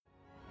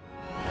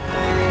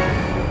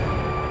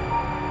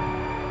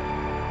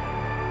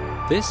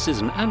This is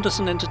an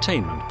Anderson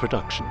Entertainment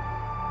production.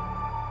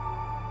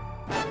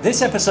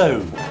 This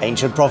episode,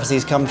 ancient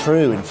prophecies come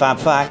true in Fab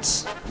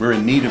Facts. We're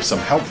in need of some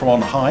help from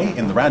on high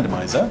in the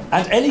randomizer.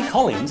 and Ellie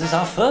Collins is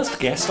our first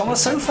guest on a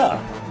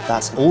sofa.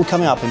 That's all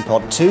coming up in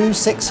pod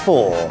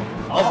 264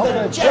 Of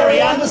the Jerry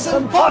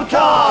Anderson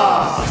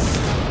Podcast!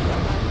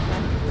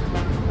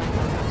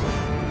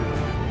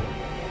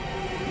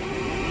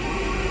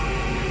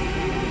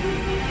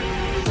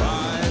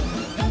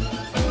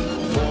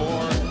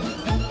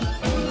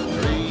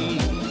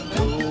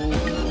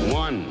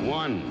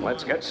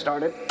 Let's get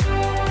started.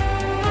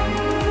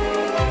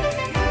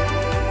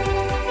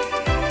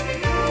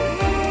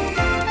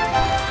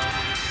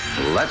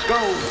 Let's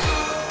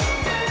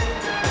go.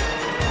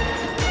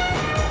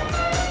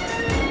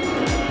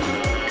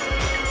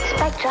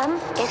 Spectrum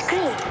is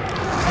green.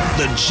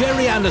 The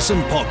Jerry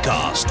Anderson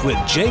Podcast with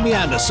Jamie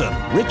Anderson,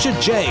 Richard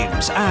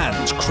James,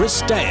 and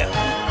Chris Dale.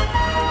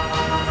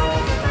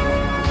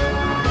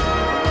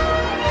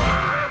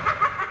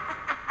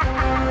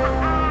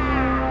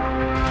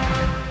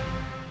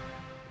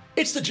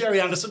 It's the Jerry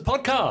Anderson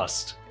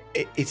Podcast!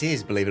 It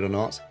is, believe it or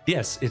not.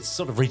 Yes, it's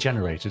sort of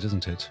regenerated,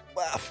 isn't it?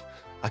 Well,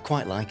 I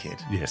quite like it.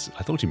 Yes,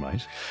 I thought you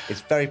might.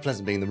 It's very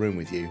pleasant being in the room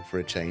with you for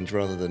a change,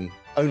 rather than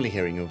only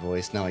hearing your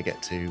voice. Now I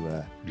get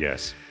to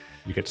Yes,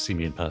 you get to see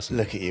me in person.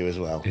 look at you as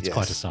well. It's Yes.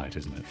 quite a sight,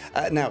 isn't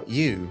it? Now,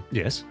 you,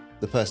 Yes,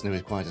 the person who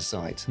is quite a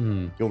sight,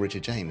 you're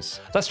Richard James.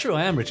 that's true.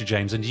 I am Richard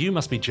James, and you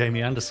must be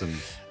Jamie Anderson.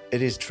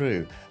 It is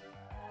true.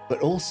 But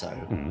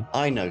also,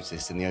 I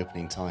noticed in the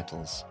opening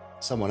titles,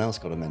 someone else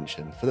got a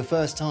mention for the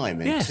first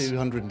time in Yes.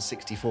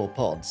 264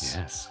 pods.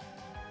 Yes.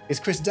 It's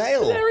Chris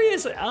Dale. There he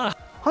is.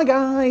 Hi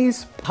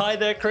guys. Hi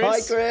there, Chris. Hi,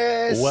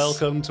 Chris.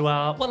 Welcome to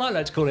our, well, I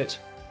like to call it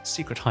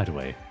secret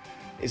hideaway.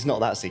 It's not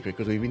that secret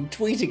because we've been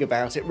tweeting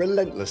about it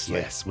relentlessly.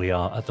 Yes, we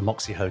are at the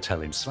Moxie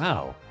Hotel in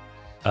Slough,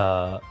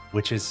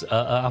 which is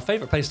our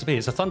favourite place to be.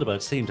 It's a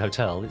Thunderbirds-themed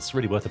hotel. It's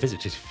really worth a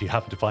visit if you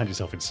happen to find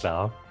yourself in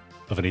Slough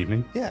of an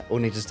evening. Yeah, or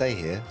need to stay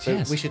here. So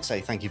Yes. we should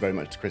say thank you very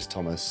much to Chris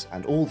Thomas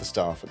and all the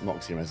staff at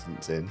Moxie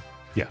Residence Inn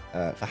Yeah.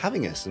 for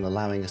having us and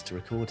allowing us to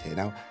record here.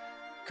 Now,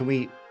 can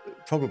we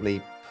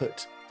probably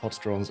put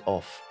Podsterons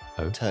off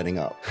turning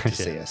up to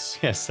see us?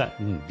 Yes,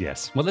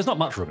 yes. Well, there's not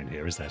much room in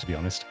here, is there, to be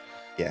honest?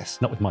 Yes.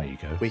 Not with my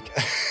ego.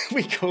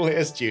 We call it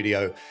a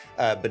studio,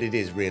 but it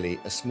is really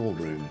a small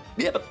room.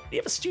 Yeah, but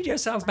studio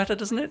sounds better,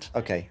 doesn't it?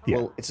 Okay, Yeah.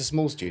 well, it's a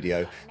small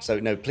studio, so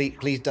no,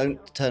 please don't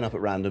turn up at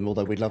random,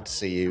 although we'd love to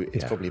see you.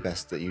 It's Yeah. probably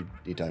best that you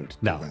don't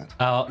Now, do that.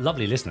 our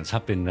lovely listeners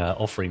have been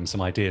offering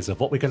some ideas of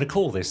what we're going to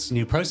call this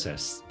new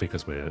process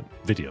because we're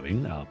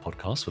videoing our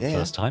podcast for the Yeah.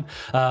 first time.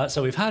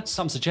 So we've had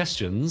some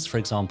suggestions, for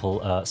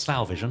example,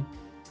 Slough Vision,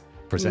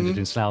 presented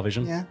in Slough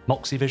Vision, Yeah.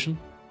 Moxie Vision,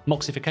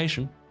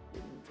 Moxification.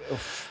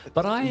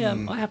 But I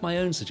have my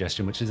own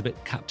suggestion, which is a bit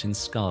Captain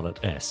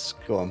Scarlet-esque.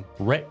 Go on.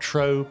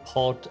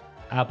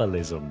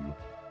 Retropod-ableism.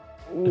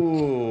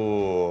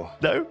 Ooh.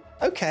 No?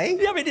 Okay.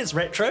 Yeah, I mean, it's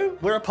retro.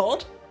 We're a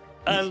pod.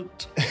 And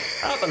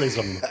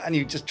ableism. And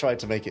you just tried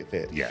to make it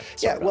fit. Yeah, Yeah,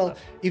 sorry about well, that.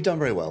 you've done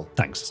very well.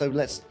 Thanks. So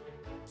let's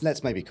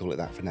maybe call it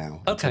that for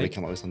now. Okay. Until we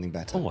come up with something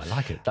better. Oh, I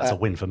like it. That's a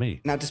win for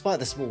me. Now, despite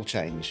the small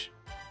change,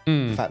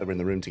 Hmm. the fact that we're in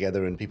the room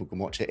together and people can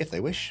watch it if they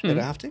wish, they don't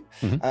have to.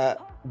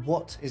 Mm-hmm.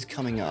 What is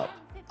coming up?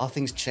 Are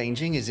things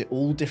changing? Is it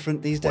all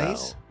different these days?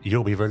 Well,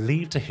 you'll be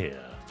relieved to hear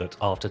that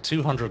after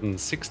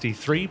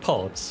 263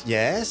 pods,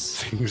 Yes.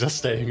 things are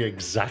staying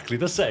exactly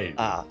the same.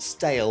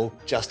 Stale,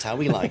 just how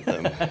we like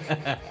them.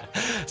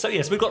 So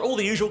yes, we've got all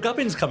the usual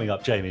gubbins coming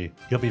up, Jamie.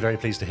 You'll be very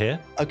pleased to hear.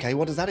 Okay,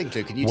 what does that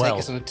include? Can you Well, take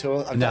us on a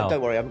tour? no.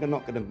 Don't worry, I'm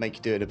not going to make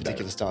you do it in a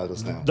particular style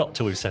just now. Not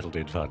till we've settled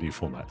into our new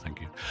format,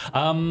 thank you.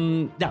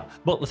 Now,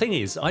 well, the thing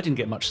is, I didn't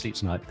get much sleep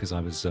tonight because I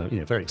was,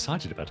 very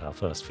excited about our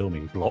first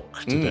filming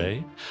block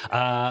today.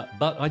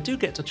 But I do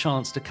get a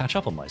chance to catch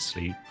up on my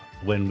sleep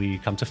when we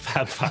come to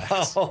Fab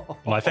Facts,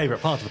 my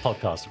favourite part of the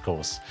podcast, of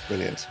course.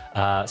 Brilliant.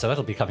 So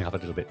that'll be coming up a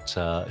little bit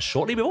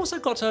shortly. We've also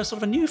got a sort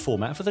of a new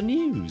format for the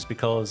news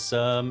because,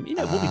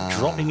 we'll be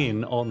dropping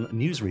in on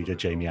newsreader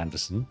Jamie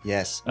Anderson.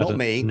 Yes, I not don't-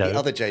 me, no. the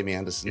other Jamie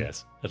Anderson.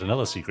 Yes, at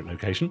another secret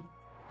location.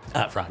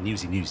 For our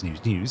news.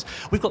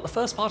 We've got the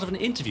first part of an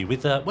interview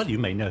with, you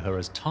may know her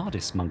as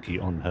TARDIS Monkey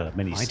on her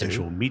many I do.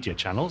 social media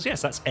channels.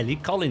 Yes, that's Ellie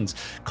Collins,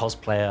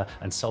 cosplayer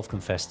and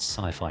self-confessed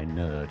sci-fi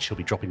nerd. She'll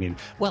be dropping in.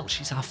 Well,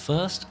 she's our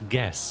first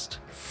guest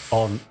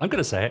on, I'm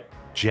going to say it,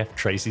 Jeff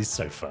Tracy's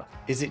sofa.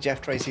 Is it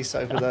Jeff Tracy's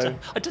sofa,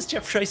 though? Does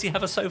Jeff Tracy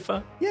have a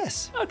sofa?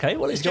 Yes. Okay,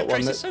 well, it's He's Jeff got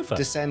one Tracy's that sofa.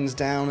 descends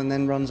down and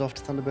then runs off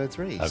to Thunderbird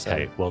 3.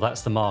 Okay, well,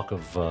 that's the mark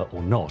of,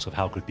 or not, of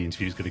how good the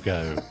interview's going to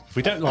go. If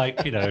we don't like,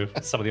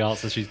 some of the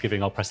answers she's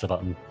giving, I'll press the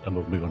button and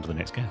we'll move on to the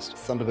next guest.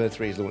 Thunderbird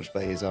 3's launch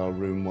bay is our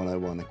Room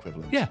 101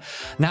 equivalent. Yeah.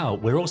 Now,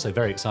 we're also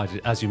very excited.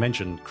 As you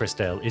mentioned, Chris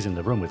Dale is in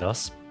the room with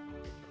us.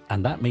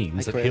 And that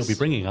means Hi, that he'll Chris. be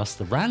bringing us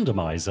the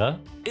randomizer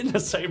in the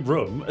same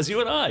room as you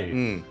and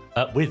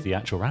I, with the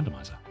actual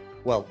randomizer.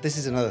 Well, this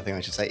is another thing I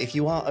should say. If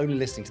you are only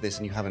listening to this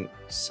and you haven't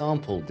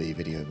sampled the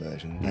video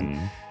version,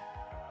 then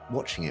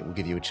watching it will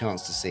give you a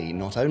chance to see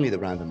not only the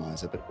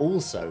randomizer, but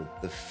also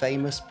the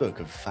famous book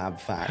of Fab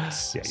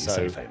Facts. Yeah, you're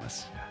so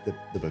famous.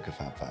 The book of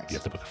Fab Facts. Yeah,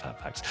 the book of Fab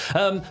Facts.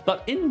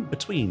 But in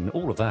between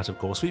all of that, of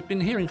course, we've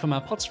been hearing from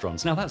our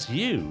Podstrons. Now, that's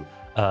you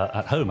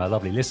at home, our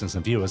lovely listeners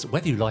and viewers.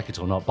 Whether you like it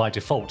or not, by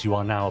default, you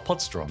are now a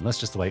Podstron. That's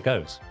just the way it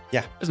goes.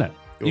 Yeah. Isn't it?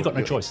 You've got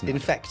no choice in that.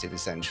 Infected,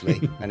 essentially,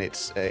 and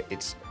it's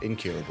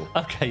incurable.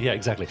 Okay, yeah,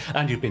 exactly.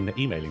 And you've been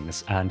emailing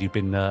us, and you've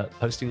been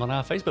posting on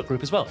our Facebook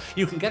group as well.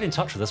 You can get in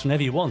touch with us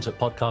whenever you want at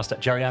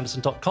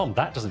podcast@jerryanderson.com.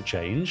 That doesn't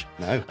change.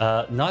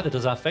 No. Neither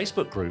does our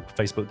Facebook group,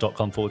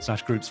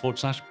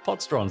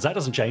 facebook.com/groups/podstrons. That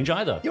doesn't change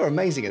either. You're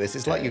amazing at this.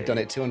 It's like you've done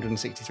it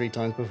 263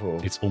 times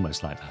before. It's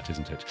almost like that,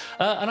 isn't it?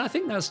 And I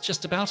think that's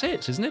just about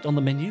it, isn't it, on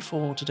the menu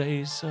for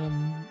today's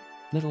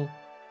little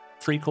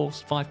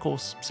 3-course,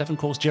 5-course,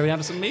 7-course Jerry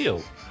Anderson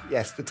meal.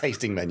 Yes, the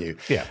tasting menu.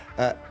 Yeah.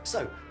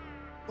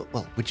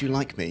 Well, would you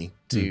like me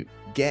to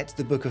get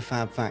the book of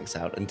Fab Facts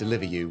out and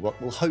deliver you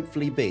what will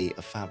hopefully be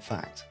a Fab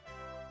Fact?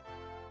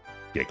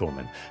 Yeah, go on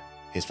then.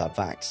 Here's Fab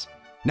Facts.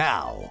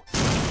 Now,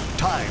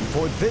 time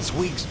for this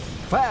week's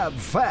Fab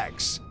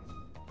Facts.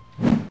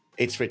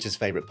 It's Richard's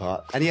favourite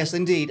part. And yes,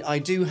 indeed, I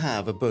do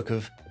have a book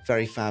of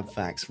very fab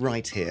facts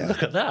right here.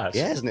 Look at that.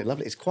 Yeah, isn't it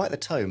lovely? It's quite the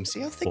tome. See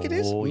how thick it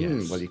is? Oh,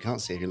 yes. Well, you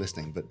can't see if you're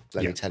listening, but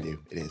let me tell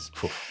you, it is.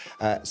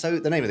 So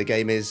the name of the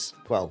game is,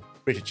 well,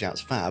 Richard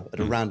shouts fab at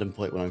a random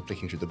point when I'm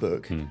flicking through the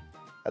book.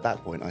 At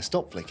that point, I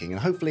stop flicking,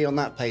 and hopefully on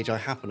that page I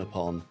happen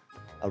upon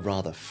a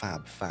rather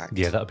fab fact.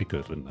 Yeah, that would be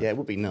good, wouldn't it? Yeah, it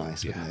would be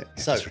nice, wouldn't it?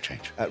 Yeah, So, just for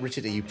change.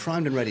 Richard, are you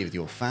primed and ready with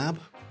your fab?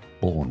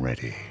 Born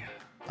ready.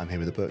 I'm here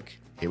with the book.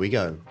 Here we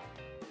go.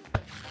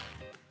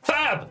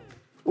 Fab!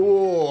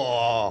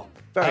 Oh,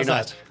 very How's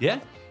nice. that? Yeah?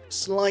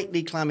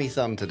 Slightly clammy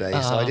thumb today,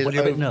 so I did well,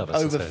 you're a bit nervous,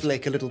 I suppose.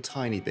 overflick a little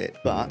tiny bit,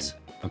 but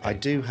I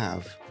do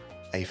have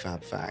a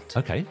fab fact.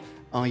 Okay.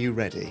 Are you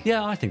ready?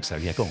 Yeah, I think so.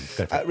 Yeah, go on.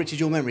 Go for it. Richard,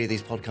 your memory of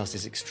these podcasts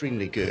is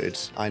extremely good.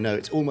 I know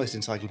it's almost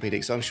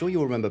encyclopedic, so I'm sure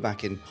you'll remember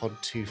back in Pod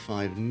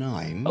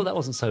 259. Oh, that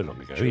wasn't so long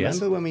ago. Do you Yes.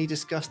 remember when we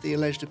discussed the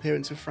alleged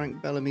appearance of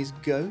Frank Bellamy's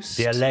ghost?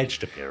 The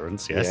alleged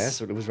appearance, yes.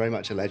 Yes, it was very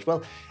much alleged.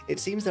 Well, it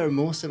seems there are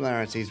more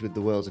similarities with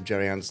the worlds of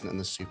Jerry Anderson and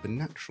the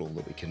supernatural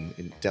that we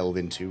can delve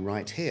into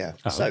right here.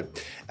 Oh. So,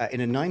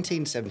 in a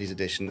 1970s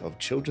edition of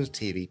children's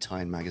TV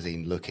Time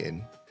magazine Look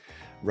In,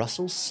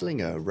 Russell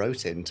Slinger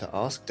wrote in to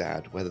ask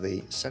Dad whether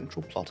the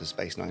central plot of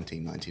Space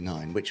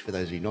 1999, which for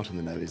those of you not in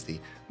the know is the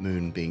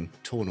moon being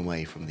torn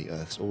away from the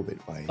Earth's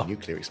orbit by a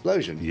nuclear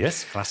explosion.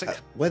 Yes, classic.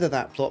 Whether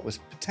that plot was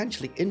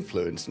potentially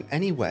influenced in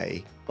any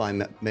way by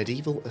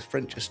medieval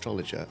French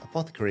astrologer,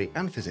 apothecary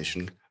and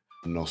physician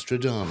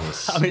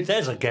Nostradamus. I mean,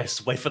 there's a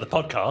guest. Wait for the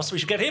podcast. We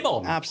should get him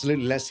on.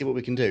 Absolutely, let's see what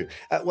we can do.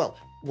 Well,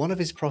 one of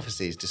his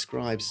prophecies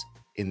describes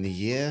in the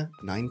year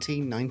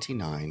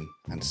 1999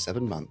 and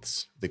 7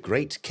 months, the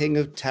great king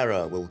of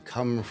terror will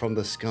come from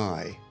the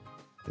sky.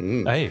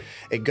 Hey.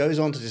 It goes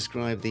on to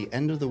describe the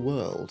end of the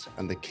world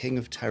and the king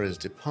of terror's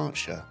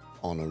departure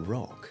on a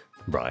rock.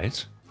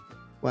 Right.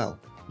 Well,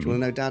 do you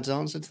want to know Dad's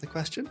answer to the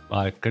question?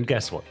 I can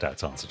guess what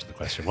Dad's answer to the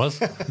question was.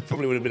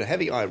 Probably would have been a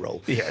heavy eye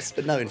roll. Yes.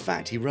 But no, in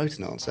fact, he wrote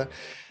an answer.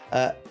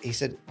 He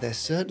said, there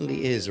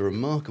certainly is a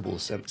remarkable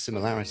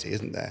similarity,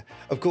 isn't there?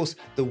 Of course,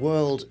 the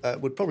world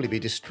would probably be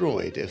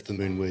destroyed if the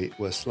moon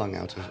were slung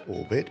out of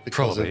orbit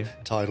because Probably.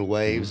 of tidal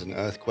waves and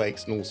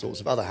earthquakes and all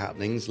sorts of other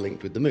happenings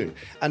linked with the moon.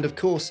 And of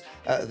course,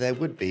 there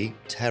would be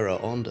terror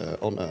on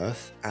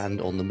Earth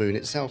and on the moon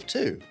itself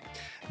too.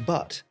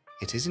 But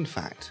it is in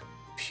fact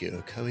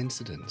pure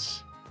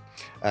coincidence.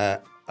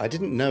 I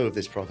didn't know of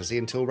this prophecy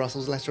until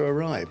Russell's letter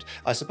arrived.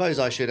 I suppose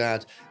I should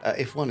add,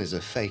 if one is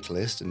a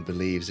fatalist and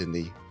believes in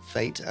the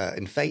fate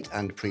and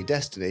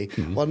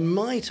predestiny, one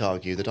might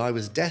argue that I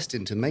was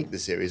destined to make the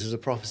series as a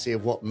prophecy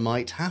of what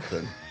might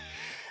happen.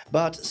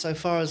 But so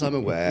far as I'm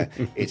aware,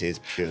 it is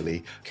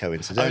purely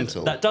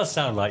coincidental. That does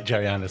sound like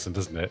Jerry Anderson,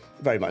 doesn't it?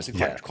 Very much,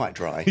 Yeah. quite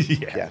dry.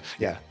 Yeah.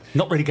 yeah.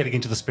 Not really getting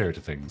into the spirit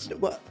of things.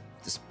 Well,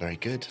 that's very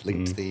good.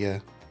 Linked to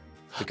the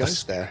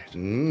ghost there.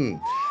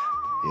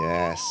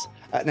 Yes.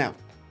 Now,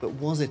 but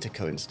was it a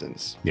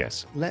coincidence?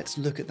 Yes. Let's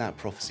look at that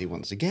prophecy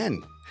once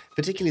again,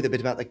 particularly the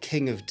bit about the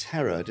King of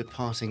Terror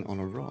departing on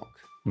a rock.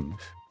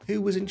 Who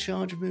was in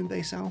charge of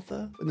Moonbase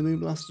Alpha when the moon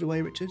blasted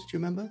away, Richard? Do you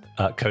remember?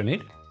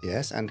 Koenig?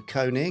 Yes, and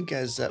Koenig,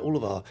 as all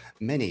of our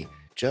many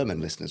German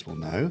listeners will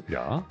know,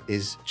 Yeah.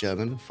 is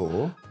German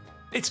for...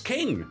 It's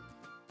King.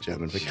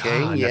 German for Ja,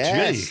 king, yes.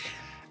 natürlich.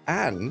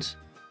 And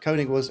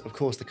Koenig was, of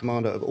course, the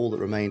commander of all that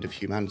remained of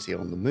humanity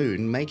on the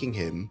moon, making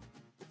him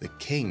the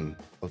king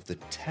of the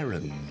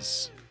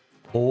Terrans.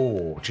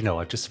 Oh, do you know,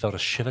 I've just felt a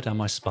shiver down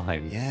my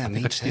spine. Yeah, I think me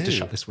I just need to too.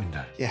 shut this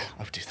window. Yeah,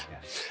 I would do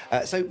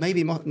that. So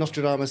maybe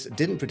Nostradamus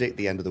didn't predict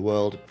the end of the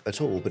world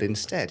at all, but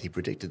instead he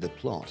predicted the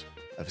plot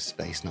of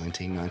Space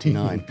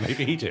 1999.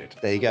 Maybe he did.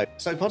 There you go.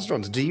 So,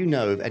 Podstrons, do you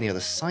know of any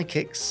other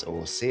psychics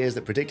or seers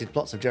that predicted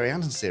plots of Jerry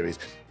Anderson series?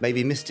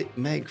 Maybe Mystic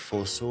Meg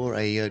foresaw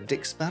a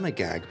Dick Spanner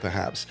gag,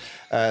 perhaps,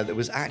 that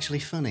was actually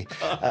funny.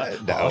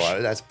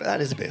 That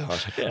is a bit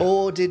harsh. Yeah.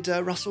 Or did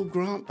Russell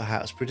Grant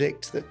perhaps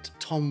predict that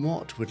Tom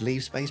Watt would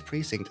leave Space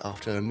Precinct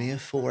after a mere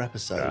 4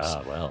 episodes?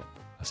 Ah, well.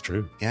 That's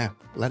true. Yeah,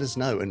 let us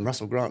know. And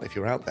Russell Grant, if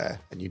you're out there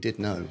and you did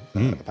know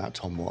about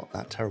Tom Watt,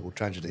 that terrible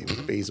tragedy with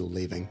the bees all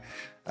leaving,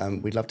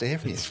 we'd love to hear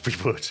from you. We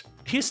would.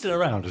 He's still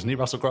around, isn't he,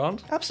 Russell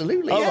Grant?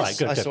 Absolutely, Oh, yes. right,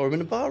 good, I good. saw him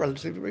in a bar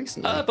relatively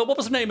recently. But what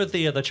was the name of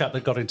the chap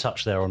that got in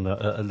touch there on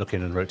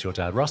looking and wrote to your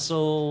dad?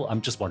 Russell, I'm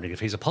just wondering if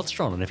he's a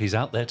Podstron and if he's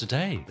out there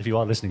today. If you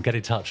are listening, get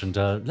in touch and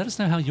let us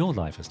know how your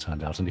life has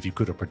turned out and if you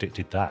could have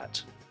predicted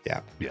that.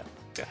 Yeah. Yeah.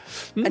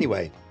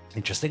 Anyway,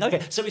 Interesting.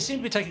 Okay, so we seem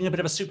to be taking a bit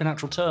of a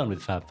supernatural turn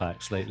with Fab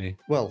Facts lately.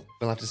 well,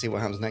 we'll have to see what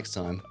happens next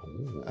time.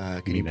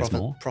 Can you mean there's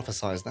more?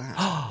 prophesize that?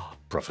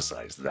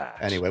 Prophesize that.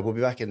 Anyway, we'll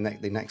be back in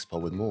the next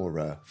pod with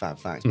more Fab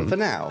Facts. But for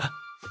now,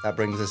 that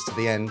brings us to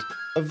the end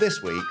of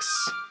this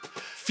week's...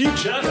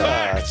 Future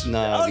Facts!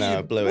 No,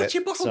 you blew it.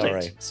 You bottled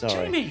Sorry.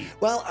 Jamie!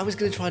 Well, I was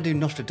going to try and do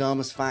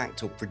Nostradamus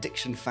fact or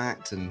prediction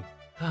fact, and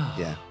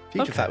yeah,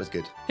 future Okay. fact was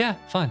good. Yeah,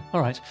 fine. All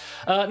right.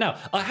 Now,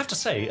 I have to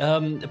say,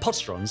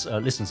 Podstrons,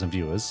 listeners and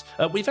viewers,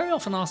 we very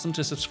often ask them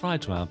to subscribe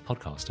to our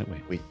podcast, don't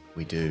we?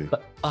 We do.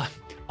 But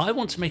I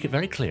want to make it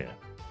very clear,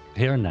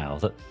 here and now,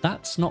 that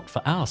that's not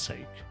for our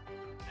sake.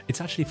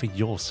 It's actually for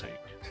your sake.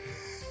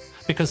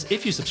 Because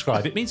if you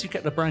subscribe, it means you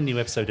get a brand new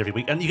episode every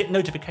week, and you get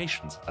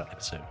notifications of that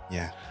episode.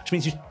 Yeah. Which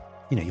means you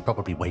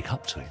probably wake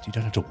up to it. You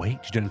don't have to wait.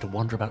 You don't have to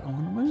wonder about,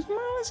 where's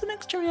the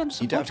next Jerry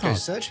Anderson You don't have to go podcast?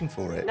 searching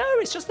for it. No,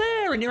 it's just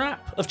there in your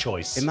app of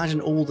choice.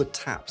 Imagine all the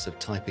taps of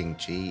typing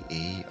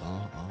GERRY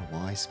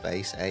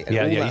space A. And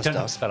Yeah, all you that don't stuff.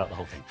 have to spell out the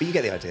whole thing. But you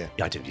get the idea.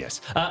 Yeah, I do,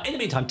 yes. In the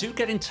meantime, do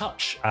get in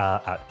touch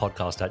at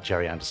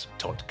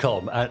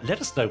podcast@jerryanderson.com. Let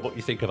us know what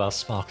you think of our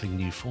sparkling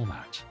new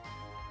format.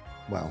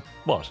 Well,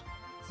 What?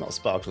 it's not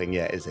sparkling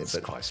yet, is it? It's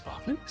But quite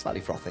sparkling.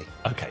 slightly frothy.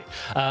 Okay.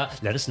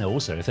 Let us know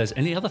also if there's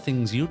any other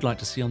things you'd like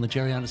to see on the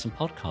Jerry Anderson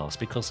podcast,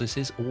 because this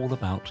is all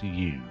about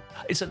you.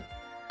 It's a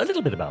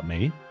little bit about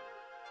me,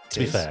 to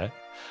be is. fair,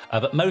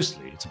 but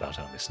mostly it's about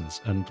our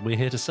listeners, and we're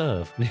here to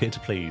serve, we're here to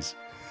please,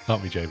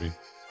 aren't we, Jamie?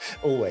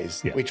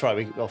 Always. Yeah. We try,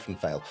 we often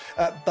fail.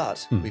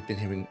 But we've been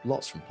hearing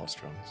lots from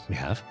Podstrons. We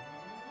have.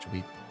 Should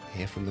we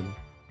hear from them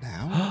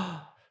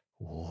now?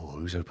 Oh,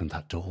 who's opened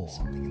that door?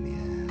 Something in the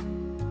air.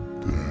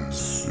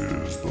 This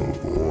is the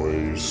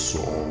voice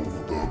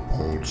of the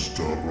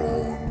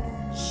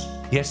Podsterons.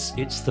 Yes,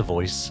 it's the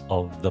voice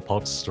of the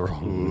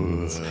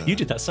Podsterons. You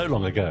did that so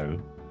long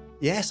ago,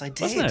 Yes, I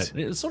did. wasn't it?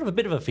 It was sort of a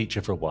bit of a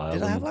feature for a while.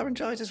 Did I have and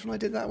laryngitis when I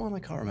did that one? I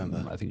can't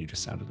remember. I think you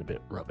just sounded a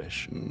bit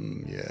rubbish.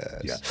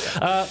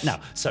 Yes. Now,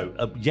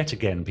 yet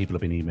again, people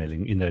have been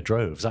emailing in their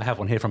droves. I have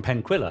one here from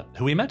Pen Quiller,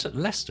 who we met at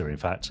Leicester, in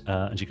fact,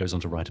 and she goes on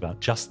to write about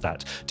just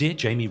that. Dear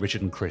Jamie,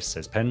 Richard and Chris,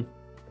 says Pen,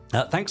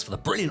 thanks for the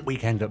brilliant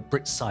weekend at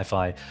Brit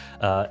Sci-Fi,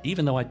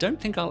 even though I don't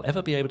think I'll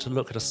ever be able to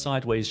look at a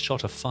sideways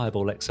shot of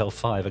Fireball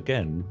XL5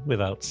 again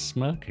without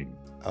smirking.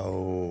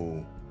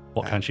 Oh,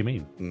 What can she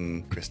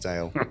mean? Chris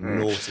Dale.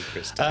 Naughty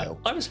Chris Dale.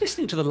 I was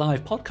listening to the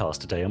live podcast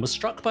today and was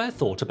struck by a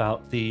thought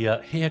about the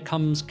Here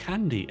Comes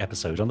Candy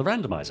episode on the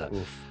randomizer.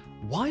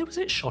 Why was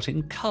it shot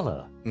in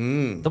colour?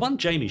 The one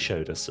Jamie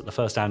showed us at the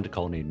first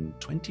Andacon in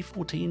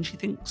 2014, she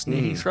thinks,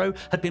 near Heathrow,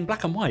 had been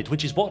black and white,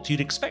 which is what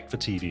you'd expect for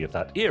TV of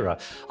that era.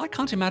 I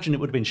can't imagine it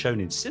would have been shown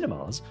in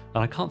cinemas,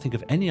 and I can't think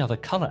of any other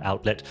colour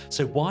outlet,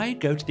 so why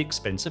go to the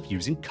expense of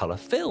using colour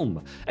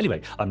film?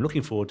 Anyway, I'm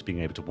looking forward to being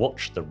able to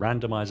watch the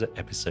randomizer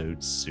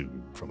episode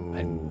soon, from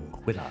Pen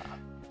Quiller.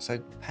 So,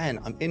 Pen,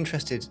 I'm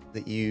interested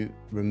that you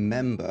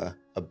remember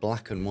a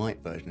black and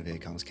white version of Here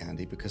Comes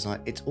Candy, because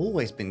it's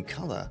always been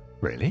colour.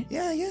 Really?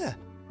 Yeah.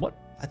 What?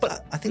 I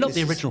think not this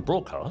the is- original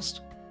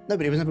broadcast. No,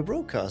 but it was never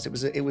broadcast. It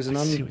was an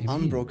I see what you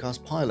mean.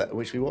 unbroadcast pilot,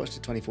 which we watched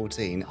in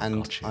 2014, and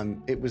gotcha.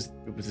 it was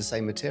the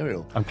same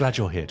material. I'm glad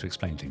you're here to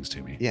explain things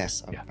to me.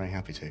 Yes, I'm very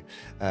happy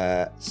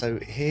to. So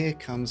Here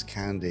Comes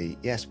Candy.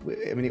 Yes,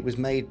 it was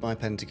made by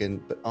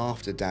Pentagon, but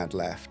after Dad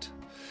left.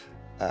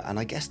 And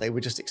I guess they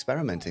were just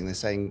experimenting. They're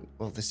saying,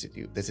 well, there's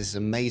this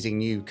amazing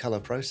new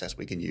colour process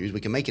we can use. We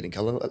can make it in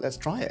colour. Let's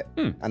try it.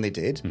 And they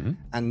did.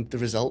 And the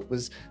result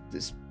was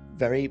this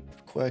very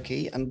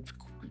quirky and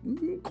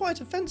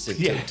quite offensive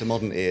to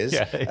modern ears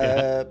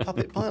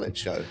puppet pilot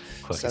show.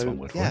 Quirky is one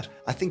word for it.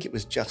 I think it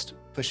was just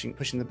pushing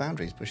the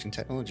boundaries, pushing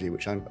technology,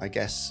 which I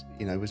guess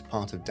was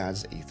part of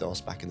Dad's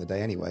ethos back in the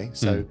day anyway.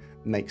 So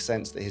makes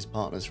sense that his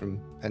partners from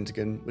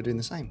Pentagon were doing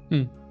the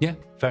same. Yeah,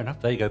 fair enough.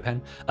 There you go,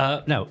 Pen.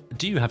 Now,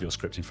 do you have your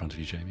script in front of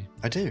you, Jamie?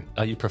 I do.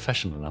 Are you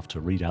professional enough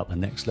to read out the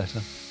next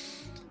letter?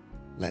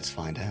 Let's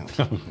find out.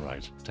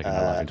 Right, taking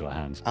my life into our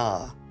hands.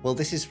 Well,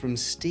 this is from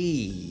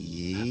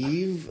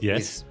Steve.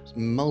 Yes. With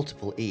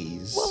multiple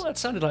E's. Well, that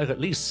sounded like at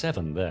least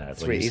 7 there.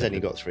 Three. He's only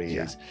got 3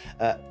 E's.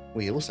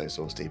 We also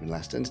saw Steve in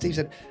Leicester, and Steve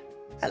said,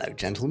 "Hello,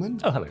 gentlemen."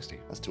 Oh, hello, Steve.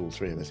 That's to all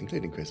 3 of us,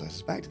 including Chris, I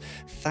suspect.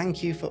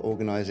 Thank you for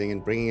organising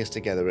and bringing us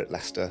together at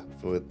Leicester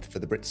for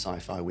the Brit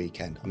Sci-Fi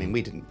weekend. I mean,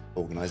 we didn't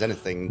organise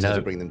anything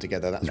to bring them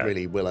together. That's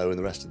really Willow and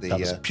the rest of the That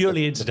was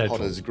purely the incidental.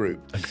 Potters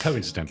group. And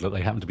coincidental that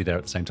they happened to be there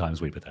at the same time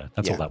as we were there.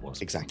 That's all that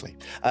was. Exactly.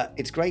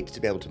 It's great to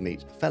be able to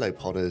meet fellow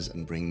Potters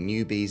and bring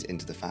newbies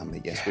into the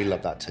family. Yes, we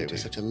love that too.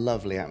 It's such a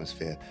lovely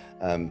atmosphere.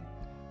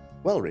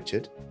 Well,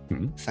 Richard,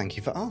 thank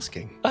you for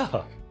asking.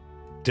 Ah,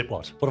 did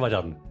what? What have I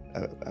done?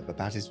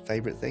 about his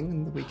favourite thing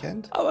in the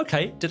weekend. Oh,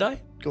 okay. Did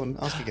I? Go on,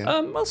 ask again.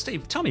 Well,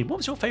 Steve, tell me, what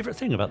was your favourite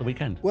thing about the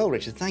weekend? Well,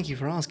 Richard, thank you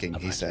for asking,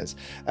 he says.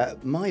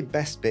 My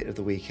best bit of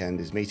the weekend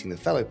is meeting the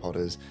fellow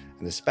podders,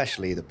 and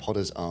especially the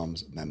Podders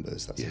Arms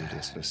members. That's a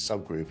little sort of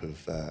subgroup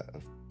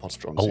of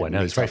Podstrons. Oh, I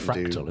know. It's very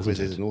fractal, isn't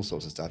quizzes it? and all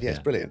sorts of stuff. Yeah, it's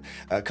brilliant.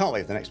 Can't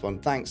wait for the next one.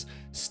 Thanks,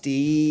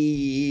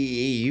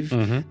 Steve,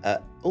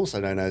 also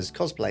known as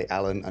Cosplay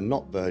Alan, and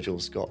not Virgil,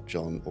 Scott,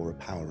 John, or a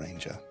Power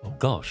Ranger. Oh,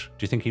 gosh.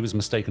 Do you think he was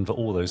mistaken for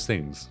all those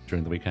things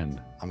during the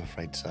weekend? I'm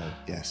afraid so,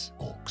 yes.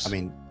 Orcs. I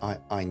mean,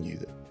 I knew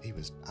that he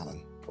was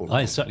Alan.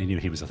 I certainly knew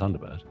he was a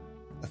Thunderbird.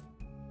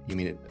 You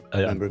mean a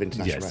member of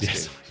International Rescue?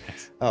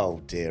 Yes. Oh,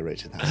 dear,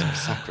 Richard,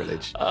 that's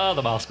sacrilege.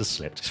 The mask has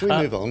slipped. Shall we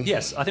move on?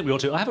 Yes, I think we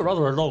ought to. I have a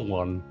rather long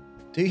one.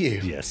 Do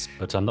you? Yes,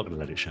 but I'm not going to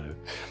let it show.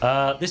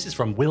 This is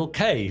from Will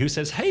K, who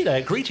says, "Hey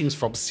there, greetings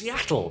from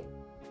Seattle."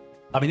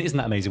 I mean, isn't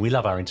that amazing? We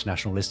love our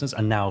international listeners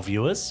and now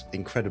viewers.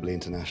 Incredibly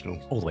international.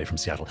 All the way from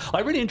Seattle. I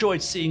really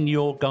enjoyed seeing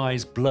your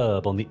guys'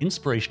 blurb on the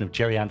inspiration of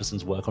Jerry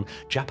Anderson's work on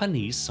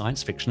Japanese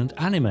science fiction and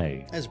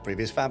anime. There's a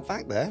previous fab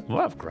fact there.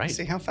 Well, great.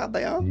 See how fab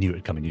they are? Knew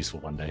it'd come in useful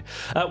one day.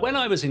 When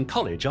I was in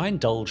college, I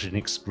indulged in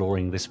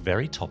exploring this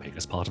very topic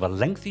as part of a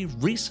lengthy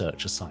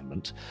research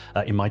assignment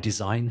in my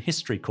design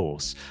history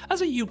course.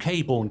 As a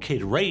UK-born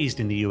kid raised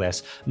in the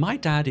US, my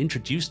dad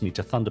introduced me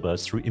to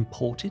Thunderbirds through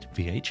imported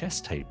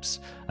VHS tapes.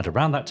 And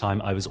around that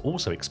time, I was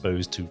also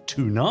exposed to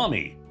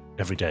Toonami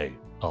every day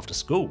after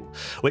school,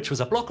 which was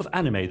a block of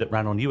anime that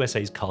ran on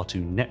USA's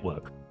Cartoon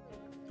Network.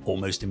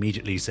 Almost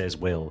immediately, says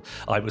Will,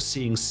 I was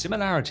seeing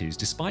similarities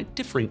despite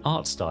differing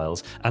art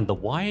styles and the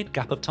wide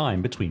gap of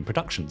time between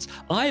productions.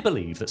 I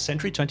believe that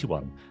Century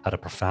 21 had a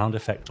profound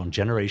effect on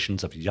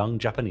generations of young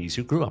Japanese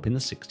who grew up in the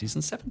 60s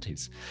and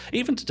 70s.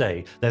 Even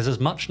today, there's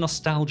as much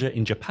nostalgia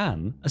in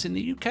Japan as in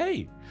the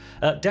UK.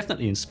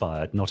 Definitely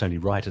inspired not only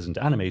writers and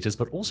animators,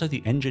 but also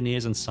the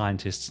engineers and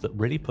scientists that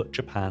really put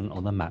Japan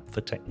on the map for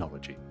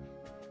technology.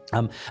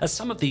 As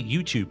some of the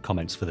YouTube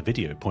comments for the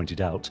video pointed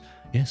out,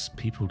 yes,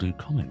 people do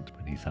comment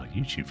beneath our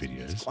YouTube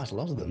videos. There's quite a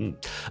lot of them.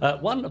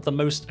 One of the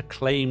most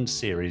acclaimed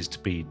series to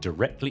be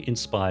directly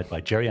inspired by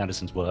Jerry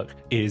Anderson's work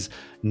is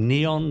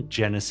Neon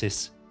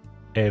Genesis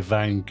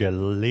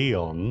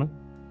Evangelion.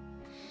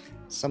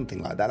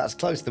 Something like that. That's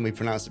closer than we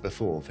pronounced it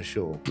before, for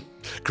sure.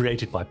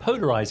 Created by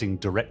polarizing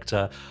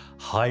director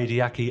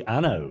Hideaki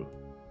Anno.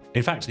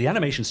 In fact, the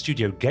animation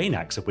studio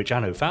Gainax, of which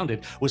Anno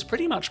founded, was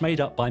pretty much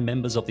made up by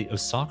members of the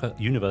Osaka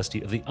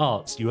University of the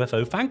Arts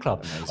UFO fan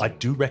club. Amazing. I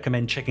do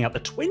recommend checking out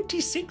the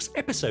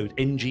 26-episode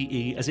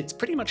NGE, as it's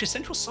pretty much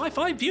essential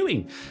sci-fi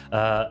viewing.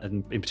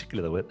 And in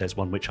particular, there's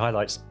one which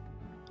highlights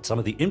some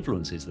of the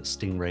influences that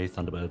Stingray,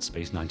 Thunderbird,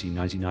 Space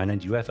 1999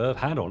 and UFO have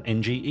had on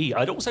NGE.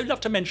 I'd also love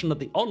to mention that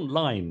the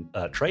online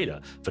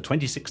trailer for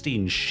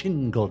 2016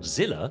 Shin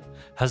Godzilla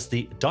has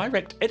the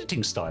direct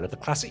editing style of the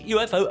classic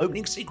UFO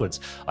opening sequence.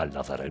 I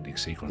love that opening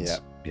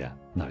sequence. Yeah,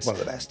 nice. One of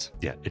the best.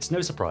 Yeah, it's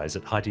no surprise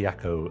that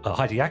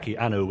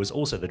Hideaki Anno was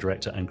also the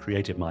director and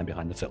creative mind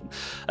behind the film.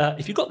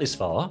 If you got this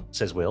far,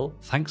 says Will,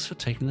 thanks for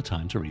taking the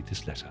time to read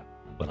this letter.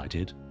 Well, I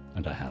did,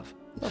 and I have.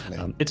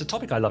 Lovely. It's a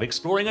topic I love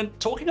exploring and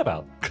talking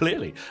about,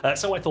 clearly.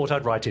 So I thought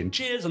I'd write in.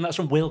 Cheers, and that's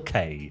from Will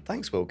K.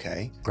 Thanks, Will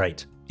K.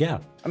 Great. Yeah.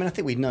 I mean, I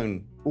think we'd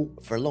known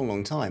for a long,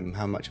 long time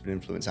how much of an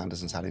influence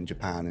Anderson's had in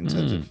Japan in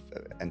terms of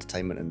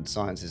entertainment and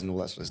sciences and all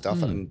that sort of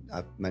stuff. And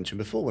I mentioned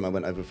before when I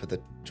went over for the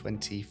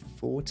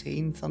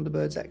 2014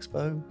 Thunderbirds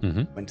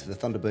Expo, went to the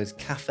Thunderbirds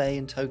Cafe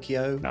in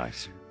Tokyo.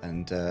 Nice.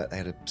 And they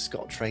had a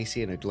Scott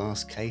Tracy in a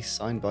glass case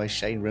signed by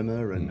Shane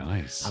Rimmer. And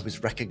nice. I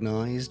was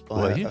recognised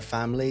by a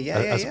family.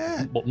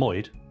 Yeah. What,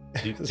 Moid?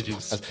 Did you?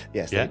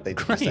 Yes, yeah? they did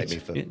Great. mistake me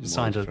for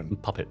signed a from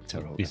puppet.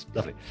 Terror. Yes,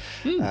 lovely.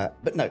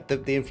 But no,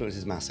 the influence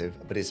is massive.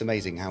 But it's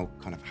amazing how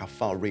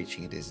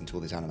far-reaching it is into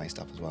all this anime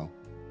stuff as well.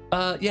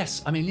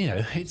 Yes, I mean, you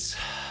know, it's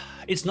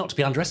not to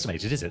be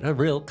underestimated, is it? A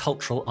real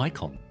cultural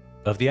icon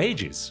of the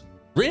ages.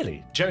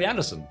 Really, Jerry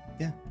Anderson.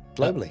 Yeah,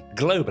 globally.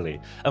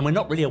 Globally. And we're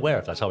not really aware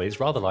of that, are we? It's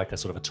rather like a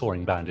sort of a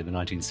touring band in the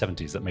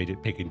 1970s that made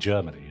it big in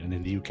Germany and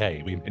in the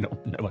UK. We may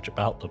not know much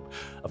about them.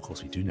 Of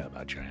course, we do know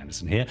about Jerry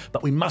Anderson here,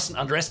 but we mustn't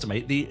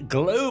underestimate the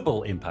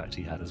global impact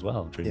he had as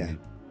well.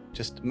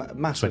 Just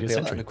massive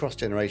appeal and across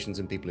generations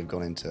and people who've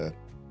gone into,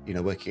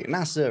 working at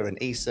NASA and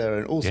ESA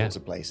and all sorts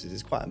of places.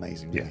 It's quite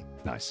amazing, really. Yeah,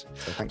 nice.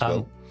 So thanks,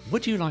 Will.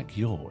 Would you like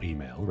your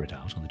email read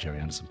out on the Jerry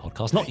Anderson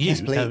podcast? Not you.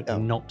 Yes, please. No,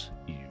 not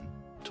you.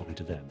 Talking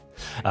to them.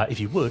 If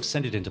you would,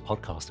 send it into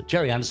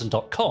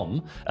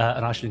podcast@jerryanderson.com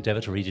and I shall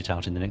endeavour to read it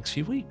out in the next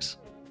few weeks.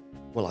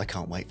 Well, I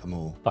can't wait for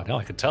more. I know,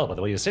 I can tell by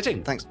the way you're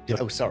sitting. Thanks.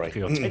 Sorry.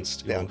 Your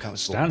taste. Yeah, I'm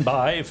comfortable. Stand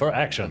by for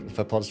action.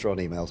 For Podster on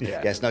emails. Yeah.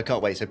 Yes, no,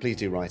 can't wait. So please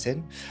do write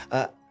in.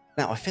 Now,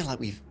 I feel like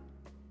we've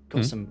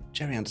got some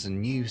Jerry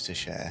Anderson news to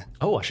share.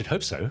 Oh, I should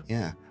hope so.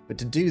 Yeah. But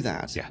to do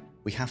that, Yeah.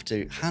 we have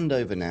to hand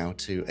over now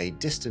to a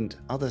distant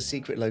other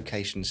secret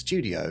location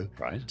studio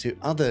Right. to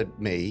other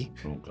me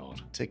Oh,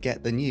 God. to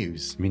get the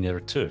news. I mean, there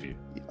are two of you.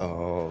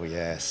 Oh,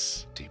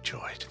 yes. Deep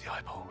joy to the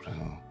eyeball.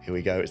 Oh, here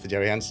we go. It's the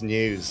Jerry Anderson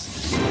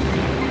news.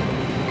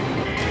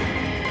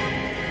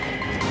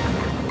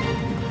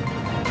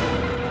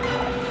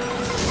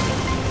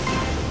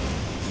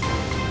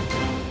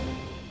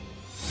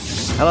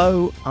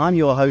 Hello, I'm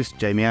your host,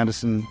 Jamie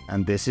Anderson,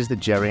 and this is the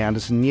Jerry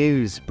Anderson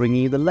News,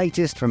 bringing you the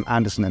latest from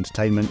Anderson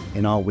Entertainment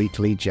in our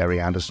weekly Jerry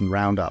Anderson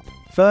Roundup.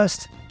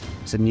 First,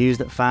 some news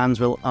that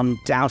fans will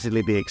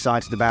undoubtedly be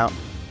excited about.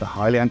 The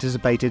highly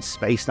anticipated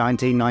Space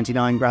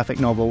 1999 graphic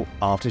novel,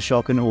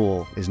 Aftershock and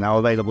Awe, is now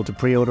available to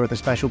pre-order at the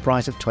special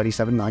price of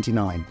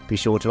 $27.99. Be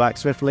sure to act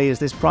swiftly, as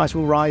this price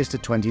will rise to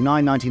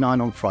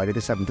 $29.99 on Friday the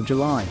 7th of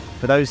July.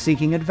 For those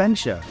seeking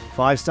adventure,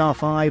 5-Star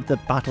 5, The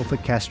Battle for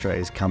Kestra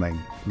is coming.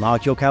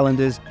 Mark your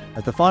calendars,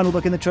 as the final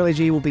book in the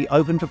trilogy will be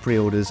open for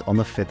pre-orders on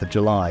the 5th of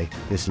July.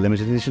 This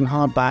limited edition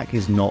hardback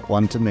is not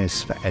one to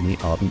miss for any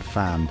ardent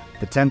fan.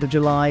 The 10th of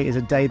July is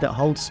a day that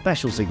holds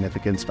special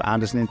significance for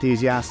Anderson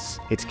enthusiasts.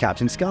 It's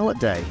Captain Scarlet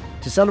Day.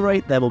 To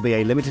celebrate, there will be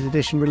a limited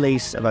edition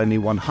release of only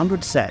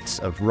 100 sets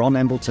of Ron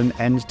Embleton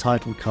end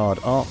title card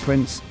art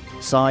prints,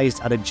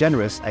 sized at a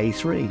generous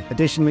A3.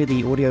 Additionally,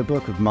 the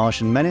audiobook of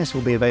Martian Menace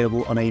will be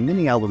available on a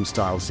mini-album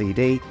style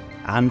CD,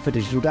 and for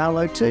digital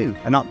download too.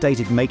 An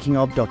updated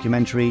making-of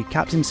documentary,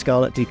 Captain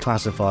Scarlet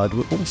Declassified,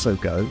 will also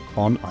go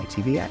on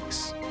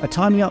ITVX. A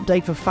timely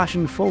update for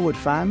fashion-forward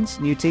fans.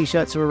 New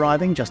t-shirts are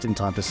arriving just in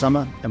time for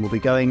summer and will be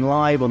going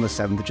live on the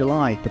 7th of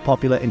July. The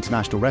popular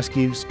International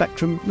Rescue,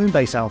 Spectrum,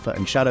 Moonbase Alpha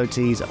and Shadow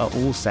tees are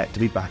all set to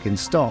be back in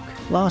stock.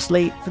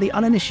 Lastly, for the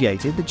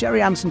uninitiated, the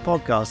Jerry Anderson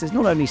podcast is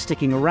not only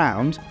sticking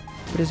around,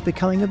 but is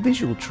becoming a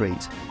visual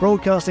treat.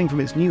 Broadcasting from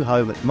its new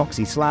home at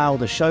Moxie Slough,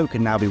 the show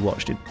can now be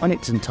watched in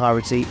its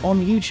entirety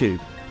on YouTube.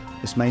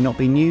 This may not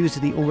be news to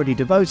the already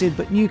devoted,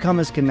 but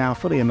newcomers can now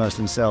fully immerse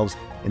themselves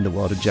in the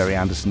world of Jerry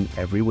Anderson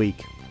every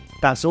week.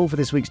 That's all for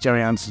this week's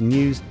Jerry Anderson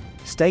News.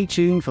 Stay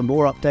tuned for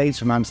more updates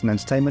from Anderson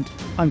Entertainment.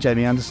 I'm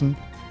Jamie Anderson.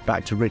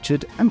 Back to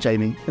Richard and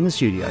Jamie in the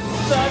studio.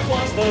 That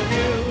was the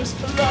news.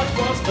 That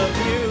was the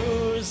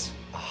news.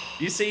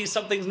 You see,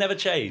 some things never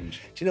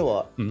change. Do you know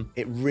what?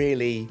 It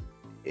really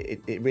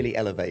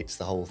elevates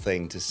the whole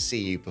thing to see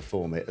you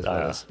perform it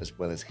as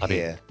well as I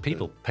hear. mean,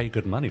 people pay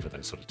good money for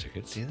those sort of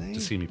tickets. Do they? To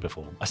see me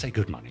perform. I say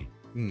good money.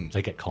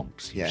 They get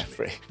comps. Yeah,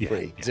 usually. free. Yeah.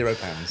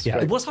 £0. Yeah,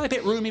 Right. was I a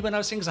bit roomy when I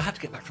was singing? Because I had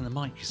to get back from the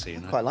mic, you see.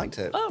 And Quite liked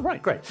it. Oh,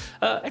 right, great.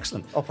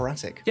 Excellent.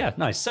 Operatic. Yeah,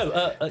 nice.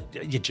 So,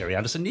 your Jerry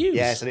Anderson News.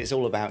 Yes, and it's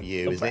all about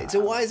you, isn't it?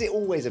 So why is it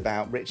always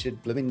about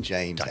Richard Bloomin'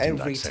 James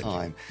every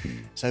time?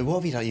 So what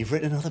have you done? You've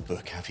written another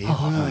book, have you?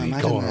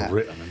 I've gone and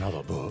written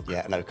another book.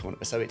 Yeah, no, come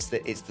on. So it's the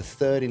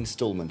third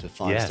instalment of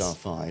 5-Star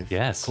 5.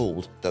 Yes.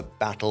 Called The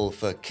Battle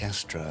for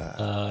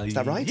Kestra. Is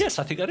that right? Yes,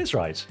 I think that is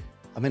right.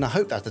 I mean, I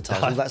hope that's the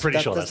title. I'm pretty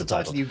sure that's the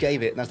title you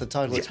gave it, and that's the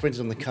title that's printed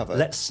on the cover.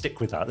 Let's stick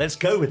with that. Let's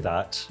go with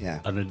that.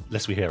 Yeah.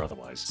 Unless we hear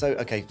otherwise. So,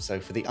 okay, so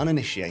for the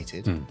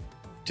uninitiated,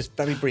 just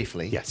very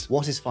briefly, Yes.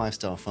 what is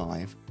 5-Star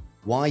 5?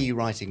 Why are you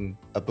writing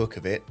a book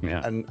of it?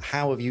 Yeah. And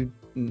how have you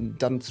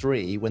done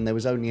 3 when there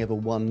was only ever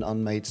one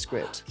unmade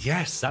script?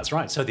 Yes, that's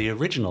right. So the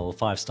original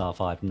 5-Star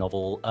 5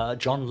 novel,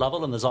 John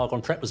Lovell and the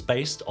Zargon Trek, was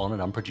based on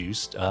an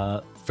unproduced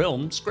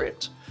film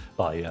script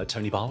by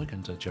Tony Barwick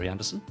and Jerry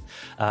Anderson,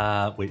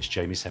 which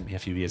Jamie sent me a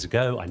few years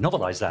ago. I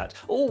novelised that,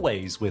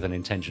 always with an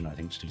intention, I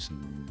think, to do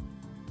some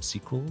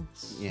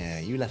sequels. Yeah,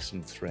 you left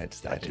some threads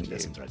there, didn't you?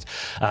 Some threads,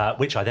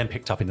 which I then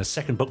picked up in the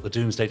second book, The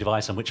Doomsday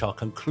Device, and which are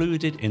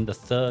concluded in the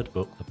third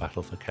book, The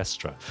Battle for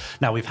Kestra.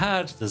 Now, we've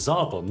had the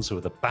Zargons, who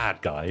are the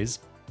bad guys.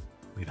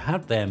 We've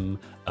had them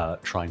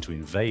trying to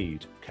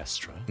invade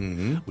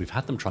Kestra. We've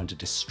had them trying to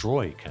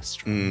destroy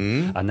Kestra.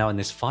 And now in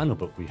this final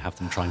book, we have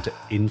them trying to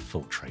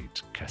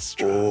infiltrate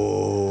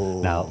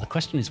Kestra. Now, the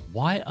question is,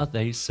 why are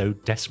they so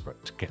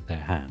desperate to get their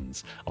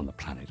hands on the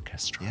planet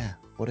Kestra? Yeah.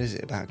 What is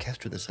it about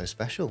Kestra that's so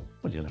special?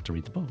 Well, you'll have to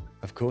read the book.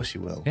 Of course you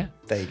will. Yeah.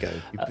 There you go.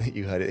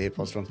 You heard it here,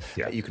 Podstrons.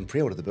 Yeah. You can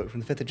pre-order the book from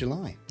the 5th of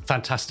July.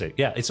 Fantastic.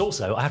 Yeah, it's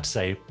also, I have to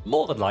say,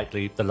 more than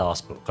likely the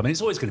last book. I mean, it's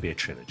always going to be a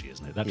trilogy,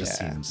 isn't it? That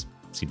just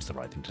seems the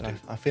right thing to do.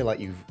 I feel like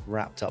you've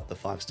wrapped up the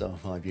 5-Star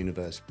 5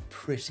 universe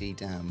pretty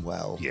damn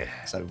well. Yeah.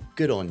 So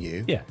good on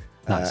you. Yeah.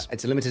 Nice.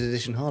 It's a limited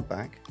edition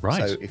hardback.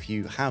 Right. So if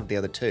you have the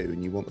other 2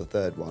 and you want the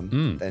third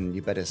one, then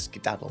you better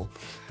skedaddle.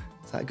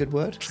 Is that a good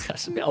word?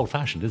 That's a bit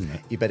old-fashioned, isn't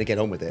it? You better get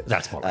on with it.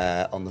 That's more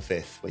right. On the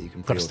 5th, where you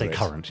can Got to pre-order stay it.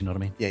 current, you know what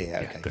I mean?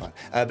 Yeah, okay, good. fine.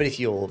 But if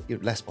you're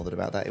less bothered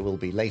about that, it will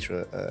be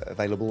later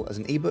available as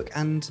an ebook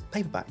and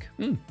paperback.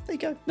 There you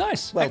go.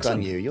 Nice. Well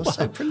Excellent. done, you. You're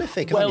so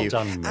prolific, well aren't you?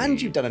 done, me.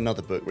 And you've done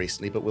another book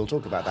recently, but we'll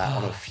talk about that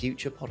on a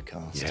future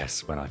podcast.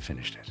 Yes, when I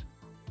finished it.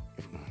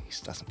 He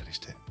still hasn't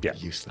finished it. Yeah.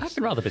 Useless. I've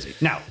been rather busy.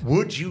 Now,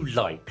 would you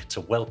like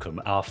to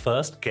welcome our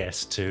first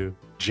guest to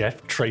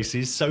Jeff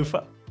Tracy's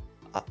sofa?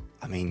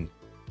 I mean,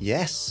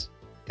 yes.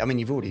 I mean,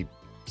 you've already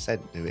said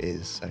who it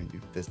is, so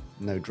there's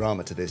no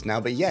drama to this now.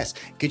 But yes,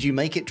 could you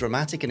make it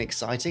dramatic and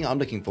exciting? I'm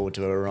looking forward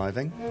to her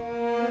arriving.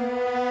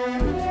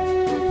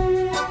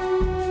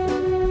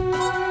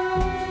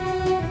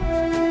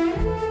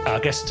 Our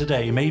guest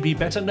today may be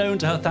better known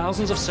to her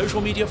thousands of social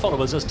media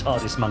followers as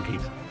TARDIS Monkey.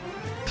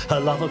 Her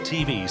love of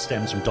TV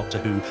stems from Doctor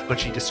Who, but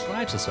she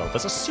describes herself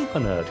as a super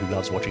nerd who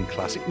loves watching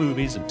classic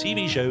movies and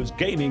TV shows,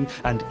 gaming,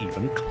 and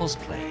even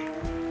cosplay.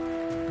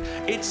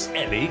 It's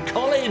Ellie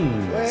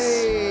Collins.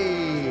 Hey!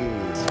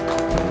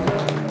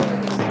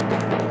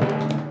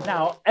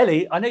 Now,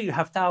 Ellie, I know you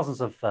have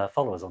thousands of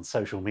followers on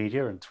social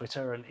media and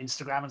Twitter and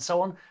Instagram and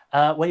so on,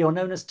 where you're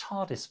known as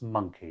TARDIS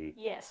Monkey.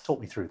 Yes.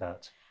 Talk me through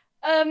that.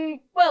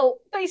 Well,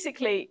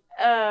 basically,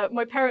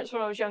 my parents,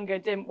 when I was younger,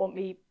 didn't want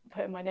me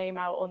putting my name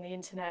out on the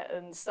internet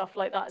and stuff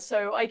like that.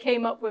 So I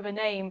came up with a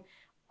name,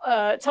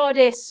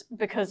 TARDIS,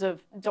 because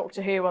of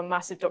Doctor Who. I'm a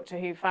massive Doctor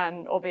Who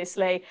fan,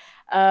 obviously.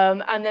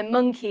 And then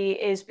Monkey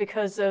is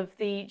because of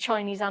the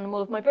Chinese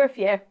animal of my birth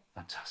year.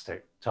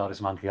 Fantastic.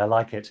 TARDIS Monkey, I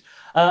like it.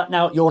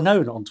 Now, you're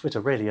known on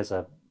Twitter really as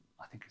I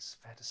think it's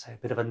fair to say, a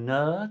bit of a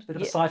nerd, a bit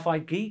of a sci-fi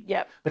geek,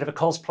 Yep. bit of a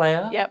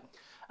cosplayer.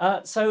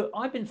 Yep. So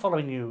I've been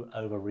following you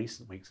over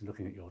recent weeks and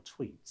looking at your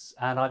tweets,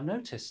 and I've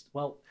noticed,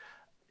 well,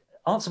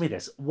 answer me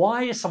this.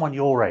 Why is someone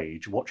your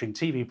age watching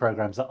TV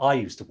programmes that I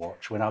used to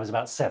watch when I was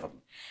about 7?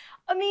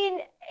 I mean,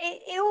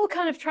 it all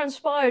kind of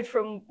transpired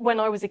from when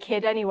I was a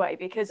kid anyway,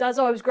 because as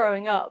I was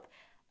growing up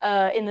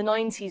in the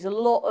 90s, a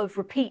lot of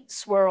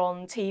repeats were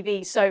on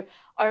TV. So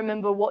I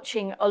remember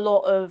watching a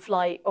lot of,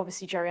 like,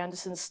 obviously Jerry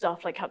Anderson's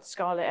stuff, like Captain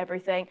Scarlet,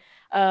 everything,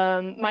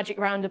 Magic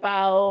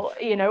Roundabout,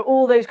 you know,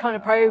 all those kind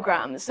of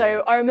programs.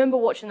 So I remember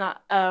watching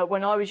that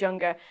when I was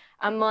younger.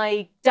 And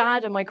my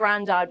dad and my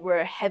granddad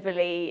were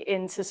heavily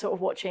into sort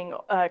of watching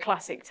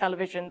classic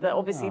television that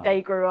obviously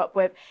they grew up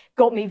with,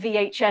 got me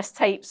VHS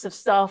tapes of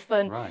stuff.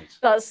 And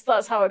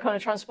that's how it kind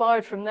of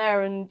transpired from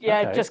there. And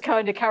just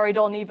kind of carried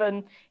on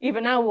even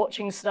now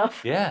watching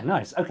stuff. Yeah,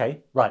 nice. Okay,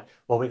 right.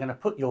 Well, we're going to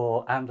put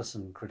your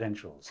Anderson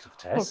credentials to the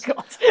test.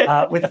 Oh,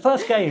 God. With the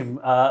first game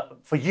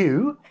for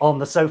you on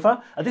the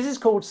sofa. This is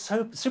called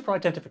Super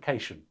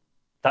Identification.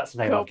 That's the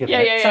name I've given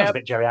it. Sounds a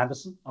bit Jerry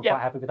Anderson. I'm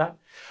quite happy with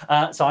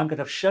that. So I'm going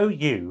to show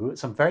you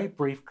some very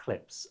brief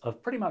clips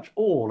of pretty much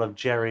all of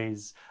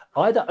Jerry's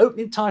either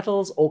opening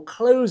titles or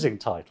closing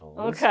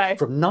titles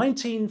from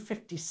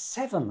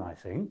 1957, I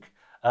think,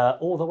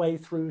 all the way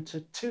through to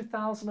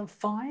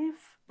 2005.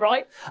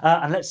 Right.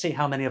 And let's see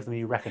how many of them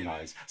you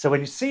recognise. So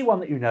when you see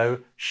one that you know,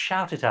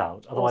 shout it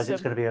out. Otherwise,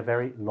 it's going to be a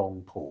very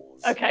long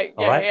pause. Okay.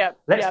 All right?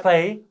 Let's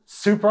play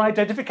Super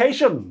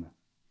Identification.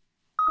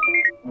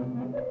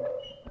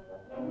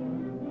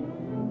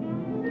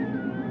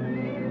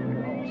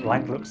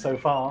 Blank look so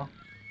far.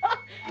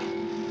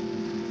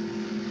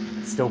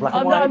 Still black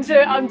and white.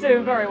 I'm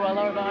doing very well,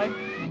 aren't I?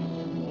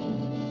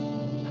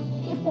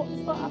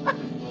 What's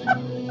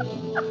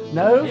that?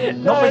 No?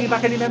 Not bringing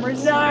back any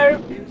memories? No.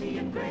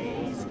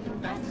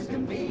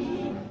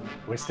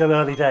 We're still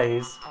early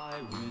days.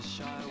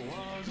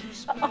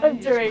 I'm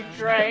doing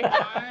great.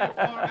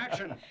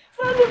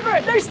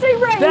 Thunderbird, no,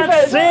 Stingray.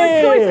 That's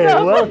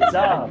it! Well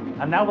done.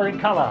 And now we're in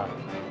colour.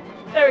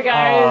 There we go.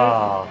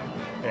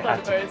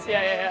 Thunderbirds,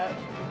 yeah.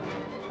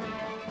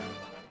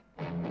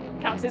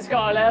 Captain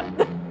Scarlet.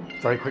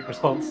 Very quick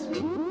response.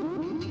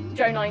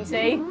 Joe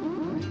 90.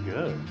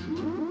 Good.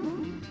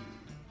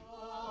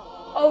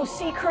 Oh,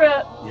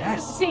 Secret.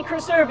 Yes.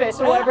 Secret Service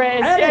or whatever it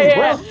is. Ellie,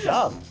 well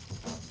done.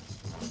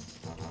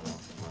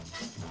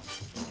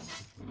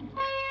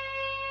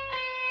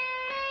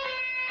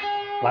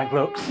 Blank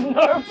looks.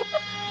 Nope.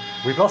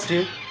 We've lost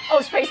you.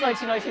 Oh, Space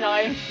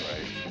 1999.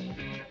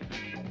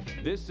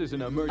 This is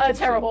an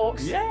emergency.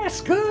 Terrorhawks.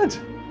 Yes, good.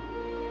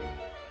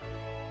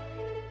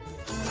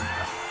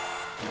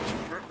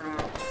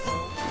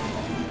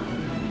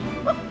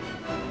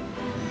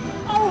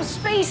 Oh,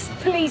 Space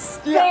Police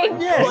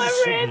thing. Yes.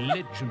 It's a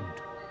legend,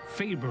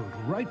 fabled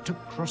right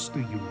across the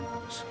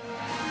universe.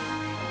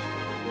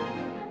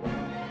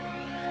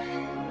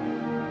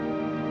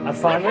 And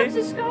finally,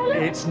 Captain Scarlet?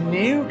 it's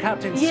new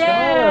Captain Scarlet.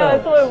 Yeah, I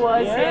thought it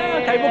was.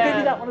 Okay, we'll give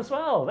you that one as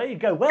well. There you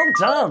go. Well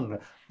done.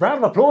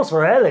 Round of applause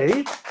for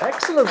Ellie.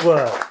 Excellent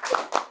work.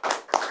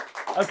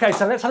 Okay,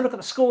 so let's have a look at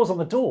the scores on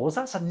the doors.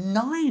 That's a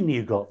 9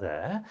 you got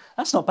there.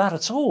 That's not bad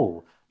at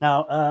all.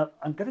 Now,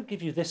 I'm going to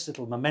give you this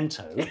little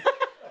memento.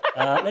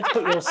 Let's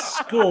put your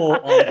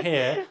score on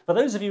here. For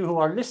those of you who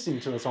are listening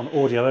to us on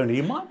audio only,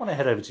 you might want to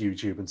head over to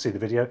YouTube and see the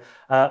video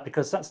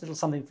because that's a little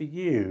something for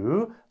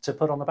you to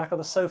put on the back of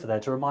the sofa there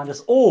to remind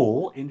us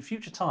all in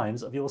future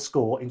times of your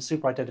score in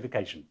Super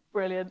Identification.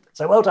 Brilliant.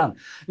 So well done.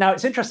 Now,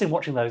 it's interesting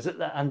watching those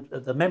and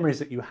the memories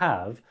that you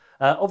have.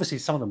 Obviously,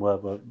 some of them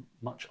were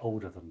much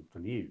older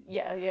than you.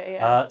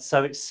 Yeah.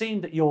 So it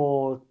seemed that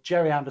your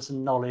Jerry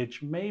Anderson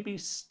knowledge maybe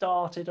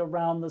started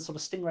around the sort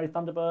of Stingray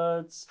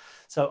Thunderbirds.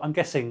 So I'm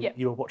guessing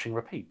you were watching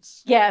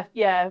repeats. Yeah.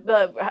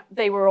 But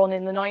they were on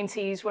in the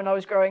 90s when I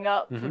was growing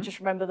up. I just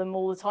remember them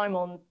all the time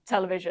on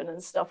television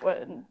and stuff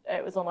when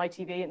it was on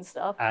ITV and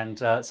stuff. And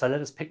so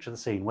let us picture the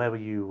scene. Where were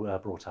you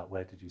brought up?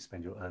 Where did you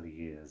spend your early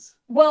years?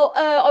 Well,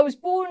 I was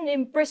born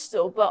in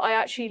Bristol, but I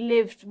actually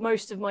lived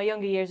most of my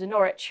younger years in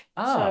Norwich.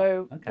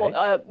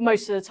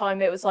 Most of the time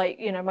it was like,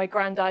 you know, my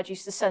granddad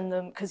used to send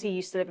them, because he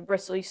used to live in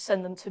Bristol, he used to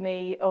send them to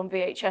me on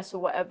VHS or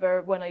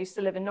whatever when I used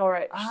to live in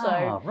Norwich.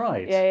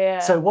 Right. Yeah.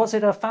 So was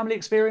it a family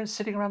experience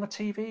sitting around the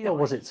TV, or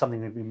was it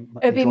something it'd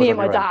be me and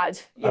my dad.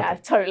 Yeah,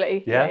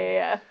 totally.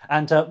 Yeah.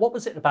 And what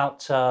was it about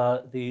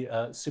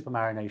the Super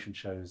Marination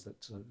shows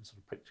that sort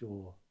of pricked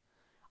your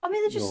I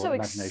mean, they're just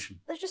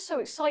so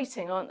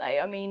exciting, aren't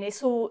they? I mean,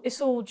 it's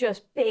all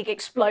just big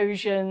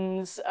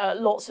explosions,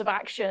 lots of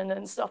action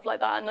and stuff like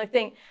that. And I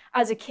think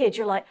as a kid,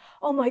 you're like,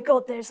 oh my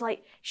God, there's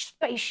like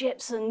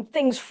spaceships and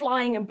things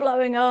flying and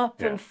blowing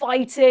up and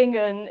fighting,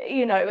 and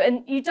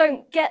and you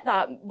don't get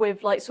that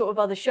with like sort of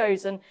other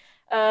shows. And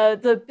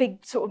the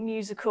big sort of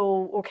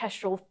musical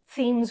orchestral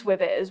themes with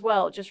it as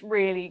well just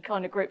really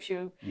kind of grips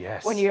you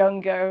when you're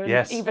younger.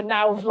 And even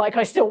now, like,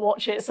 I still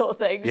watch it, sort of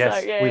thing.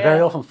 Yes, so, we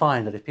very often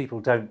find that if people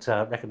don't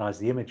recognise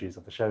the images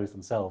of the shows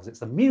themselves, it's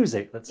the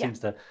music that seems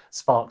to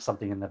spark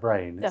something in their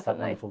brain. It's that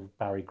wonderful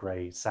Barry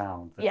Gray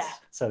sound that's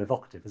so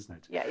evocative, isn't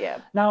it? Yeah.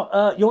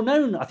 Now, you're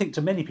known, I think,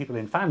 to many people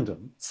in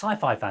fandom,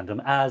 sci-fi fandom,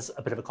 as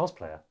a bit of a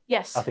cosplayer.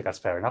 Yes. I think that's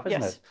fair enough,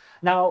 isn't it?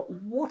 Now,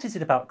 what is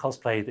it about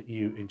cosplay that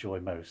you enjoy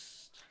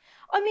most?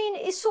 I mean,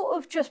 it's sort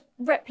of just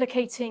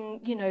replicating,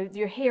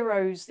 your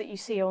heroes that you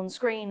see on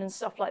screen and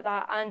stuff like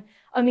that. And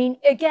I mean,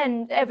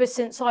 again, ever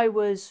since I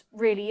was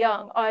really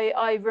young,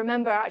 I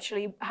remember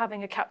actually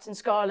having a Captain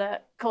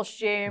Scarlet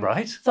costume,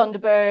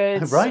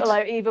 Thunderbirds,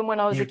 like even when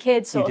I was a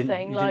kid, sort of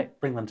thing. You didn't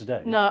bring them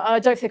today? No, I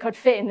don't think I'd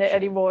fit in it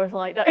anymore.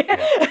 Like that.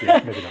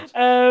 Maybe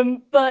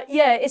not. But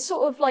yeah, it's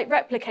sort of like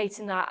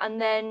replicating that, and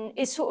then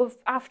it's sort of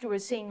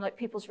afterwards seeing like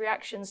people's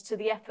reactions to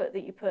the effort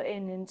that you put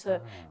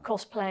into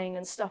cosplaying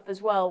and stuff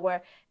as well,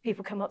 where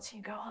people come up to you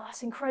and go, oh,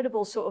 that's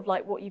incredible, sort of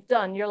like what you've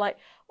done. You're like,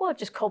 well, I've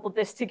just cobbled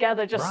this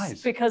together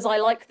just because I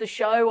like the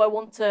show. I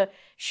want to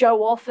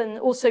show off, and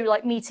also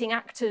like meeting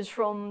actors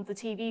from the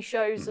TV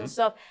shows and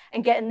stuff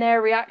and getting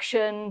their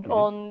reaction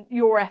on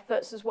your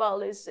efforts as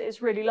well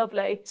is really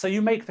lovely. So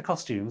you make the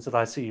costumes that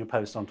I see you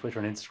post on Twitter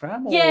and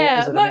Instagram? Or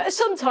yeah,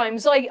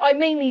 sometimes I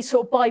mainly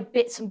sort of buy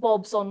bits and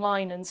bobs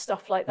online and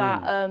stuff like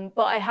that.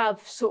 But I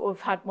have sort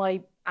of had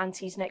my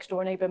auntie's next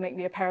door neighbour make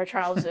me a pair of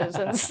trousers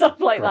and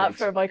stuff like that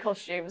for my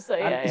costumes. So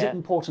is it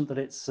important that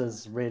it's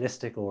as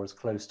realistic or as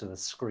close to the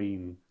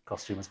screen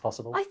costume as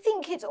possible? I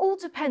think it all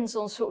depends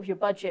on sort of your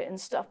budget and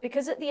stuff,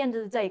 because at the end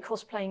of the day,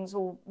 cosplaying's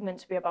all meant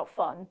to be about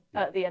fun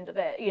at the end of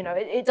it.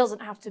 It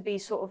doesn't have to be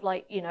sort of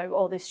like,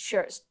 oh, this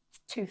shirt's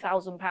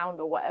 £2,000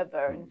 or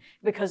whatever, and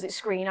because it's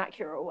screen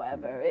accurate or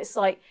whatever. It's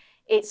like,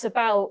 it's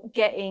about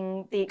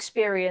getting the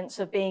experience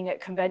of being at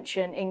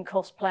convention in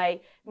cosplay,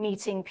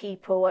 meeting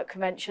people at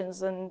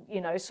conventions, and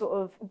sort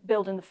of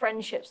building the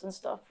friendships and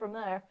stuff from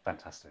there.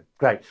 Fantastic.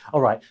 Great. All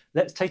right,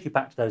 let's take you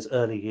back to those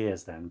early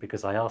years then,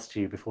 because I asked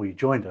you before you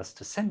joined us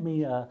to send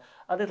me a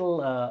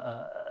little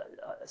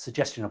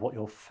suggestion of what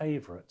your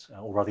favourite,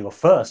 or rather your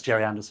first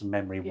Jerry Anderson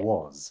memory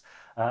was.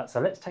 So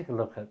let's take a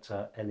look at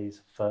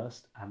Ellie's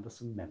first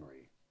Anderson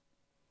memory.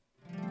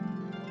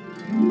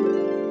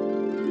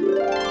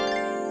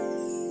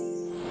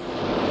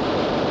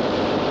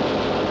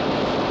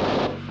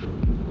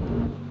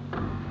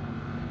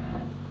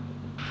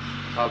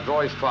 I'll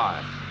draw his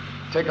fire.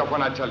 Take up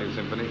when I tell you,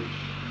 Symphony.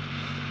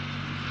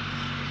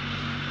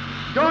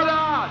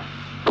 Goddard!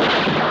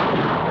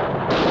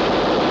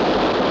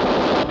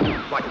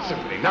 Like a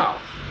symphony, now.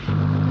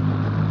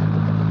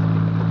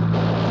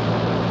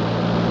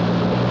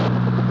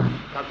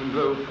 Captain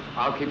Blue,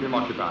 I'll keep him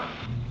occupied.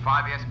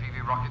 Fire the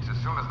SPV rockets as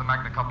soon as the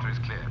magnacopter is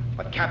clear.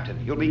 But, Captain,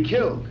 you'll be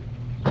killed.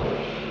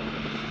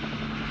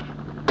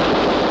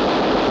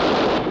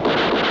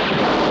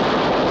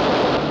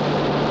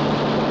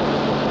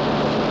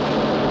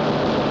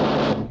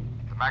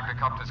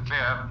 Magnacopter's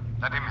clear.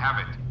 Let him have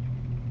it.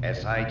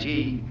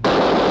 SIG.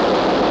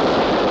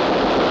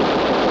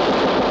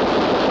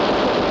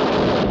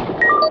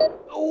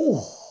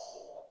 Oh!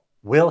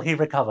 Will he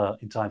recover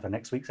in time for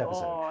next week's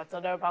episode? Oh, I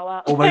don't know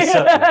about that. Almost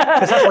certainly,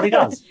 because that's what he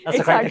does. That's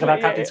the great thing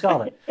about Captain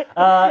Scarlet.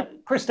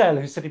 Chris Dale,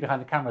 who's sitting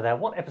behind the camera there,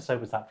 what episode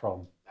was that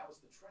from? That was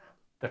The Trap.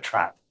 The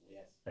Trap.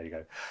 Yes. There you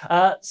go.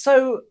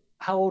 So,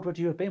 how old would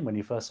you have been when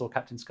you first saw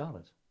Captain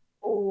Scarlet?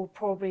 Oh,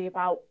 probably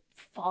about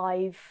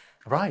 5.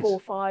 Right. 4 or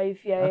 5,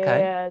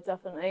 yeah,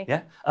 definitely.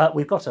 Yeah,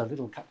 we've got a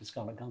little Captain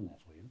Scarlet gun there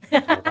for you.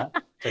 Take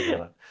a look at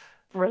that.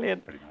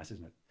 Brilliant. Pretty nice,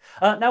 isn't it?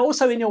 Now,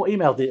 also in your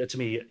email to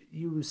me,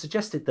 you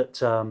suggested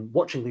that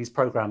watching these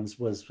programmes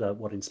was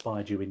what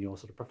inspired you in your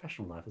sort of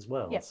professional life as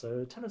well. Yep.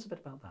 So tell us a bit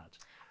about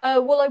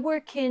that. Well, I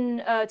work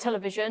in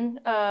television,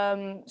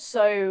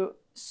 so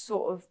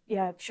sort of,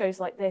 shows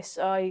like this.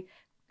 I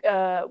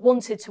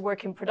wanted to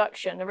work in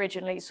production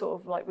originally,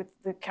 sort of like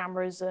with the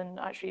cameras and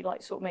actually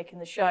like sort of making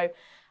the show.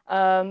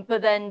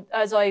 But then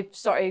as I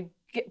started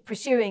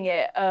pursuing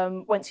it,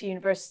 went to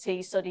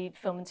university, studied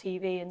film and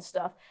TV and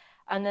stuff.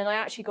 And then I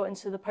actually got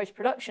into the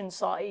post-production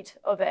side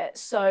of it.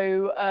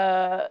 So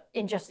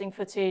ingesting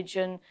footage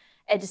and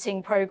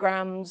editing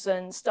programs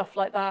and stuff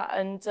like that.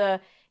 And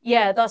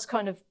that's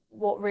kind of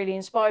what really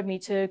inspired me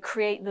to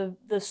create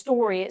the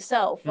story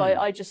itself.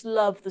 I just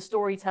love the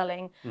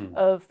storytelling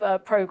of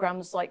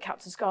programs like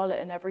Captain Scarlet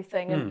and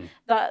everything. And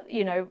that,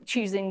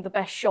 choosing the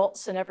best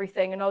shots and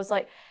everything. And I was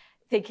like,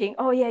 thinking,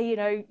 oh yeah,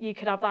 you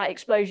could have that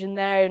explosion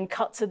there and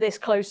cut to this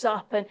close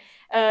up. And,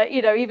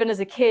 even as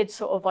a kid,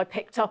 sort of, I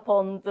picked up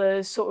on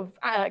the sort of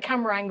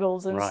camera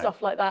angles and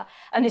stuff like that.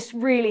 And it's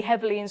really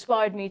heavily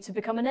inspired me to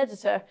become an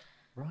editor.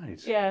 Right.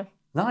 Yeah.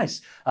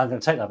 Nice. I'm going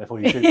to take that before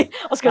you do.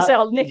 I was going to say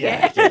I'll nick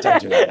it. Yeah,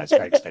 don't do that. That's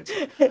very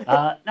expensive.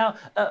 Now,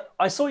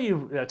 I saw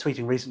you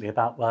tweeting recently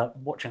about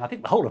watching, I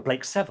think, the whole of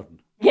Blake 7.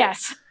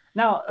 Yes.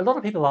 Now, a lot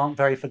of people aren't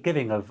very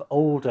forgiving of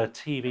older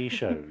TV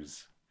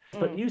shows,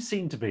 but you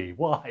seem to be.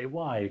 Why?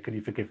 Why can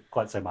you forgive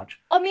quite so much?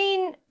 I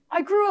mean,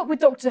 I grew up with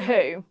Doctor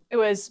Who. It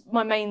was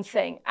my main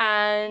thing.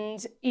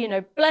 And,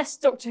 bless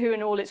Doctor Who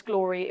in all its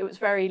glory. It was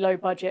very low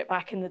budget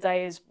back in the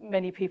day, as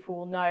many people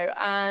will know.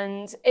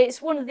 And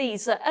it's one of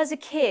these that as a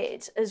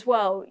kid as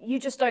well, you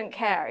just don't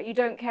care. You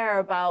don't care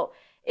about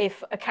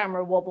if a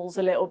camera wobbles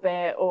a little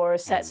bit or a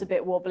set's a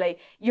bit wobbly.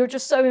 You're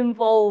just so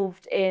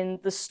involved in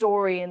the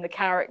story and the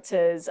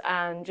characters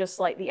and just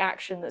like the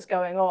action that's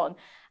going on.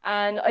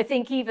 And I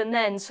think even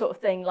then sort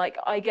of thing, like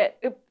I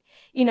get...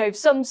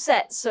 some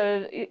sets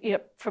are,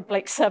 for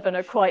Blake 7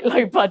 are quite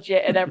low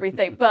budget and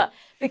everything, but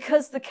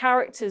because the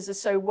characters are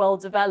so well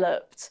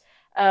developed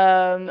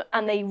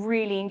and they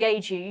really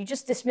engage you, you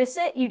just dismiss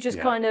it. You just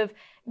kind of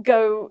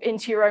go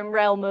into your own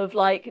realm of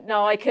like,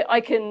 no,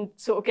 I can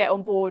sort of get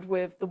on board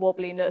with the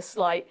wobbliness.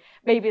 Like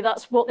maybe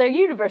that's what their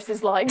universe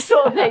is like,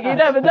 sort of thing. You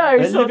never know.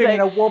 They're living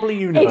in a wobbly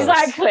universe.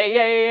 Exactly.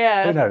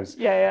 Yeah. Who knows?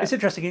 Yeah. It's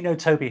interesting.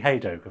 Toby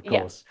Haydock, of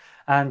course.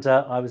 And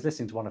I was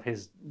listening to one of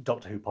his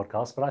Doctor Who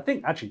podcasts, but I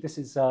think actually this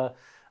is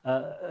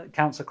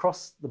counts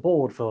across the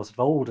board for sort of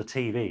older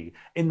TV,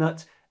 in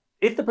that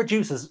if the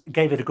producers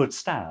gave it a good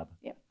stab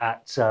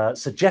at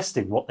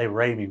suggesting what they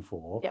were aiming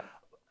for,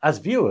 as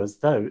viewers,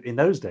 though, in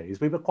those days,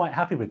 we were quite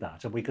happy with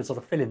that, and we could sort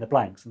of fill in the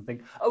blanks and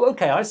think, oh,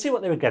 okay, I see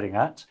what they were getting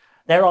at.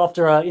 They're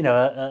after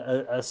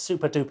a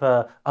super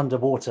duper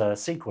underwater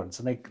sequence,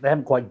 and they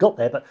haven't quite got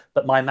there.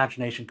 But my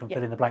imagination can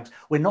fill in the blanks.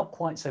 We're not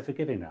quite so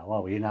forgiving now,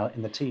 are we? Now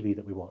in the TV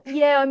that we watch.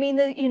 Yeah, I mean,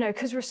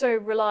 because we're so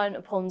reliant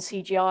upon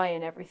CGI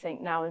and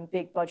everything now in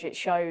big budget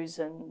shows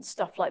and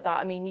stuff like that.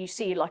 I mean, you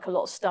see like a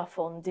lot of stuff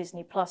on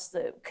Disney Plus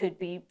that could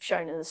be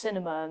shown in the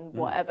cinema and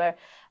whatever.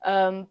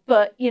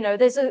 But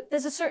there's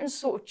a certain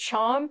sort of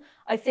charm,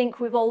 I think,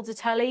 with older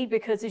telly,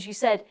 because as you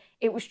said,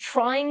 it was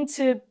trying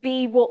to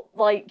be what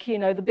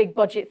the big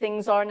budget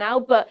things are now,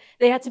 but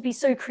they had to be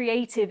so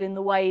creative in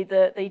the way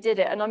that they did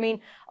it. And I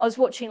mean, I was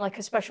watching like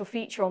a special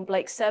feature on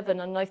Blake 7,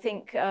 and I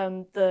think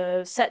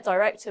the set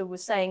director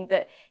was saying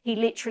that he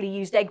literally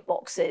used egg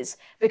boxes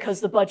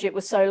because the budget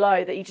was so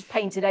low that he just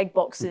painted egg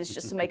boxes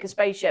just to make a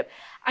spaceship.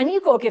 And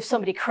you've got to give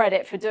somebody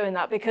credit for doing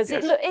that, because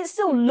it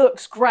still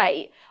looks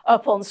great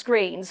up on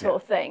screen, sort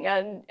of thing.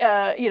 And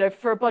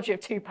for a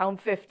budget of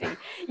 £2.50,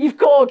 you've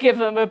got to give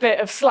them a bit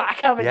of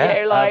slack, haven't you?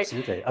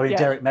 Absolutely. I mean,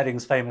 Derek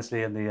Meddings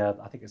famously in the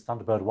I think it's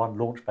Thunderbird 1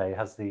 launch bay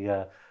has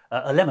the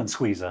a lemon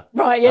squeezer,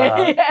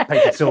 right?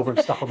 Painted silver and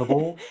stuck on the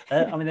wall.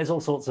 I mean, there's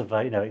all sorts of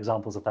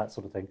examples of that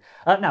sort of thing.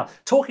 Now,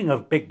 talking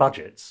of big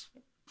budgets,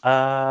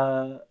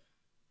 I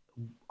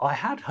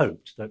had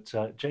hoped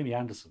that Jamie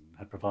Anderson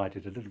had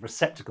provided a little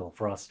receptacle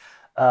for us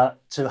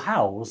to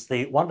house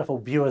the wonderful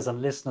viewers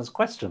and listeners'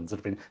 questions that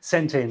have been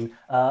sent in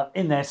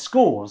their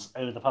scores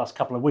over the past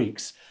couple of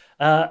weeks.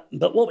 But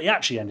what we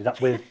actually ended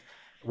up with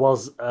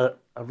was a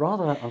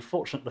rather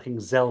unfortunate-looking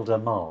Zelda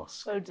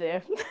mask. Oh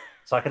dear.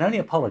 So I can only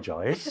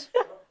apologise.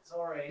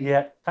 Sorry.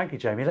 Yeah, thank you,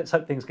 Jamie. Let's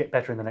hope things get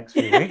better in the next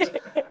few weeks.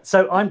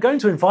 So I'm going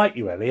to invite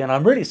you, Ellie, and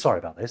I'm really sorry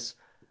about this,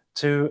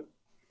 to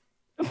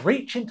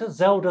reach into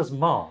Zelda's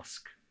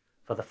mask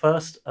for the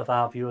first of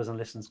our viewers and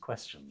listeners'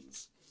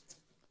 questions.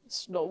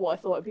 It's not what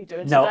I thought I'd be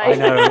doing No, today. I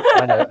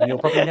know, and you'll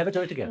probably never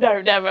do it again.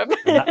 No, never.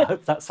 And I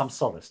hope that's some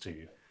solace to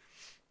you.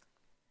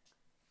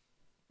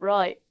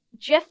 Right.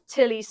 Jeff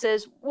Tilley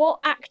says, what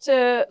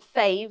actor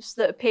faves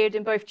that appeared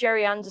in both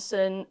Jerry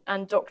Anderson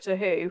and Doctor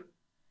Who?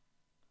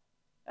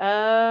 What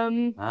are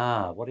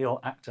your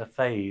actor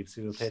faves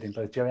who appeared in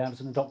both Jerry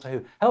Anderson and Doctor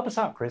Who? Help us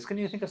out, Chris. Can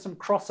you think of some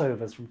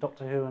crossovers from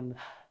Doctor Who and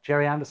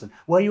Jerry Anderson?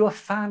 Were you a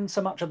fan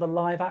so much of the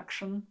live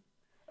action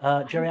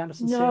Jerry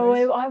Anderson series?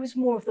 No, I was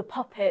more of the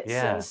puppets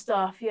and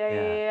stuff.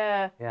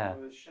 Yeah.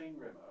 Shane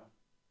Rimmer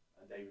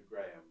and David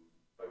Graham.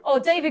 Oh,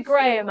 David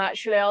Graham,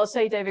 actually. I'll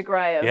say David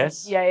Graham.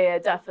 Yes? Yeah,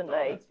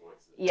 definitely.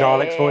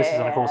 Dalek's voices,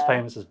 and of course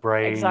famous as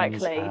Brains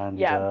Exactly. and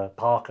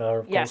Parker,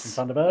 of course,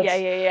 from Thunderbirds.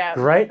 Yeah.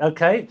 Great,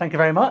 okay, thank you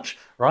very much.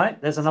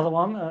 Right, there's another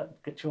one.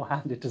 Get your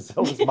hand into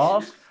Zelda's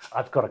mask.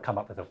 I've got to come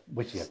up with a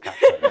wittier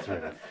catchphrase,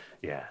 really.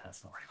 Yeah,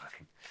 that's not really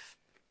working.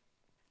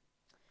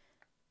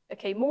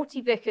 Okay,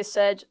 Morty Vicker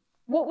said,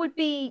 what would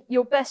be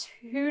your best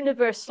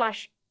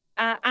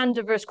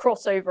Whoniverse/Anderverse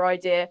crossover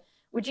idea?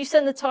 Would you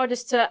send the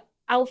TARDIS to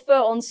Alpha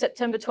on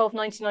September 12,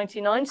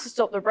 1999 to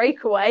stop the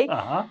breakaway,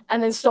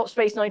 and then stop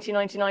Space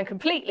 1999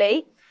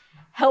 completely?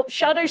 Help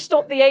Shadow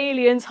stop the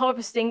aliens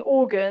harvesting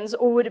organs,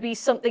 or would it be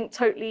something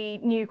totally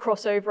new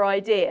crossover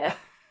idea?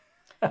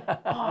 Oh,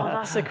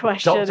 that's a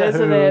question, Doctor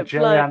isn't Who, it?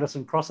 Jerry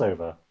Anderson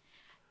crossover.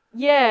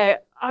 Yeah,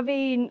 I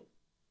mean,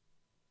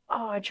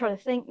 Oh, I'm trying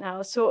to think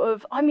now. Sort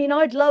of. I mean,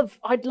 I'd love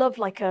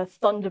like a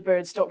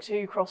Thunderbirds Doctor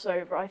Who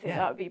crossover. I think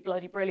that would be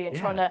bloody brilliant.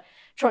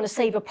 Trying to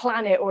save a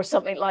planet or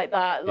something like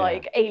that,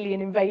 like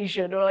alien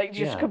invasion or like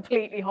just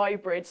completely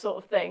hybrid sort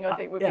of thing. I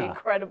think would be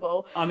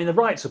incredible. I mean, the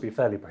rights would be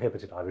fairly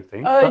prohibitive, I would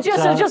think.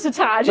 Just a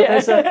tad.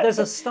 But there's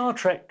a Star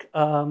Trek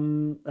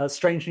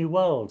Strange New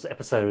Worlds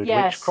episode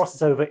which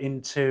crosses over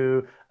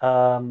into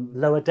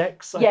Lower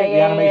Decks. I think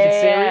the animated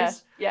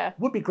series. Yeah.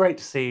 Would be great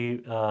to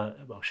see,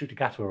 Ncuti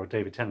Gatwa or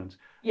David Tennant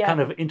kind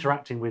of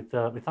interacting with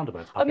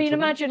Thunderbirds. I mean,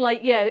 imagine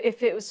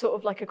if it was sort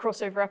of like a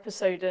crossover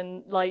episode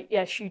and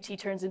Ncuti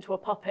turns into a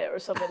puppet or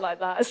something like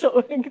that, sort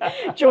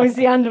of joins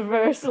the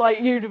Anderverse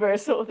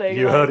universe sort of thing.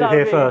 You heard it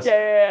here first.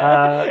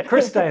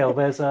 Chris Dale,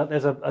 there's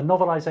a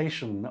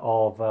novelisation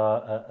of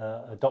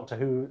a Doctor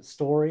Who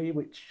story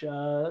which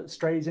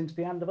strays into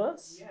the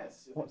Anderverse.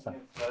 Yes. What's that?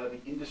 The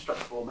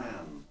Indestructible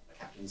Man, a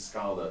Captain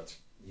Scarlet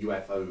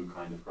UFO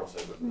kind of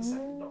crossover from the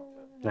Second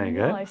Doctor. There you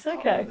go. Nice.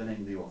 Okay. The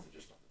name of the author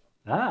just off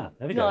the top.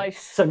 There we go. Nice.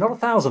 So not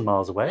 1,000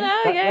 miles away.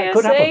 That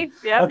could happen.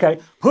 Yep. Okay,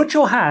 put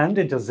your hand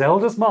into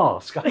Zelda's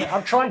mask.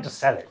 I'm trying to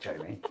sell it,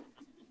 Jamie.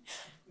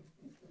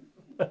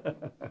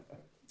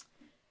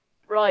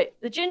 Right,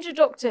 the Ginger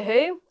Doctor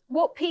Who.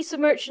 What piece of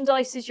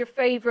merchandise is your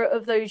favourite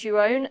of those you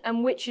own,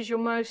 and which is your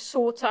most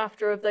sought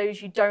after of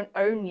those you don't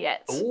own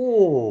yet?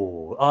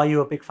 Oh, are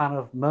you a big fan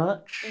of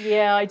merch?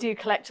 Yeah, I do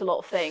collect a lot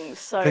of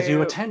things. Because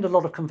you attend a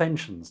lot of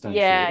conventions, don't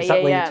you? Is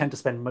that where you tend to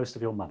spend most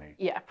of your money?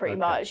 Yeah, pretty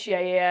much.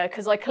 Yeah.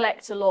 Because I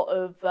collect a lot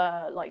of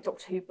like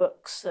Doctor Who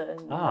books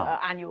and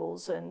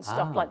annuals and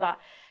stuff like that.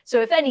 So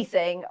if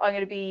anything, I'm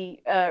going to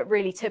be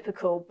really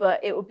typical,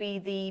 but it would be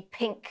the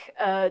pink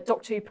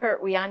Doctor Who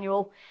Pertwee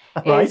annual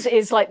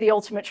is like the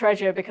ultimate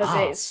treasure because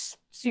it's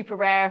super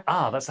rare.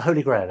 That's the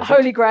Holy Grail.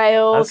 Holy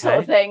Grail sort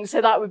of thing.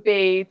 So that would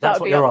be That's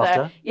up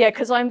after. there. Yeah,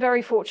 because I'm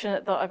very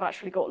fortunate that I've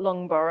actually got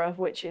Lungborough,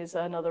 which is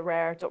another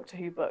rare Doctor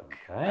Who book.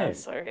 Okay.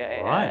 So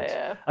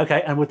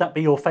Okay, and would that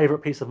be your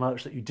favourite piece of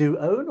merch that you do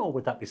own, or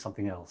would that be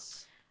something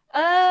else?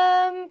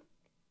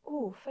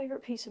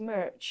 Favourite piece of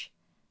merch.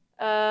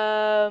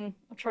 I'm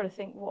trying to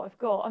think what I've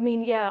got. I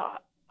mean,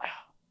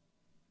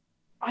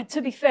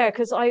 to be fair,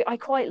 because I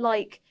quite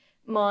like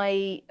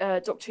my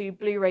Doctor Who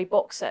Blu-ray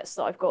box sets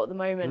that I've got at the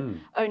moment,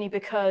 only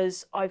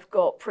because I've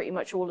got pretty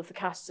much all of the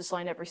cast to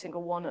sign every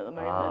single one at the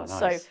moment. Nice.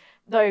 So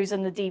those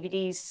and the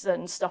DVDs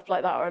and stuff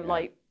like that are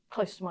like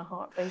close to my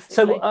heart, basically.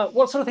 So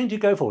what sort of thing do you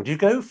go for? Do you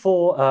go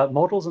for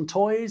models and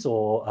toys,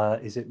 or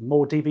is it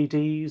more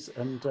DVDs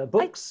and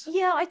books?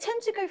 I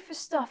tend to go for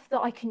stuff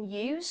that I can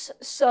use.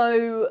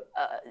 So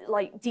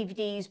like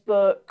DVDs,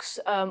 books.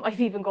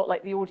 I've even got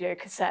like the audio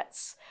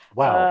cassettes.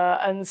 Wow.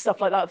 And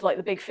stuff like that, with like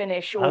the Big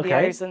Finish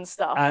audios and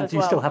stuff. And as do you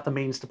well. still have the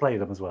means to play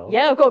them as well?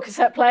 Yeah, I've got a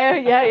cassette player.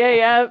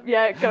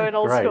 Yeah, going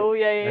old Great. school.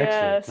 Yeah.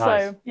 Excellent.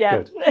 So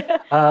yeah.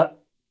 Good.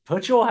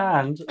 Put your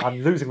hand,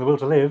 I'm losing the will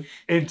to live,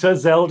 into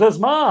Zelda's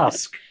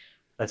mask.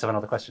 Let's have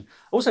another question.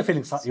 Also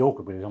feeling slightly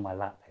awkward with it on my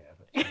lap here.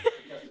 But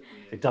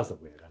it does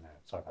look weird, I know.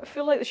 Sorry about I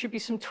feel like there should be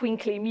some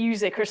twinkly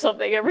music or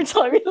something every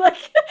time you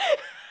like.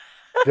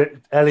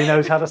 Ellie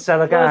knows how to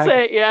sell a gag.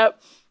 That's it,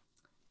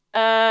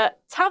 yeah.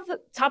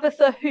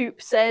 Tabitha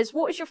Hoop says,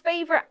 what is your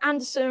favourite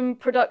Anderson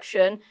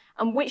production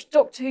and which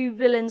Doctor Who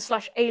villain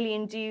 /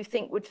 alien do you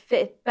think would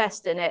fit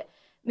best in it?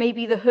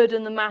 Maybe the Hood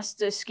and the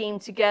Master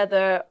schemed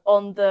together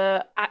on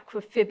the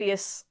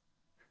Aquamphibious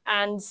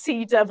and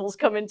Sea Devils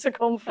come into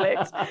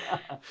conflict.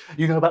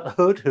 You know about the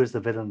Hood, who's the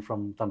villain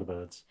from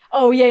Thunderbirds?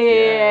 Oh,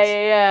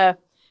 yeah.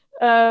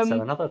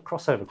 So another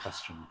crossover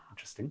question.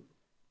 Interesting.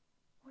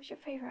 What's your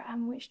favourite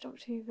and which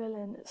Doctor Who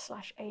villain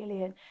 /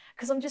 alien?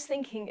 Because I'm just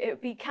thinking it would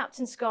be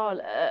Captain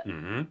Scarlet,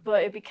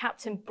 but it'd be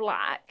Captain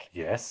Black.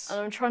 Yes. And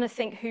I'm trying to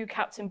think who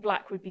Captain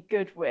Black would be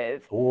good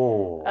with.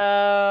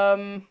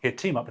 Oh. He'd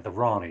team up with the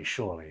Rani,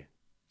 surely.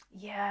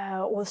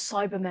 Yeah, or the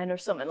Cybermen or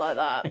something like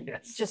that.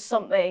 Yes. Just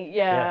something,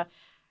 yeah.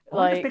 I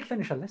wonder if Big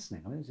Finish are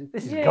listening. I mean,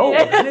 this is gold,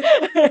 isn't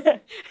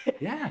it?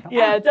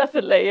 Yeah,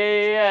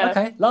 definitely. Yeah.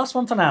 Okay, last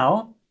one for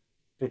now,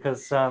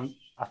 because I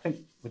think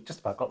we've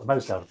just about got the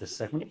most out of this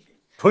segment.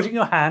 Putting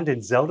your hand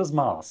in Zelda's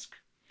mask.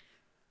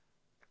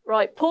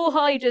 Right, Paul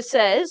Hyder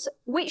says,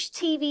 which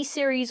TV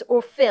series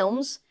or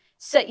films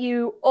set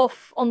you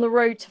off on the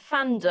road to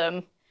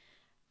fandom?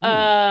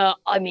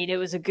 I mean, it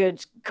was a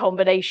good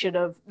combination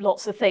of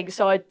lots of things.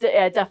 So I'd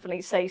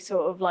definitely say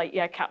sort of like,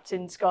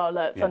 Captain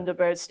Scarlet,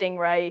 Thunderbird,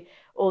 Stingray,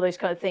 all those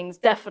kind of things.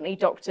 Definitely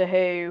Doctor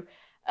Who.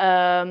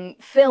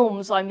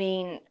 Films, I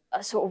mean,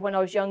 sort of when I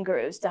was younger,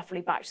 it was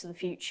definitely Back to the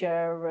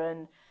Future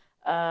and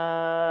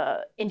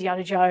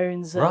Indiana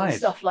Jones and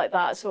stuff like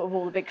that, sort of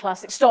all the big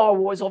classics. Star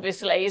Wars,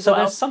 obviously, as well.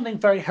 So there's something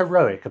very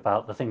heroic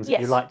about the things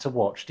that you like to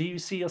watch. Do you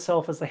see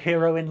yourself as the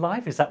hero in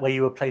life? Is that where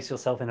you would place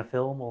yourself in a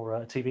film or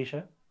a TV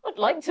show? I'd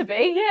like to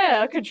be,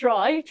 I could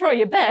try. Try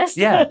your best.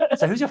 Yeah.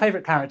 So who's your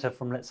favourite character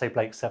from, let's say,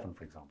 Blake 7,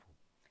 for example?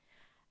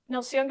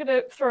 Now, see, I'm going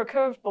to throw a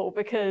curveball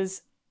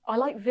because I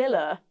like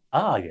Villa.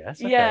 Ah, yes.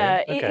 Okay,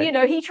 Yeah, okay. you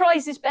know, he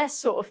tries his best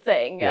sort of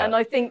thing, Yeah. and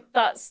I think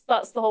that's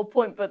the whole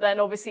point. But then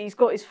obviously he's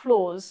got his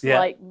flaws, Yeah.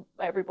 like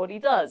everybody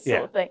does, sort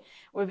Yeah. of thing,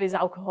 with his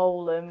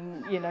alcohol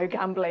and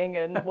gambling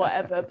and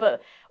whatever.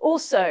 But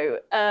also,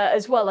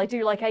 as well, I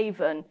do like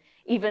Avon,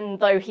 even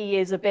though he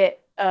is a bit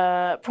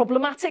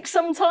problematic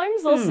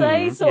sometimes. I'll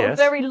say, sort of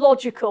very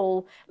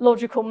logical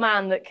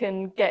man that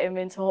can get him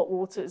into hot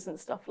waters and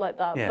stuff like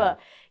that. Yeah. But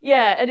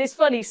yeah, and it's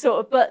funny, sort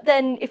of. But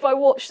then if I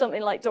watch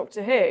something like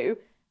Doctor Who,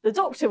 the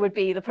Doctor would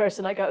be the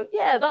person I go,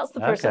 yeah, that's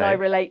the person I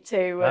relate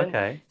to,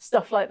 and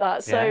stuff like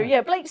that. So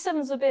yeah, Blake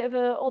Seven's a bit of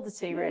an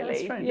oddity, really.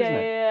 That's strange, yeah, isn't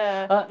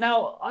it? yeah.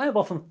 Now, I have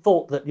often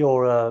thought that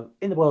you're,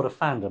 in the world of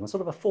fandom, a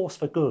sort of a force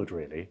for good,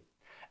 really,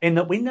 in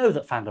that we know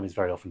that fandom is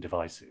very often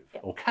divisive,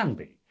 or can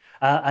be.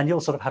 And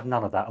you'll sort of have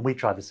none of that. And we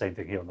try the same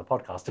thing here on the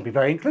podcast to be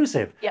very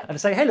inclusive and to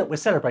say, hey, look, we're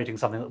celebrating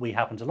something that we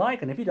happen to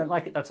like. And if you don't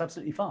like it, that's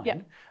absolutely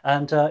fine.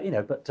 And,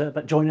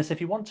 but join us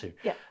if you want to.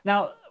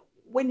 Now,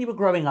 when you were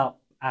growing up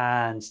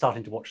and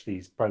starting to watch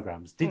these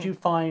programs, did you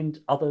find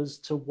others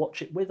to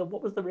watch it with? Or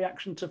what was the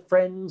reaction to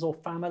friends or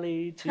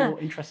family to your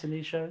interest in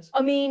these shows?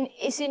 I mean,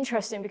 it's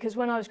interesting because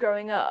when I was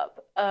growing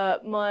up,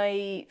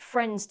 my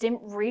friends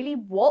didn't really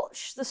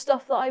watch the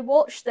stuff that I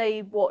watched.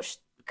 They watched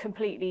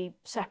completely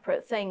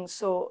separate things.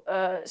 So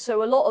a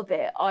lot of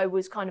it, I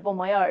was kind of on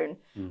my own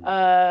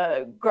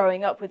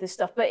growing up with this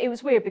stuff. But it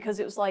was weird because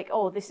it was like,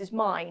 oh, this is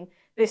mine.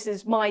 This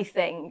is my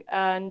thing.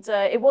 And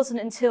it wasn't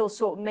until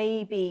sort of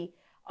maybe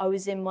I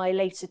was in my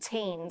later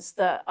teens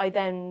that I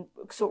then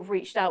sort of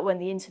reached out when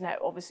the internet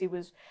obviously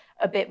was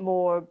a bit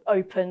more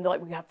open,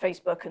 like we had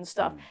Facebook and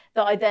stuff,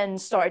 that I then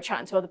started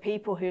chatting to other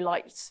people who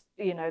liked,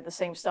 the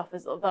same stuff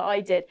as that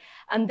I did.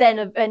 And then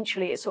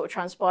eventually it sort of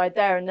transpired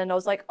there. And then I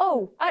was like,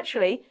 oh,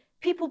 actually,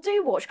 people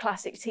do watch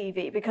classic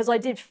TV, because I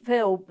did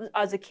feel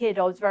as a kid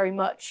I was very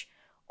much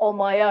on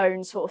my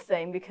own sort of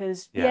thing,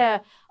 because I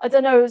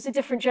don't know, it was a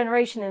different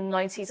generation in the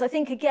 90s. I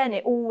think, again,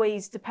 it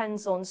always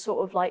depends on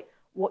sort of like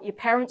what your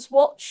parents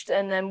watched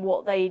and then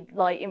what they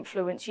like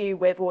influence you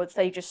with, or if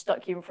they just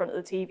stuck you in front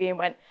of the TV and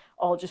went,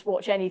 I'll just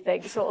watch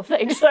anything sort of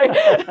thing. So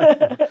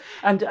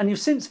and you've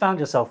since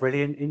found yourself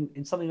really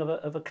in something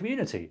of a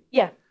community.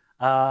 Yeah.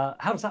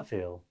 How does that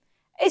feel?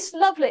 It's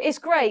lovely. It's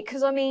great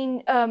because, I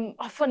mean,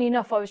 funny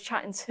enough, I was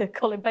chatting to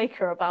Colin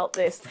Baker about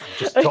this.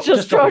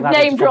 Just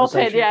name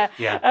dropping, yeah.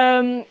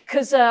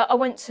 Because I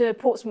went to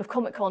Portsmouth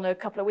Comic Con a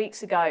couple of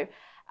weeks ago,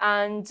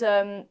 and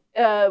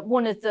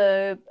one of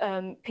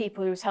the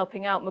people who was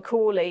helping out,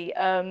 Macaulay,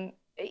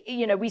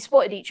 we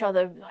spotted each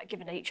other, like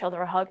giving each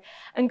other a hug,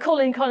 and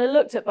Colin kind of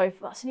looked at both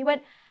of us and he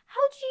went,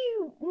 how do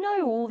you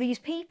know all these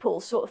people,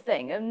 sort of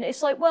thing? And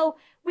it's like, well,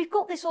 we've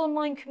got this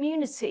online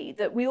community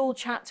that we all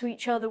chat to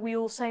each other. We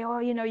all say, oh,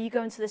 you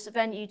going to this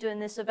event, you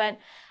doing this event.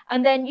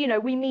 And then,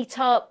 we meet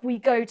up, we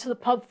go to the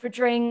pub for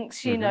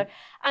drinks,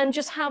 and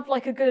just have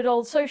like a good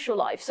old social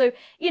life. So,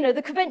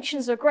 the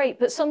conventions are great,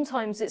 but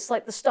sometimes it's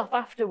like the stuff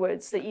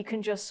afterwards that you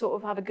can just sort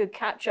of have a good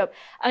catch up.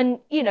 And,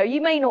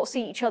 you may not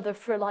see each other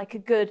for like a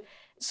good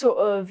sort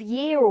of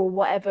year or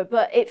whatever,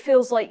 but it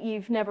feels like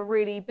you've never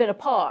really been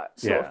apart,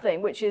 sort of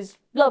thing, which is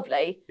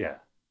lovely. Yeah.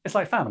 It's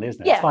like family,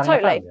 isn't it? Yeah, it's finding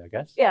totally. a family, I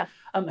guess. Yeah.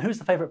 Who's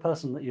the favourite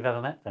person that you've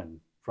ever met then,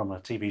 from a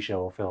TV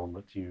show or film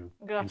that you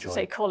I'm going to have enjoy? to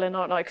say Colin,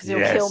 aren't I? Because he'll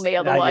kill me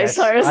otherwise. Yes.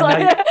 So it's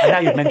now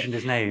you've mentioned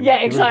his name. Yeah,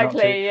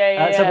 exactly.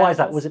 So why is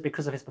that? Was it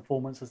because of his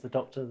performance as the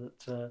Doctor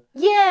that...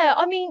 Yeah,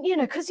 I mean,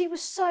 because he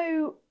was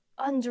so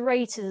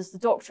underrated as the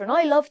Doctor, and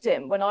I loved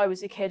him when I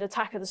was a kid.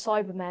 Attack of the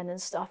Cybermen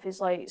and stuff is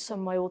like some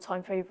of my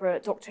all-time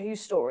favourite Doctor Who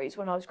stories.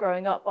 When I was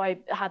growing up, I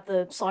had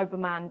the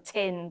Cyberman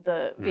tin,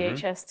 the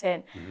VHS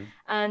tin,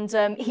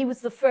 and he was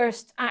the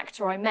first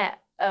actor I met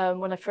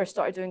when I first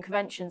started doing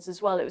conventions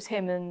as well. It was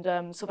him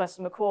and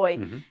Sylvester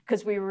McCoy,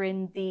 because we were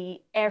in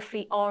the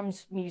Airfleet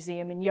Arms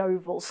Museum in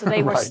Yeovil, so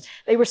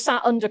they were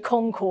sat under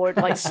Concorde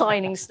like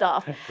signing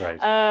stuff.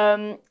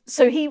 Right.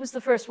 So he was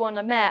the first one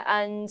I met,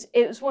 and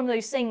it was one of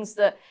those things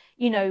that,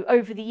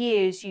 over the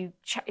years you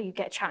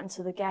get chatting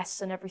to the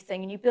guests and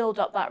everything, and you build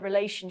up that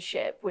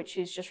relationship, which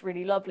is just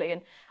really lovely.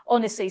 And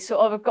honestly,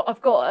 so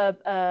I've got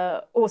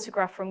a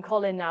autograph from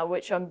Colin now,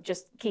 which I'm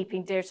just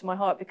keeping dear to my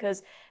heart,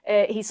 because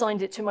he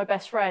signed it to my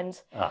best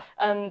friend,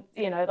 and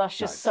that's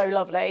just so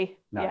lovely.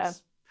 Nice. Yeah.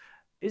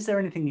 Is there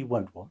anything you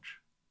won't watch?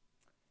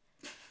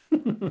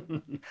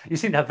 You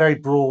seem to have very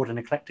broad and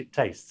eclectic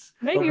tastes.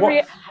 Maybe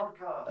yeah.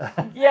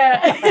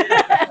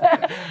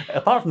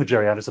 Apart from the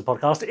Jerry Anderson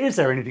podcast, is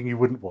there anything you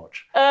wouldn't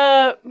watch?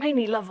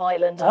 Mainly Love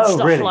Island and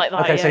stuff like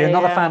that. Okay, so you're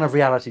not a fan of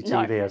reality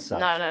TV as such.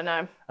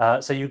 No.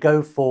 So you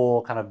go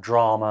for kind of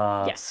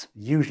drama, yes,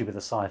 usually with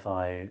a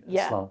sci-fi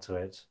slant to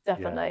it.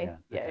 Definitely.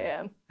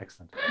 Yeah.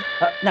 Excellent.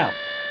 Now,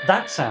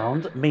 that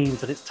sound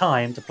means that it's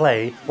time to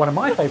play one of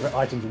my favourite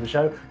items in the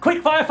show,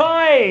 Quickfire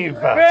 5!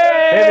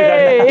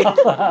 Here we go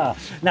now.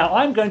 Now,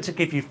 I'm going to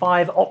give you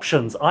 5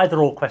 options, either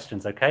or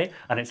questions, okay?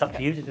 And it's up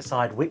to you to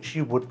decide which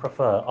you would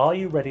prefer. Are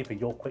you ready for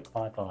your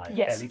Quickfire 5?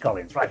 Yes. Ellie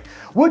Collins, right.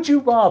 Would you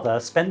rather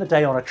spend the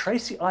day on a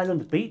Tracy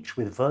Island beach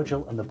with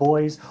Virgil and the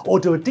boys, or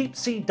do a deep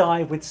sea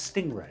dive with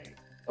Stingray?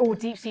 Or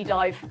deep sea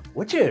dive.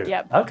 Would you?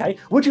 Yep. Okay.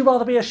 Would you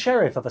rather be a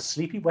sheriff of a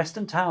sleepy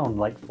western town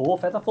like Four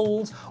Feather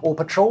Falls, or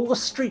patrol the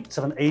streets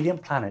of an alien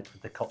planet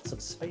with the cops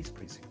of Space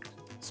Precinct?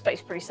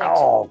 Space Precinct.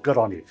 Oh, good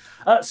on you.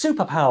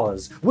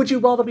 Superpowers. Would you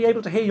rather be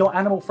able to hear your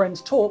animal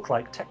friends talk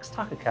like Tex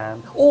Tucker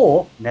can,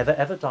 or never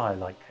ever die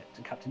like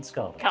Captain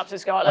Scarlet? Captain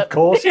Scarlet. Of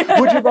course.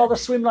 Would you rather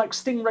swim like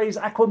Stingray's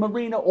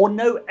Aquamarina, or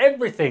know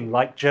everything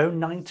like Joe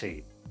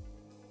 90?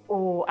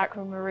 Or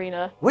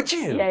Aquamarina. Would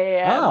you?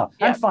 Yeah.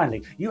 And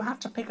finally, you have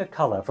to pick a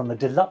colour from the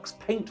deluxe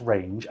paint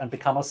range and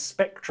become a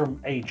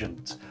Spectrum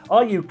agent.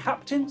 Are you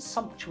Captain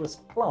Sumptuous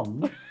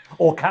Plum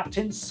or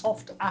Captain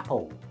Soft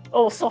Apple?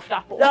 Or Soft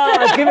Apple.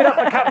 Give it up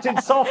for Captain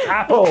Soft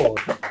Apple.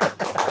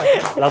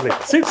 Lovely.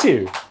 Suits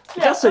you.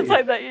 Yeah, I'll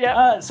take that,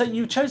 yeah. So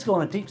you chose to go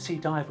on a deep sea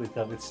dive with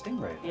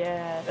Stingray.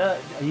 Yeah.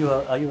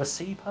 Are you a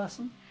sea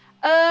person?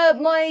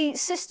 My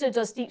sister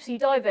does deep sea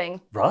diving.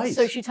 Right.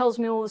 So she tells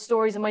me all the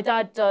stories, and my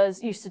dad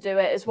used to do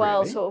it as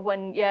well. Really? Sort of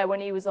when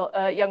he was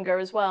younger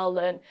as well,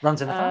 and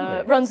runs in the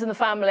family. Runs in the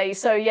family.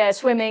 So yeah,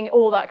 swimming,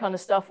 all that kind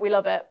of stuff. We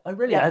love it. Oh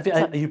really? Yeah.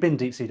 Have you been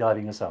deep sea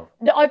diving yourself?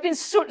 No, I've been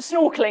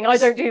snorkeling. I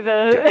don't do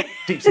the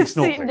deep sea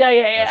snorkeling.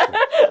 Yeah.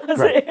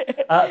 Great.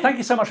 Thank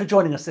you so much for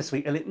joining us this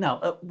week, Ellie.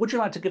 Now, would you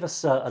like to give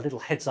us a little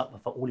heads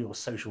up for all your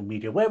social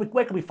media?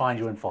 Where can we find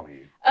you and follow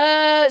you?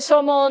 So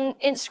I'm on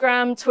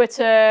Instagram,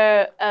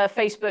 Twitter,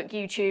 Facebook,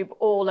 YouTube,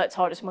 all at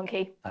TARDIS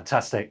Monkey.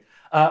 Fantastic.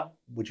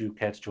 Would you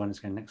care to join us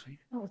again next week?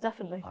 Oh,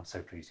 definitely. I'm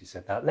so pleased you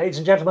said that. Ladies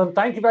and gentlemen,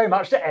 thank you very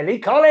much to Ellie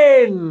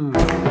Collins.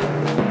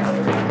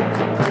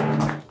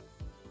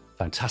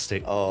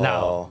 Fantastic. Oh,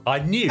 now, I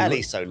knew...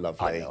 Ellie's so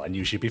lovely. I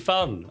knew she'd be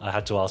fun. I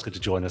had to ask her to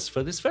join us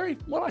for this very...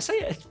 Well, I say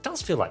it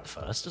does feel like the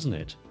first, doesn't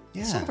it?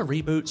 Yeah. Sort of a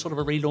reboot, sort of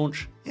a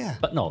relaunch. Yeah.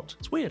 But not.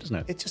 It's weird, isn't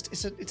it?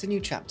 It's a new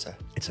chapter.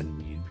 It's a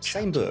new chapter.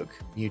 Same book,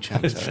 new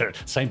chapter.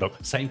 Same book,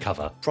 same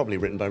cover. Probably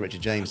written by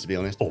Richard James, to be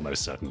honest.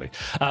 Almost certainly.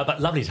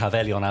 But lovely to have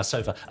Ellie on our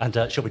sofa, and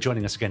she'll be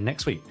joining us again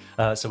next week.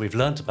 So we've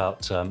learnt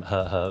about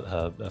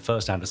her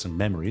first Anderson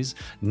memories.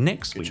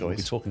 Next week, we'll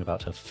be talking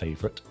about her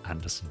favourite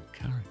Anderson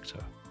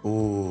character.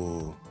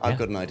 Ooh, I've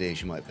got an idea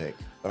she might pick.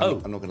 But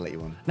I'm not going to let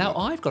you on. Now,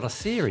 I've got a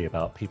theory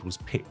about people's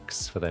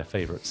picks for their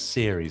favourite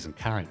series and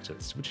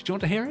characters. Do you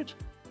want to hear it?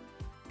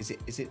 Is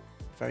it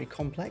very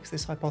complex,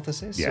 this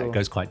hypothesis? Yeah, or? It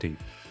goes quite deep.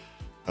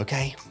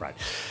 Okay. Right.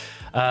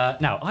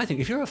 Now, I think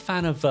if you're a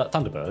fan of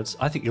Thunderbirds,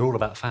 I think you're all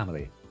about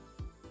family.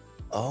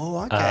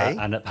 Oh, okay.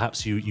 And that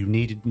perhaps you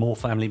needed more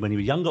family when you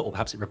were younger, or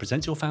perhaps it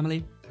represents your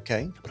family.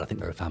 Okay. But I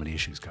think there are family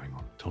issues going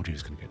on. Told you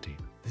it's going to get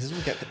deep. This is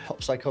all get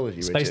pop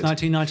psychology, Space Richard.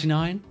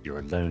 1999, you're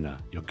a loner.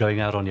 You're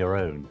going out on your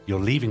own. You're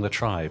leaving the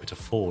tribe to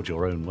forge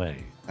your own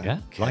way. Yeah?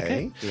 Like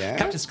it? Yeah.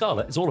 Captain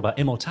Scarlet is all about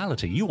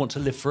immortality. You want to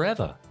live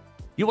forever.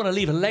 You want to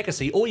leave a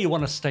legacy, or you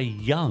want to stay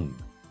young.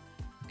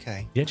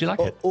 Okay. Yeah, do you like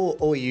it?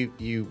 Or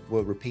you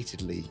were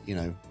repeatedly,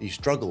 you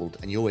struggled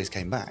and you always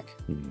came back.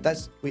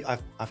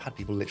 I've had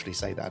people literally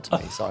say that to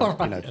me. So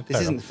this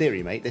isn't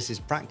theory, mate. This is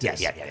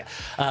practice. Yeah.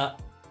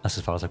 That's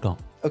as far as I've gone.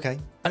 Okay.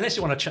 Unless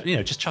you want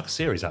to, just chuck a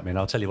series at me and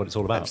I'll tell you what it's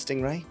all about.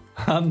 Stingray?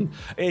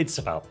 It's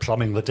about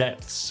plumbing the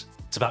depths.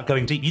 It's about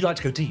going deep. You like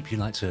to go deep. You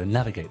like to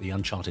navigate the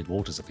uncharted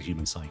waters of the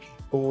human psyche.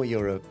 Or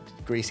you're a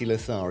greasy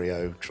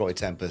Lothario, Troy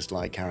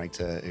Tempest-like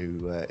character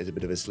who is a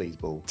bit of a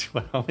sleazeball.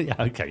 Well, yeah,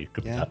 okay. You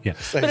could yeah.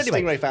 So But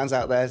anyway, Stingray fans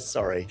out there,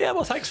 sorry. Yeah,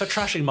 well, thanks for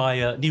trashing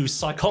my new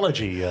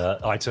psychology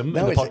item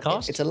in the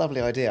podcast. It's a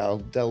lovely idea. I'll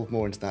delve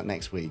more into that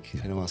next week.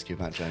 I'm going to ask you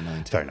about Joe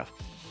 90. Fair enough.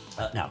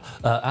 Now,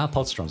 our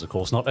Podstrons, of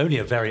course, not only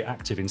are very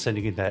active in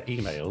sending in their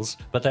emails,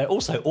 but they're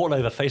also all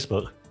over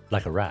Facebook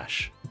like a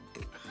rash.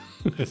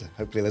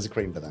 Hopefully there's a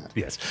cream for that.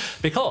 Yes,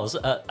 because,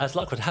 as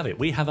luck would have it,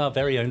 we have our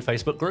very own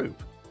Facebook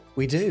group.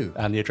 We do.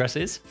 And the address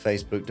is?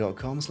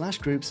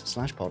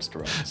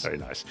 Facebook.com/groups/podsterons. Very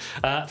nice.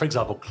 For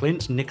example,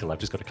 Clint Nickel, I've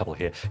just got a couple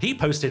here. He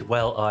posted,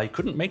 well, I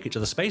couldn't make it to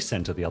the Space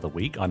Centre the other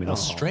week. I'm in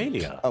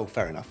Australia. Oh,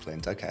 fair enough,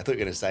 Clint. Okay, I thought you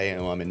were going to say,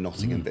 I'm in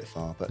Nottingham, a bit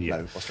far, but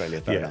no, Australia,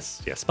 fair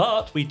enough. Yes,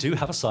 but we do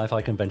have a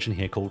sci-fi convention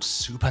here called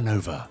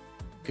Supernova.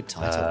 Good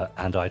title.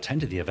 And I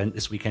attended the event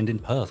this weekend in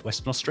Perth,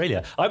 Western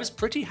Australia. I was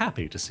pretty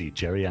happy to see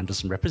Jerry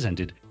Anderson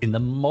represented in the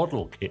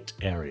model kit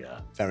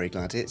area. Very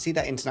glad to see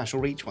that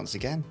international reach once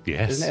again.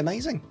 Yes. Isn't it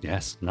amazing?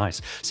 Yes,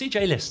 nice.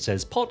 CJ List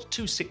says Pod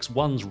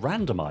 261's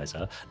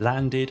randomizer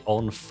landed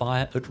on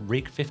fire at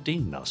Rig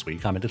 15 last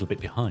week. I'm a little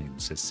bit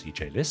behind, says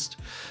CJ List.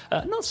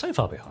 Not so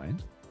far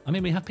behind. I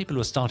mean, we have people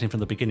who are starting from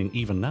the beginning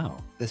even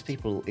now. There's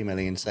people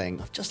emailing and saying,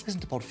 I've just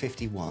listened to Pod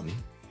 51.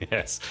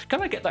 Yes.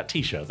 Can I get that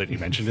T-shirt that you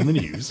mentioned in the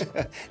news?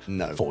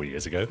 No. 4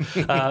 years ago.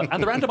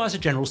 And the randomizer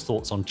general's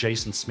thoughts on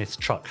Jason Smith's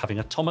truck having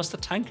a Thomas the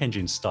Tank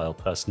Engine style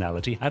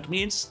personality had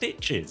me in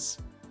stitches.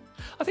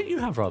 I think you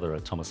have rather a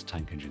Thomas the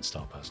Tank Engine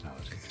style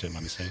personality, if you don't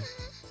mind me saying.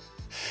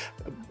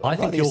 I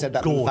think you said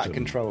that Gordon. Fat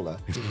Controller.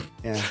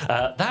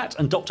 Yeah. That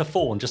and Dr.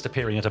 Fawn just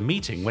appearing at a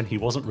meeting when he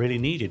wasn't really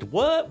needed.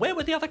 Where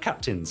were the other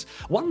captains?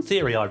 One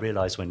theory I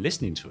realised when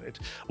listening to it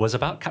was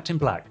about Captain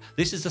Black.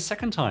 This is the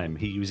second time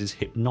he uses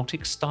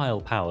hypnotic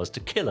style powers to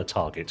kill a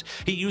target.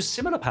 He used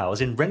similar powers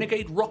in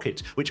Renegade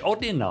Rocket, which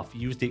oddly enough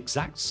used the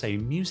exact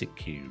same music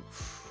cue.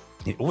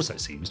 He also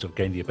seems to have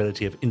gained the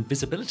ability of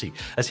invisibility,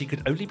 as he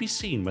could only be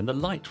seen when the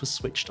light was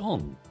switched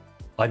on.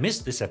 I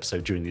missed this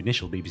episode during the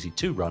initial BBC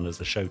Two run as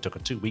the show took a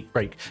 2-week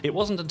break. It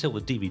wasn't until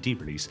the DVD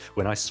release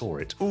when I saw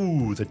it.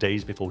 Ooh, the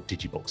days before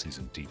digiboxes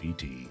and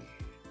DVD.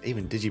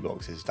 Even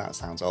digiboxes, that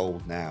sounds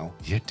old now.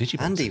 Yeah,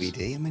 digiboxes. And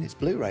DVD, I mean, it's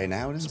Blu-ray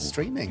now and it's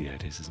streaming. Yeah,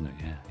 it is, isn't it?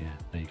 Yeah,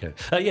 there you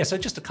go. Yeah, so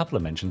just a couple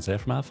of mentions there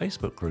from our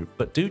Facebook group,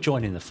 but do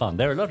join in the fun.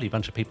 They're a lovely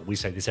bunch of people. We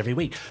say this every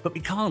week, but we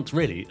can't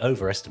really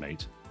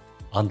underestimate.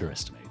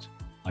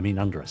 We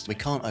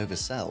can't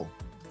oversell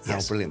how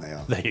brilliant they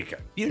are. There you go.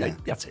 You know,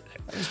 that's it.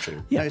 That is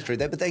true. Yeah. That is true.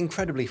 But they're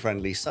incredibly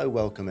friendly, so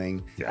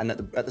welcoming. Yeah. And at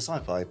the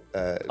sci-fi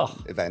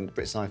event,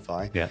 Brit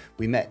Sci-Fi, Yeah.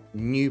 we met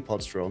new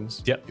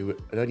Podstrongs Yep. who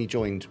had only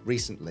joined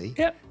recently.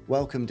 Yep.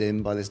 Welcomed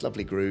in by this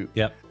lovely group.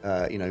 Yep.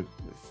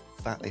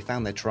 They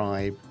found their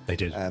tribe. They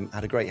did.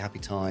 Had a great, happy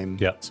time.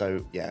 Yep.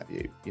 So yeah,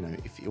 you know,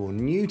 if you're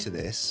new to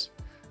this,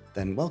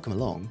 then welcome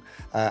along,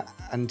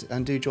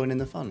 and do join in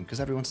the fun,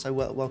 because everyone's so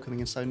welcoming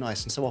and so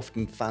nice. And so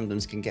often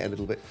fandoms can get a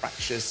little bit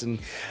fractious and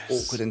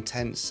awkward and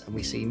tense, and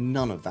we see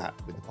none of that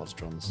with the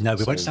Podstrons. No,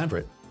 we won't stand for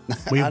it.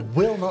 We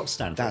will not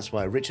stand for it. That's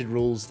why Richard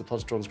rules the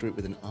Podstrons group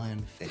with an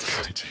iron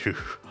fist.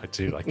 I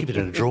do. I keep it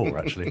in a drawer,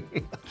 actually.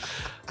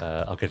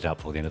 I'll get it out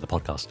before the end of the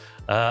podcast.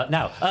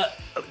 Now,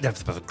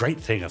 the great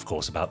thing, of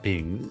course, about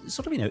being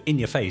sort of, in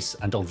your face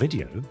and on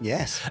video,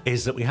 Yes.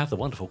 is that we have the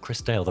wonderful Chris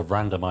Dale, the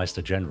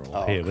Randomizer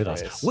General, here with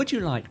us. Chris. Would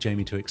you like,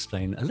 Jamie, to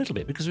explain a little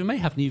bit, because we may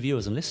have new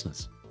viewers and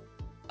listeners,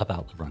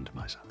 about the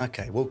randomizer?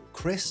 Okay, well,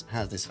 Chris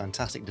has this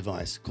fantastic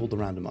device called the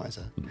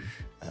randomizer,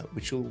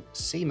 which you'll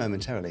see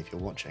momentarily if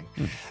you're watching.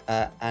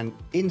 And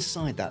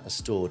inside that are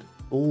stored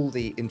all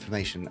the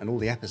information and all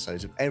the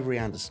episodes of every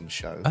Anderson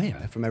show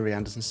from every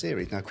Anderson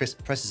series. Now, Chris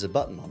presses a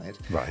button on it,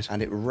 Right.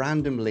 and it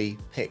randomly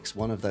picks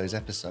one of those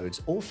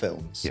episodes or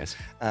films. Yes.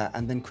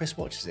 And then Chris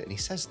watches it and he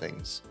says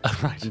things. Oh,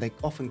 right. And they're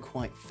often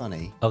quite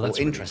funny Oh, or that's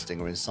really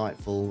interesting or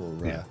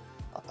insightful or... Yeah.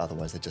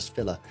 Otherwise, they're just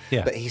filler.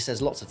 Yeah. But he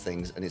says lots of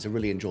things, and it's a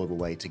really enjoyable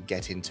way to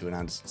get into an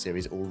Anderson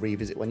series or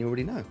revisit one you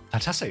already know.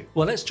 Fantastic.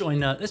 Well, let's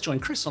join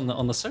Chris on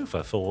the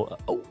sofa for.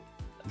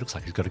 It looks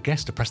like he's got a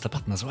guest to press the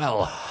button as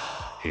well.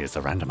 Here's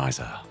the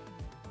randomizer.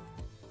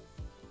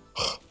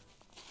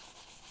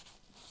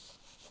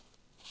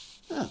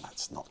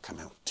 That's not come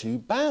out too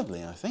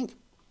badly, I think.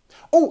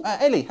 Oh,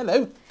 Ellie,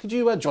 hello. Could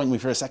you join me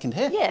for a second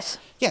here? Yes.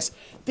 Yes,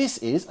 this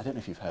is, I don't know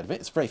if you've heard of it,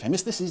 it's very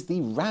famous, this is the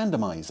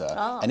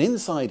randomizer. And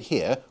inside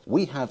here,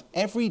 we have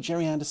every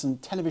Jerry Anderson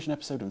television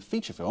episode and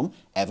feature film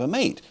ever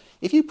made.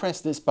 If you press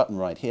this button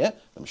right here,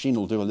 the machine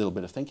will do a little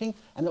bit of thinking,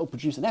 and it'll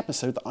produce an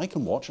episode that I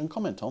can watch and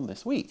comment on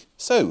this week.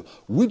 So,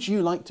 would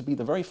you like to be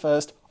the very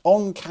first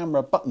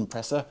on-camera button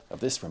presser of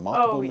this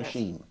remarkable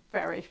machine?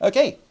 Very.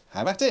 Okay,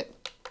 how about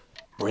it?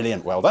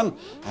 Brilliant, well done.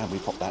 And we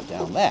pop that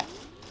down there.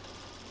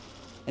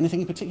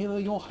 Anything in particular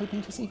you're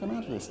hoping to see come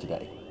out of this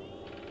today?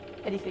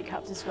 Anything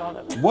Captain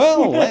Scarlet.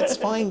 Well, let's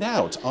find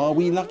out. Are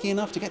we lucky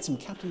enough to get some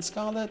Captain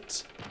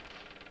Scarlet?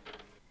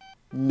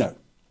 No.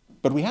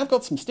 But we have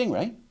got some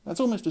Stingray.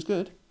 That's almost as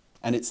good.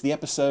 And it's the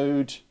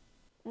episode...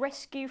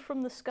 Rescue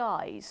from the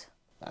Skies.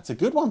 That's a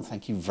good one.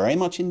 Thank you very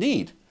much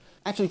indeed.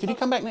 Actually, could you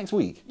come back next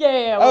week?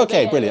 Yeah.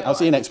 Okay, brilliant. I'll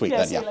see you next week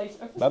then. See you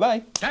later.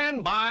 Bye-bye.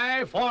 Stand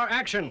by for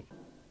action.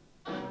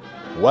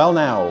 Well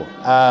now,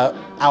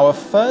 our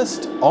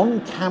first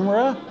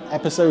on-camera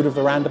episode of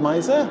The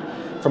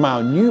Randomizer from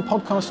our new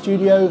podcast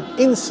studio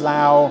in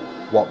Slough.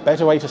 What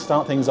better way to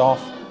start things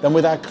off than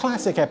with our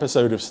classic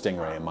episode of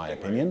Stingray, in my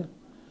opinion.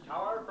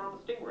 Tower from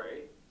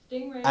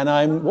Stingray. And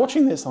I'm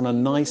watching this on a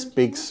nice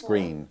big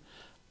screen.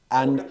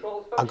 And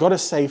I've got to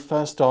say,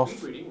 first off,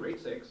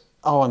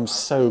 I'm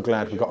so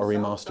glad we got a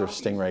remaster of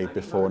Stingray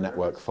before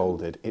Network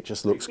folded. It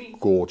just looks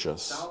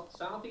gorgeous.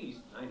 Southeast,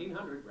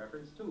 1900,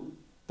 reference 2.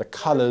 The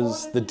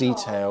colours, the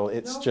detail,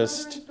 it's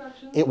just...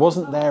 It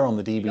wasn't there on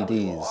the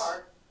DVDs,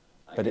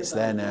 but it's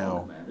there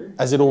now.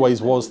 As it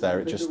always was there,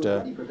 it just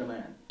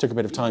took a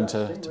bit of time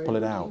to pull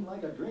it out.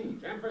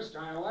 Tempest,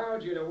 I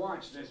allowed you to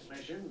watch this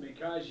mission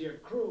because your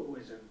crew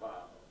was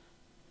involved.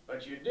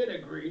 But you did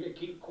agree to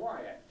keep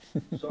quiet.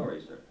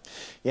 Sorry, sir.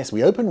 Yes,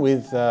 we open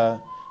with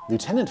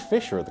Lieutenant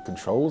Fisher at the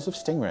controls of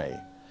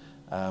Stingray.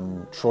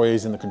 Troy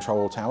is in the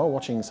control tower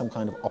watching some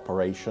kind of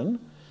operation.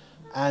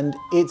 And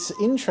it's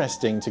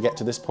interesting to get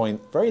to this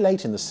point very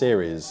late in the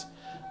series.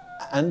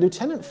 And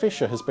Lieutenant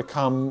Fisher has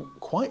become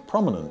quite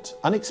prominent,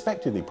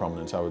 unexpectedly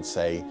prominent, I would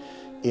say,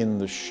 in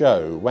the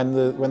show. When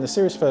the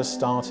series first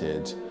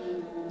started,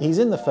 he's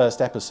in the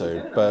first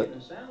episode, but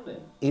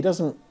he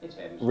doesn't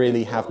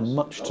really have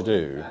much to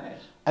do.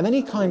 And then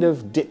he kind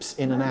of dips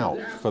in and out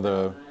for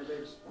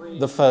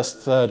the first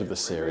third of the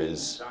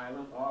series.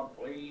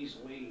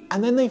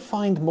 And then they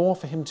find more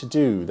for him to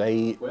do.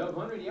 They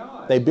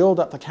build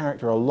up the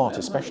character a lot,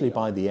 especially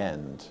by the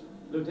end.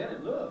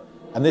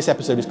 And this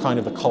episode is kind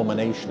of the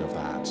culmination of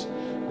that.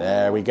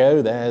 There we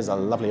go, there's a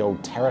lovely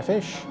old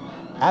terrorfish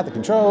at the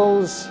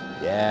controls.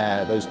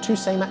 Yeah, those two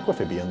same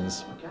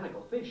aquamphibians.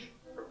 Mechanical fish.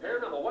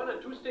 Prepare number 1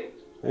 and 2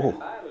 stings. Oh.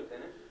 Bye,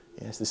 Lieutenant.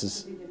 Yes, this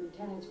is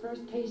Lieutenant's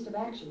first taste of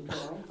action,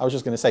 Troy. I was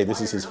just going to say, this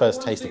is his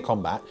first taste of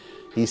combat.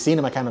 He's seen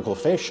a mechanical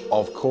fish,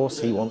 of course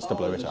he wants to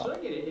blow it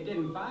up. It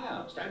didn't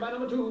fire. Stand by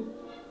number 2.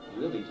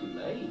 We'll be too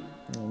late.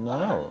 Oh,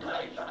 no.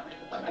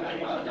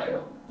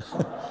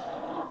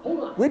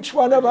 Hold on. Which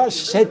one of us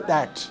said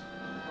that?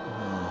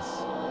 Yes.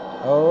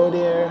 Oh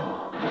dear.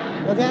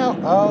 Look out.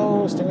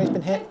 Oh, Stingray's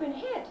been hit.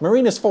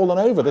 Marina's fallen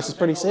over. This is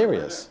pretty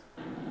serious.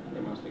 They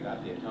must have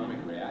got the atomic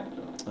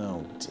reactor.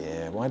 Oh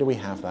dear. Why do we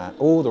have that?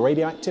 Oh, the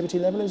radioactivity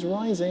level is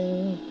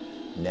rising.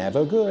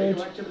 Never good.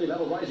 Radioactivity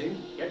level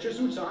rising. Get your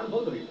suits on,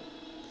 both of you.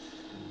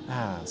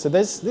 So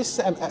there's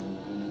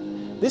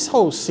this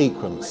whole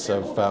sequence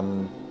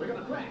of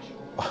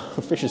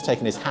Fisher's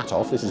taken his hat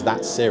off. This is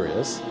that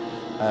serious.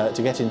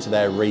 To get into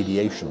their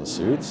radiation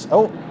suits.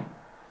 Oh,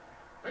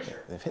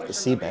 they've hit the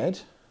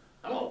seabed.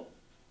 Hello.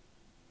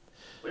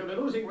 We'll be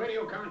losing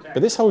radio contact.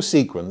 But this whole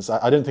sequence,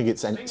 I don't think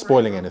it's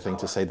spoiling anything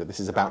to say that this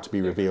is about to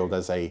be revealed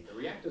as a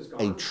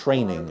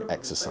training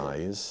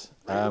exercise.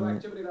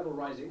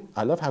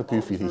 I love how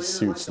goofy these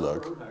suits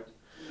look.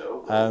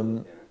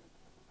 I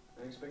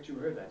expect you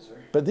heard that, sir.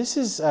 But this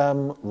is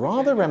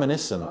rather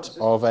reminiscent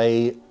of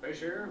a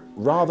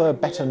rather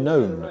better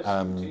known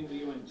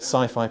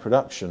sci-fi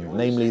production,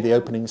 namely the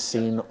opening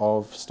scene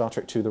of Star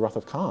Trek II: The Wrath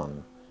of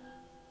Khan.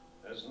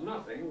 There's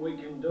nothing we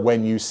can do.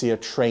 When you see a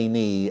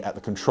trainee at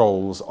the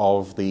controls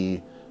of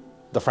the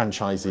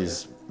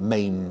franchise's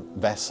main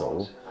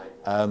vessel,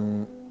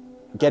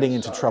 getting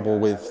into trouble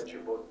with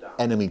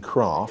enemy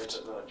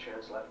craft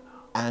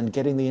and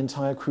getting the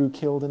entire crew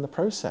killed in the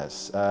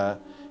process.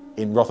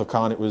 In Wrath of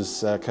Khan, it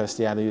was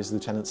Kirstie Alley as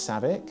Lieutenant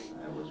Savick.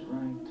 That was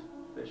right.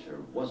 Fisher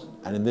wasn't.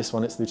 And in this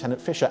one, it's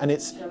Lieutenant Fisher. And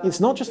it's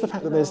not just the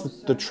fact that there's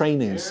the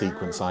training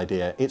sequence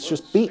idea. It's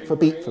just beat for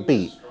beat for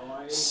beat,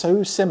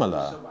 so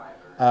similar.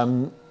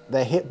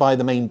 They're hit by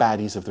the main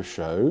baddies of the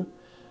show.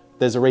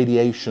 There's a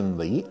radiation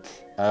leak.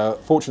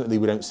 Fortunately,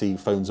 we don't see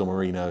Phones or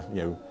Marina,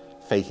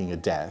 faking a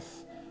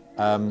death.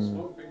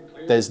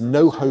 There's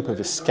no hope of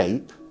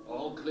escape.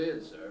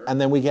 And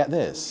then we get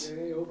this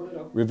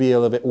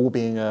reveal of it all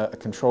being a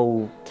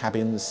control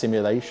cabin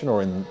simulation,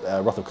 or in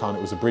Wrath of Khan,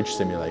 it was a bridge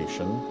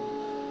simulation.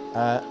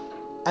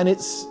 And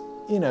it's,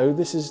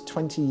 this is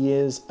 20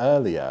 years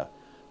earlier.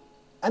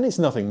 And it's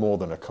nothing more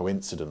than a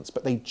coincidence,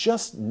 but they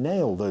just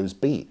nail those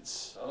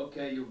beats.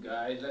 Okay, you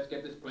guys, let's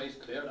get this place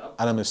cleared up.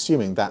 And I'm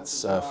assuming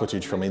that's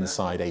footage from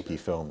inside AP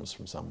Films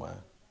from somewhere.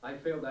 I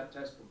failed that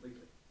test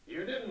completely.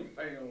 You didn't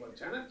fail,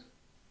 Lieutenant.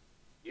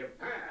 You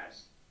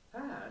passed.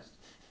 Passed?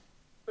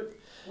 But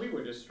we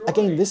were destroyed.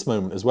 Again, this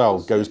moment as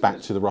well goes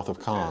back to the Wrath of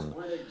Khan.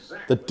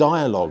 The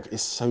dialogue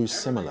is so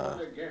similar.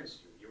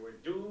 You were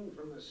doomed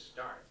from the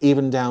start.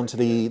 Even down to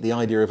the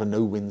idea of a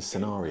no-win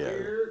scenario.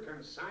 Clear,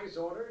 concise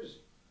orders,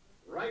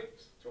 right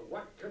to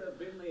what could have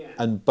been the end.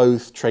 And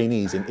both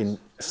trainees in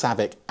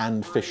Savick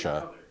and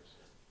Fisher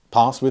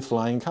pass with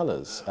flying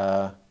colours.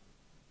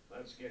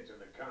 Let's get to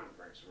the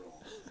conference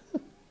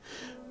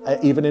room.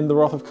 Even in the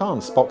Wrath of Khan,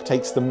 Spock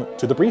takes them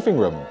to the briefing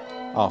room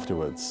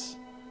afterwards.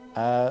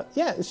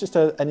 It's just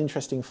an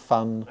interesting,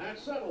 fun,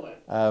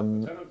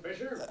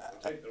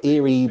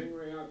 eerie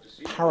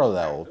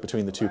parallel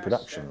between the two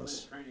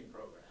productions.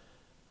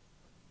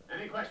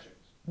 Any questions?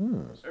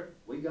 Sir?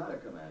 We got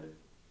it, Commander.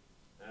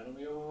 That'll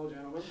be all,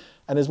 gentlemen.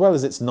 And as well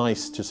as it's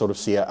nice to sort of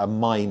see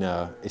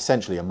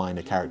essentially a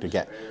minor character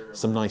get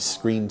some nice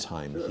screen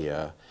time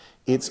here,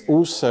 it's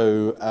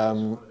also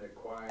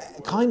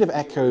kind of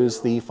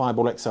echoes the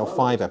Fireball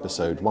XL5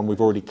 episode, one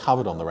we've already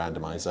covered on the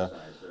randomizer,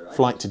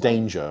 Flight to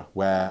Danger,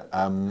 where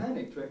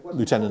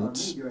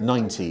Lieutenant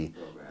 90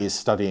 is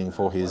studying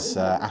for his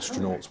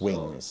astronaut's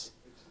wings.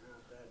 It's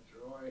not that,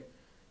 Troy.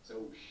 So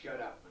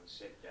shut up and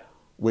sit down.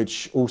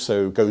 Which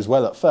also goes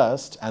well at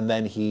first, and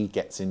then he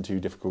gets into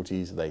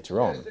difficulties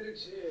later on.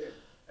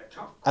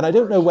 And I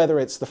don't know whether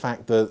it's the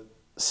fact that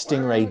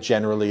Stingray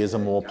generally is a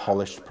more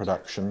polished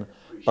production,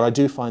 but I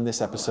do find this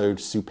episode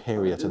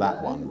superior to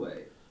that one.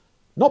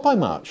 Not by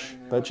much,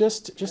 but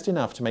just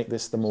enough to make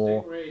this the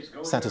more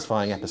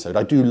satisfying episode.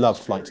 I do love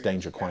Flight to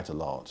Danger quite a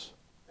lot.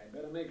 I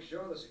better make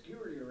sure the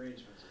security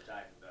arrangements are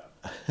tightened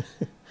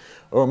up.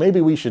 Or maybe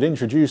we should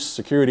introduce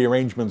security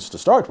arrangements to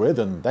start with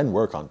and then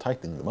work on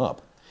tightening them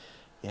up.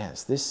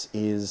 Yes, this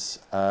is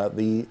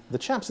the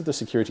chaps at the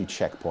security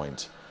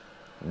checkpoint,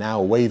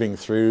 now waving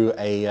through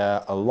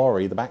a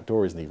lorry. The back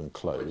door isn't even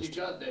closed. What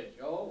you got there,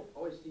 Joe?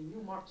 Oh, it's the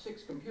new Mark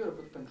 6 computer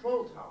for the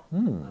control tower.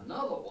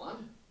 Another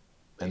one.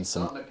 And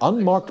some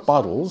unmarked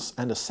bottles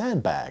and a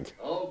sandbag.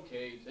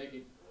 Okay, take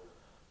it.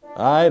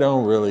 I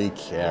don't really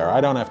care.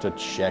 I don't have to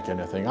check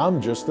anything. I'm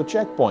just the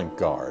checkpoint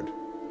guard.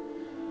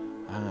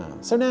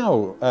 So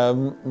now,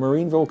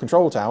 Marineville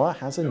Control Tower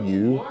has a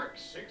new... Mark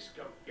 6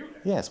 computer.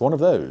 Yes, one of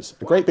those.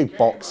 A great big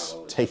box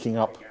taking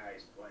up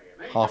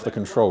half the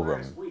control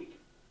room.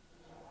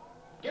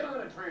 Get on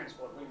a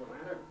transport,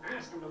 Winglander.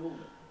 Ask him to move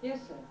it.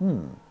 Yes, sir.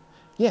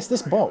 Yes,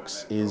 this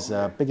box is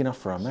big enough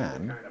for a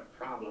man. What kind of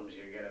problems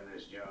you get in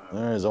this job?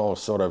 There's all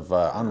sort of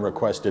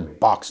unrequested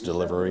box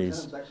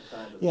deliveries.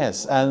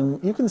 Yes,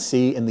 and you can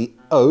see in the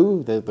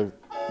O, the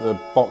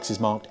box is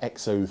marked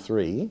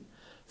XO3.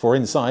 for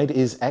inside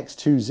is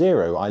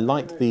X20. I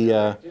like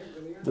the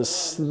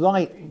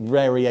slight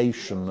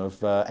variation of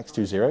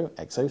X20,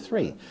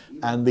 X03.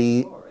 And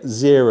the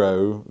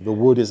 0, the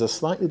wood is a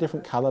slightly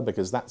different colour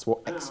because that's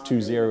what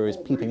X20 is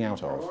peeping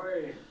out of.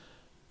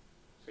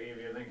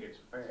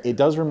 It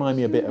does remind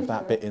me a bit of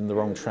that bit in The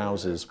Wrong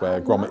Trousers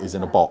where Gromit is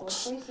in a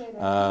box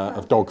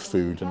of dog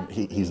food and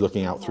he's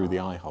looking out through the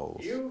eye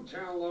holes. You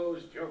tell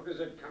those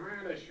jokers at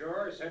Command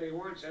Ashore said he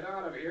wants it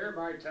out of here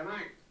by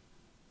tonight.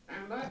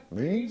 And that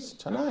means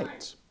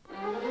tonight.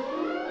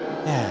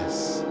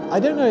 Yes. I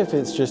don't know if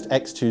it's just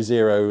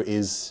X20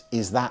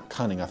 is that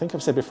cunning. I think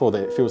I've said before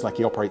that it feels like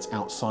he operates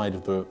outside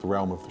of the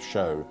realm of the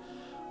show.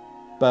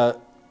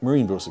 But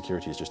Marineville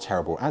security is just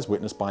terrible, as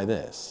witnessed by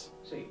this.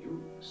 Say,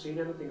 you seen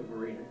anything of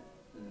Marina?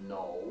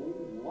 No.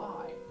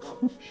 Why?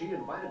 Well, she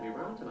invited me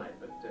around tonight,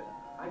 but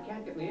I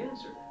can't get the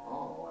answer.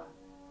 Oh,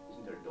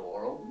 isn't her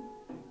door open?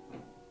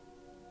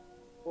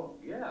 Well,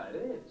 yeah, it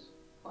is.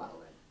 Well,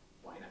 then,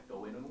 why not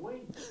go in and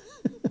wait?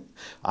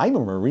 I'm a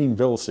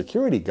Marineville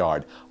security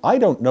guard. I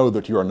don't know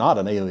that you're not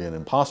an alien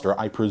imposter.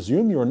 I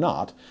presume you're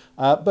not.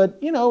 But,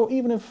 you know,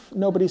 even if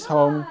nobody's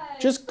home,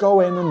 just go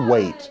in and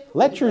wait.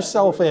 Let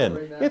yourself in.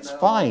 It's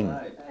fine.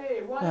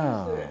 Hey, what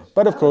is this?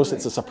 But of course,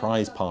 it's a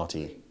surprise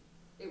party.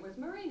 It was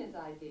Marina's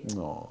idea.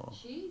 Aww.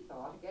 She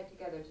thought a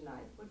get-together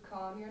tonight would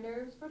calm your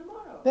nerves for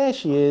tomorrow. There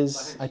she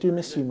is. I do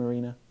miss you,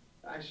 Marina.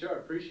 I sure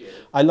appreciate it.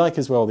 I like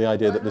as well the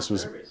idea that this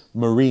was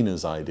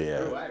Marina's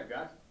idea. Oh, I've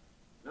got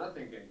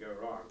nothing can go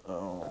wrong.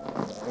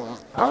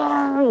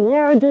 Oh,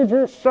 why did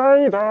you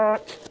say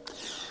that?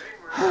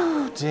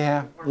 Oh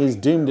dear, he's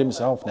doomed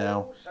himself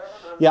now.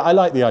 Yeah, I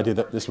like the idea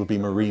that this would be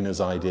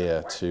Marina's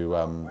idea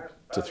to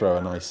throw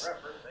a nice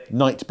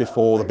night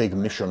before the big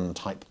mission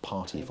type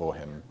party for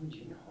him.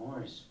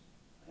 Horse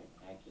by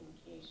packing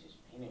cases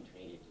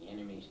penetrated the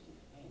enemy's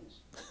defense.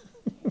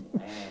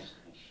 At last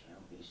I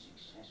shall be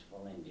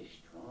successful and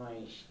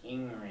destroy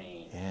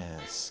Stingray.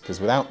 Yes, because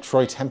without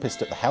Troy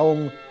Tempest at the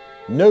helm,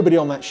 nobody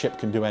on that ship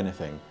can do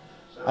anything.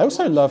 I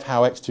also love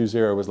how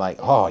X20 was like,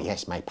 oh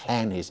yes, my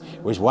plan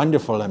was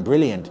wonderful and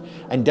brilliant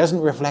and doesn't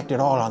reflect at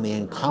all on the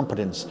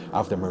incompetence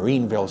of the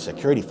Marineville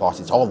security force.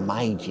 It's all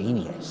my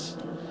genius.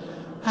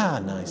 Ah,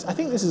 nice. I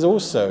think this is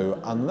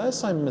also,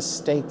 unless I'm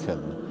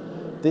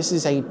mistaken, this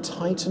is a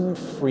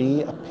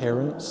Titan-free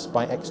appearance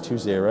by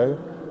X20,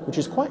 which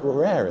is quite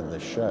rare in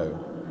this show.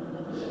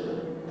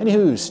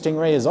 Anywho,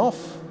 Stingray is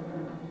off.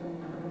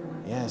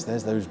 Yes,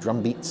 there's those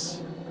drum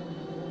beats.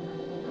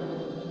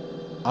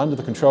 Under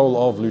the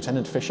control of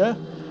Lieutenant Fisher,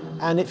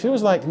 and it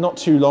feels like not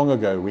too long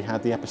ago we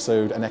had the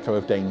episode An Echo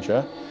of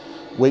Danger,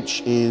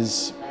 which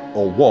is,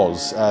 or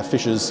was,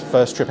 Fisher's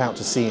first trip out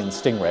to sea in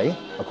Stingray,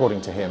 according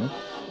to him,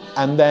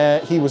 and there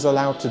he was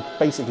allowed to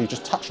basically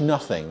just touch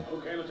nothing.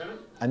 Okay,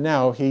 Lieutenant. And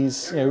now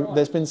he's, you know,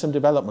 there's been some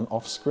development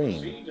off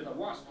screen. Proceed to the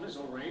Wasp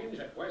missile range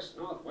at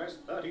west-northwest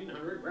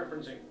 1300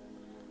 referencing.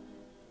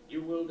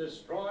 You will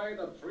destroy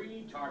the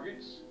 3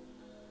 targets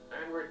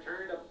and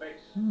return to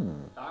base.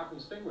 Doc and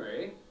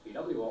Stingray,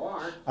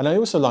 PWR. And I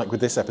also like with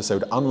this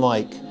episode,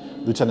 unlike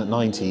Lieutenant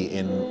 90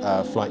 in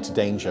Flight to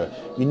Danger,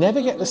 you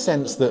never get the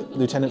sense that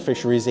Lieutenant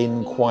Fisher is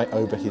in quite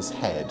over his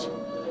head.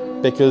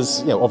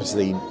 Because, you know,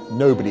 obviously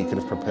nobody could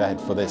have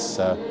prepared for this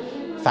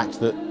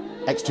fact that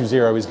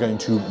X20 is going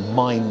to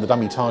mine the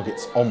dummy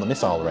targets on the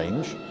missile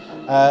range.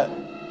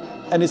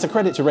 And it's a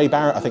credit to Ray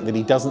Barrett, I think, that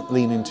he doesn't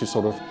lean into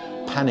sort of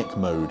panic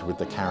mode with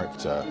the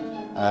character.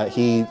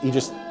 He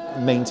just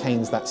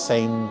maintains that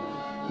same,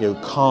 you know,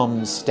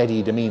 calm,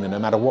 steady demeanour no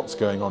matter what's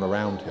going on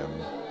around him.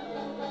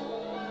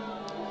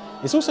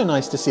 It's also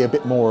nice to see a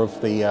bit more of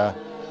the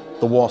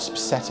Wasp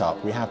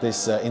setup. We have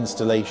this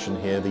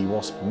installation here, the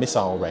Wasp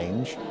missile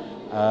range,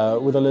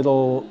 with a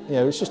little, you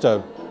know, it's just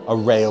a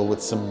rail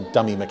with some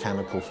dummy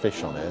mechanical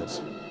fish on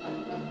it.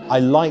 I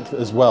like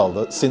as well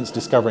that since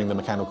discovering the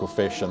mechanical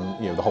fish and,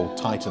 you know, the whole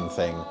Titan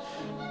thing,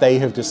 they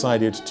have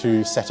decided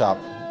to set up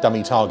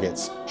dummy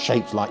targets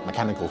shaped like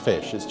mechanical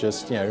fish. It's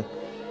just, you know,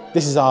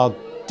 this is our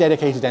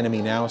dedicated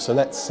enemy now, so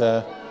let's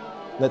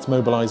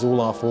mobilise all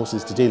our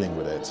forces to dealing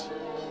with it.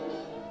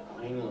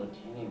 When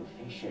Lieutenant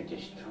Fisher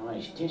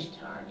destroys this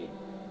target,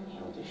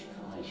 he'll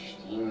destroy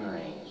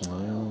Stingrays.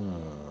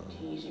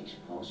 These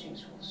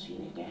explosives will see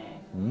the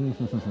gag.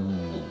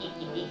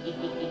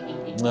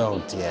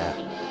 Oh dear.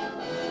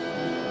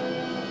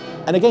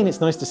 And again,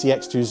 it's nice to see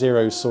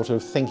X20 sort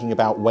of thinking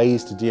about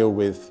ways to deal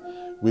with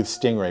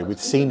Stingray. We've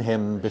seen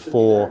him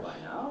before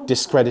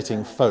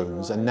discrediting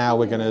phones, and now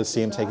we're going to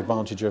see him take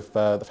advantage of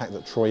the fact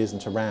that Troy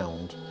isn't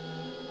around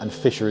and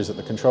Fisher is at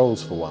the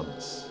controls for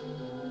once.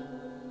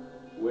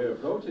 We're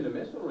approaching the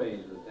missile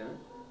range, Lieutenant.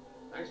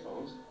 Thanks,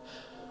 Bones.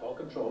 I'll call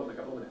control in a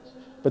couple of minutes.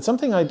 But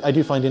something I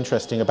do find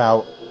interesting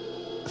about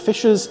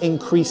Fisher's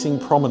increasing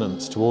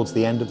prominence towards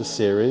the end of the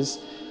series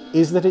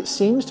is that it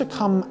seems to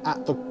come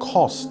at the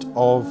cost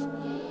of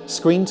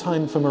screen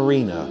time for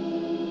Marina.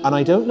 And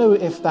I don't know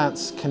if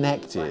that's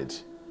connected,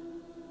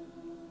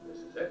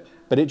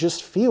 but it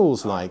just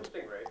feels like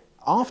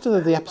after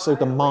the episode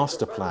The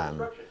Master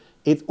Plan,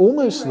 it's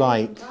almost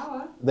like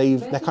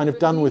they're kind of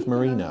done with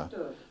Marina.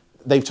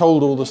 they've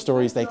told all the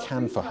stories they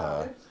can for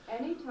her.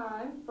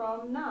 Anytime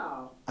from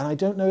now. And I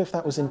don't know if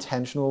that was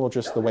intentional or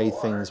just the way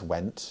things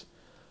went,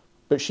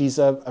 but she's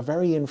a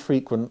very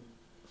infrequent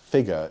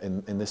figure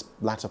in this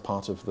latter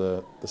part of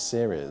the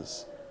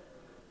series.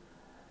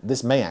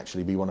 This may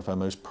actually be one of her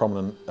most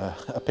prominent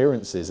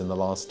appearances in the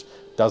last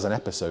dozen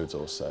episodes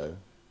or so.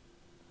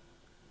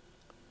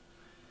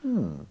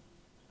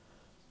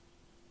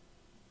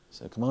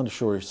 So Commander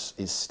Shaw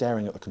is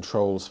staring at the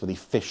controls for the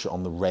fish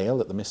on the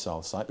rail at the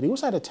missile site, but he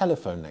also had a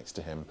telephone next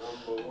to him.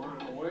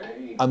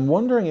 I'm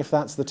wondering if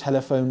that's the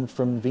telephone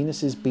from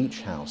Venus's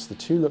beach house. The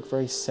two look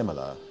very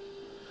similar.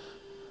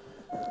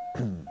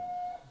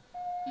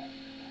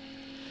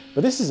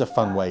 But this is a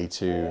fun way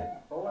to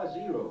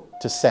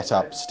set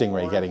up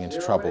Stingray getting into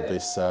trouble,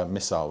 this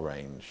missile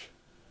range.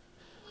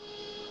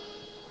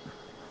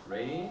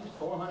 Range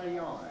 400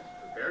 yards.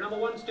 Prepare number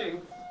 1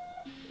 sting.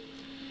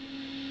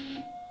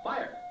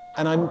 Fire.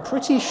 And I'm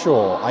pretty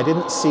sure I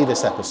didn't see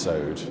this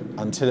episode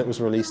until it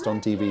was released on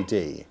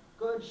DVD.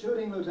 Good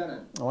shooting,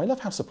 Lieutenant. Oh, I love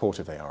how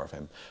supportive they are of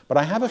him. But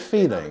I have a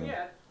feeling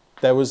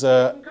there was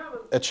a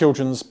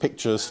children's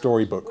picture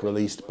storybook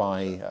released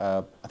by,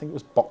 I think it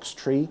was Box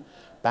Tree,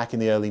 back in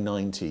the early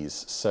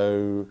 90s.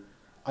 So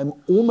I'm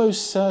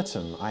almost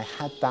certain I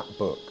had that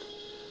book.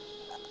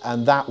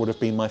 And that would have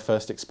been my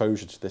first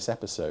exposure to this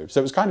episode. So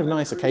it was kind of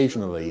nice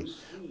occasionally,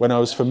 when I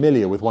was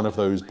familiar with one of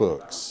those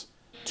books,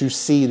 to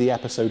see the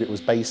episode it was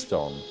based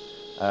on,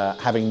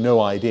 having no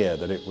idea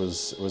that it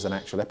was an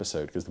actual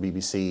episode, because the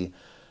BBC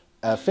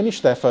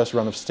finished their first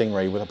run of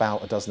Stingray with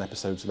about a dozen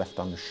episodes left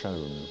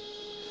unshown.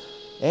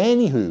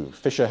 Anywho,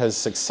 Fisher has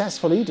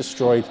successfully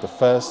destroyed the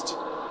first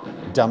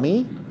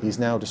dummy. He's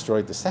now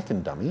destroyed the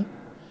second dummy.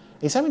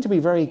 He's having to be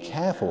very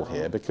careful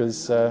here,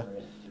 because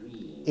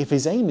if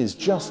his aim is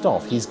just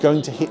off, he's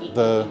going to hit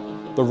the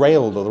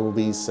rail that all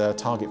these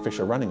target fish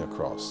are running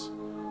across.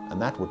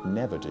 And that would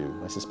never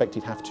do. I suspect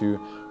he'd have to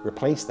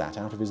replace that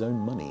out of his own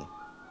money.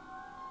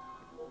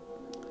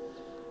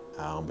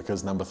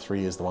 Because number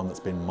 3 is the one that's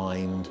been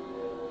mined,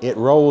 it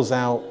rolls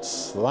out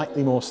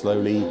slightly more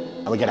slowly,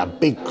 and we get a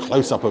big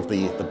close-up of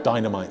the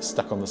dynamite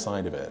stuck on the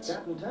side of it.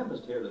 Captain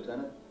Tempest here,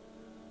 Lieutenant.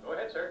 Go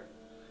ahead, sir.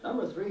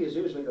 Number 3 is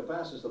usually the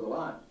fastest of the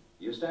lot.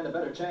 You stand a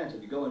better chance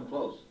if you go in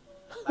close.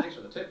 Thanks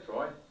for the tip,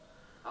 Troy.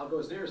 I'll go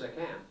as near as I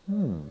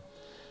can.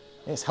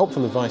 It's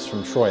helpful advice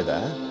from Troy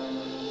there.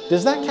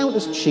 Does that count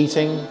as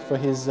cheating for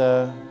his,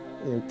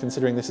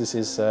 considering this is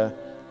his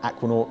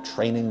Aquanaut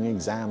training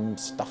exam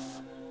stuff?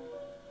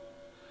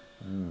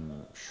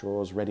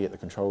 Shaw's ready at the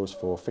controls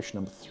for fish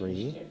number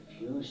 3. Just a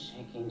few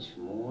seconds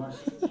more,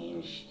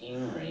 and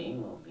Stingray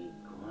will be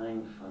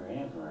gone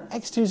forever.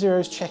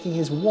 X20's checking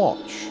his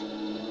watch.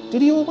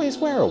 Did he always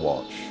wear a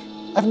watch?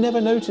 I've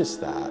never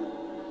noticed that.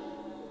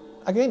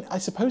 Again, I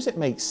suppose it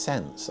makes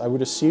sense. I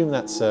would assume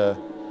that's a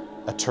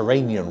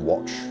Terranian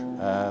watch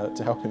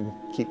to help him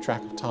keep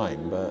track of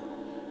time, but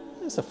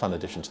it's a fun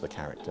addition to the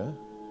character.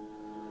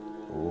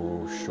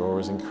 Oh, Shaw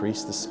has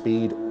increased the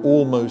speed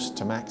almost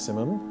to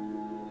maximum.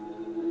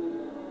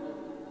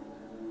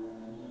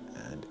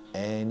 And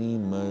any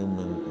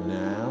moment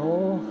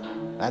now...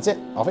 That's it,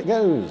 off it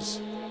goes.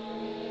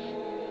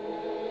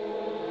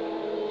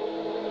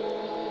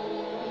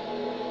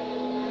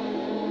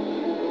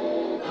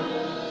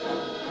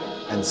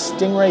 And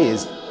Stingray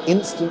is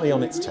instantly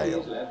on its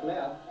tail. Left,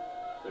 left.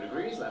 2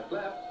 degrees, left,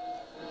 left.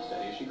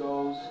 Steady as she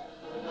goes.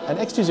 And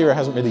X20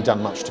 hasn't really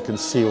done much to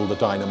conceal the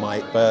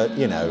dynamite, but,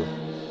 you know,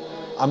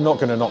 I'm not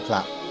going to knock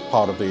that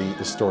part of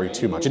the story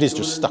too much. It is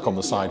just stuck on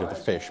the side of the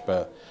fish,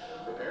 but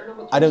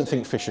I don't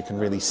think Fisher can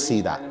really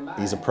see that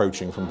he's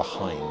approaching from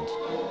behind.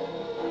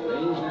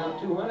 Range now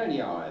 200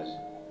 yards.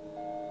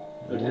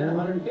 Lieutenant,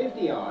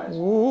 150 yards.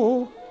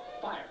 Ooh.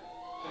 Fire.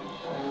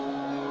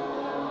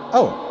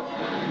 Oh.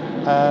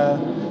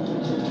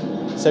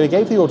 So he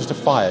gave the order to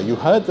fire. You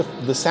heard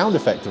the sound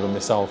effect of a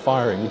missile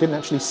firing. You didn't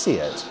actually see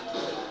it.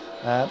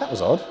 That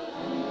was odd.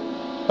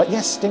 But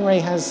yes,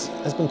 Stingray has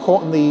been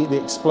caught in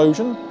the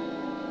explosion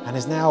and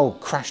is now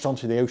crashed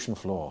onto the ocean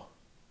floor.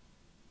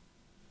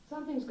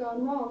 Something's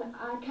gone wrong.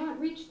 I can't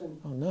reach them.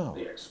 Oh no.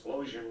 The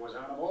explosion was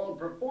out of all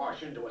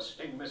proportion to a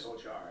Sting missile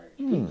charge.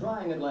 Keep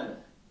trying, Atlanta.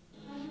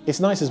 It's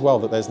nice as well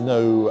that there's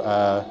no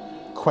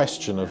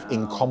question of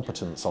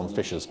incompetence on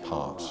Fisher's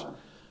part,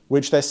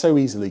 which there so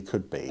easily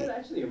could be.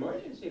 That's the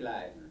emergency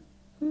light.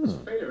 It's a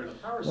failure in the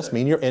power Must set.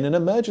 mean you're in an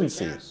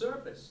emergency. We can't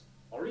surface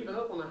or even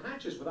open the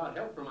hatches without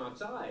help from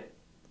outside.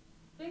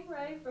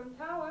 Stingray from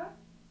tower.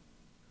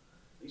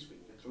 At least we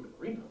can get through to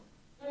Marino.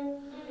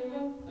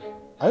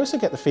 I also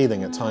get the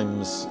feeling at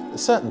times,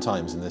 certain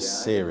times in this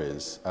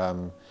series,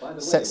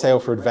 Set Sail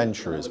for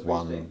Adventure is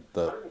one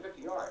that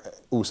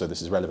also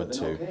this is relevant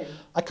to.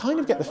 I kind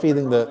of get the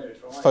feeling that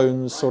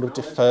Phones sort of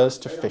defers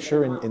to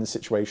Fisher in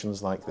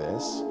situations like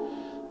this.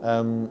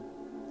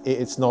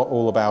 It's not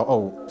all about,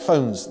 oh,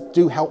 Phones,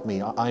 do help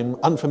me, I'm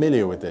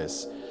unfamiliar with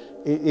this.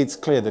 It's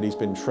clear that he's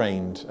been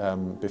trained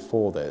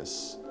before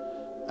this,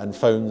 and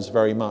Phones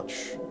very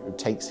much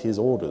takes his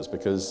orders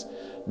because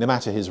no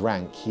matter his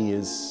rank, he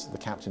is the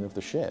captain of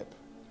the ship.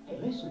 Hey,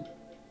 listen.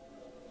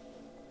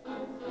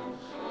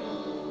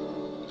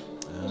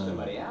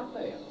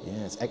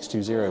 Yeah, it's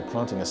X20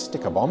 planting a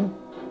sticker bomb.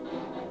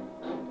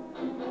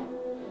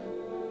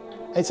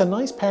 It's a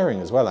nice pairing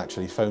as well,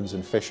 actually, Phones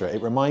and Fisher.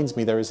 It reminds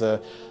me there is a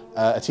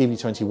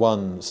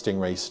TV21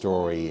 Stingray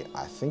story,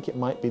 I think it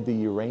might be the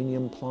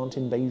uranium plant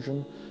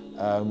invasion,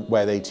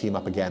 where they team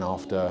up again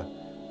after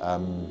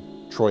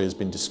Troy has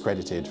been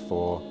discredited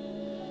for,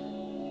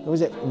 what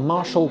was it,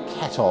 Marshal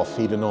Ketoff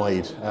he'd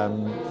annoyed,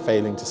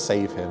 failing to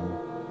save him.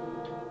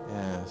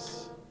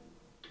 Yes.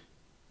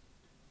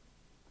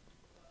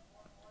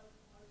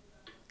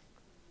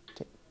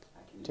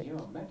 I can hear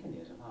a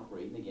mechanism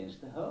operating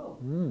against the hull.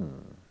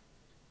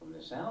 From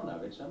the sound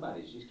of it,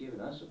 somebody's just giving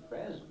us a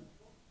present.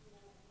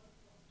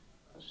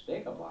 A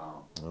sticker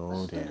bomb.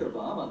 Oh dear. A sticker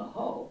bomb on the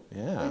hull?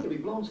 Yeah. They could be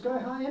blown sky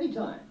high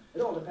anytime.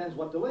 It all depends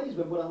what delay's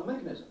been put on the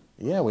mechanism.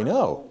 Yeah, we The know.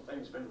 whole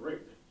thing's been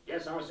rigged.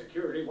 Guess our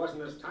security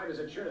wasn't as tight as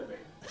it should have been.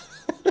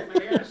 Get me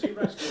the air sea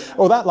rescue.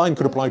 Oh, that line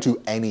could apply to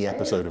any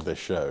episode of this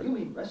show. You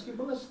mean rescue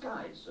from the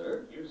skies,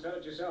 sir? You said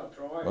it yourself,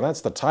 Troy. Well,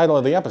 that's the title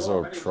of the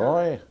episode,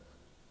 Troy.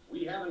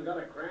 We haven't got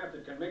a craft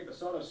that can make the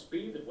sort of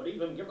speed that would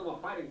even give them a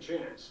fighting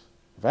chance.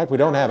 In fact, we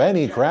don't have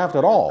any craft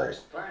at all.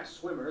 First-class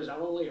swimmers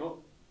are only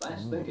hope.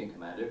 Fast thinking,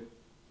 Commander.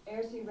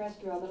 Air sea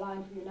rescue on the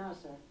line for you now,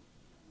 sir.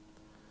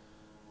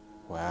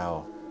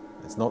 Wow,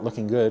 it's not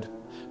looking good.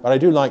 But I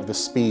do like the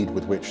speed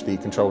with which the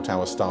control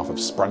tower staff have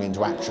sprung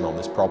into action on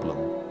this problem.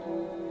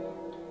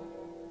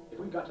 If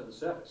we got to the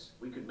surface,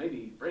 we could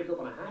maybe break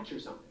open a hatch or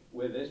something.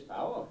 With this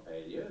power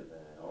failure,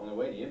 the only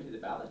way to empty the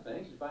ballast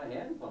tanks is by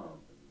hand pump.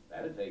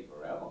 That'd take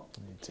forever.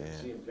 See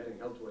him getting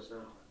help to us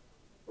now.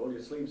 Roll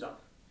your sleeves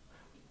up.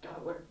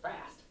 Gotta work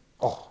fast.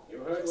 Oh, You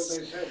heard what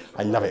they said.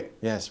 I love it.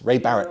 Yes, Ray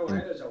Barrett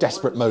in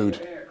desperate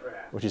mode,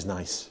 which is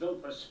nice.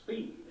 Built for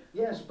speed.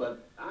 Yes,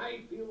 but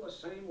I feel the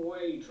same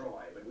way,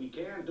 Troy, but we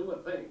can't do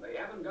a thing. They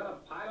haven't got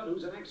a pilot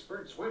who's an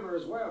expert swimmer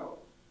as well.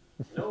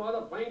 No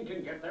other plane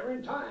can get there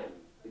in time.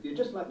 if you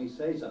just let me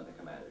say something,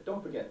 Commander,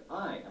 don't forget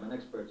I am an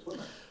expert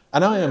swimmer.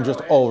 And I am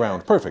just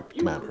all-round perfect,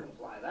 Commander.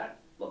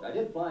 Look, I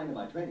did flying in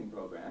my training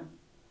program.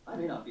 I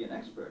may not be an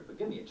expert, but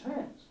give me a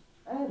chance.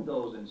 And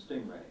those in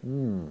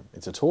Stingray.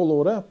 It's a tall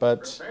order,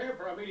 but Prepare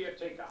for immediate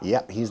takeoff.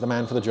 yep, he's the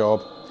man for the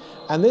job.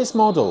 And this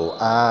model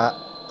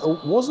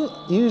wasn't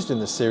used in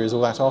this series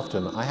all that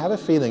often. I have a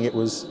feeling it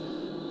was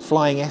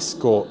flying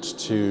escort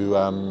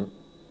to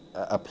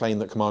a plane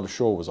that Commander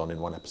Shaw was on in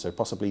one episode,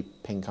 possibly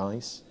Pink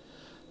Ice.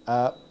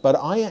 But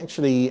I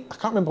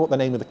can't remember what the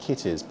name of the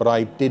kit is, but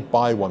I did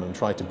buy one and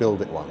tried to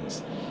build it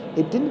once.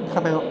 It didn't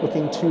come out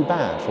looking too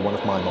bad for one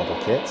of my model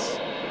kits.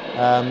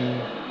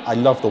 I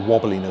love the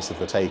wobbliness of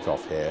the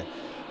takeoff here,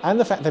 and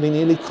the fact that he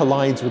nearly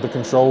collides with the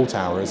control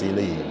tower as he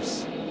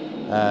leaves.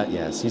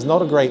 Yes, he's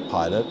not a great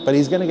pilot, but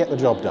he's going to get the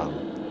job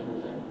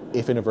done,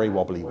 if in a very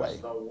wobbly way.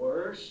 The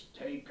worst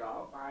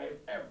takeoff I've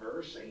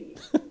ever seen.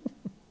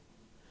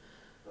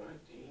 But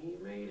he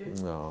made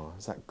it. Oh,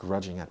 it's that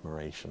grudging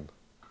admiration.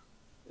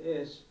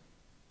 This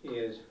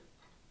is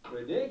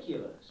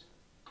ridiculous.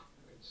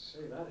 Say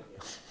that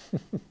again.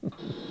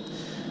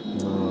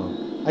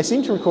 I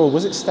seem to recall,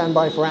 was it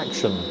Standby for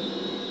Action?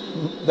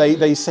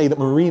 They say that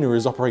Marina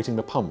is operating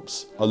the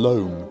pumps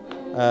alone.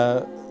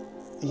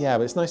 Yeah,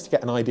 but it's nice to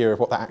get an idea of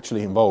what that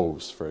actually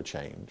involves for a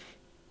change.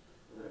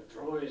 If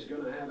Troy's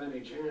gonna have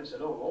any chance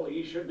at all,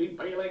 he should be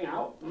bailing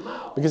out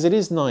now. Because it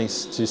is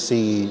nice to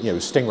see,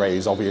 Stingray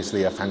is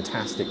obviously a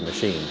fantastic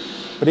machine,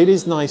 but it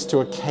is nice to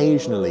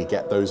occasionally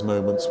get those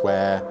moments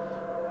where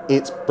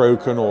it's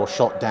broken or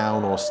shot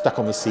down or stuck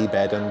on the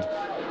seabed and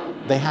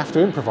they have to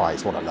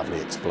improvise. What a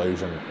lovely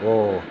explosion.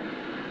 Oh.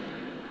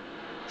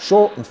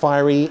 Short and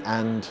fiery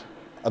and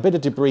a bit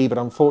of debris, but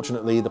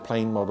unfortunately the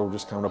plane model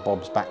just kind of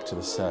bobs back to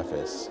the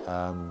surface.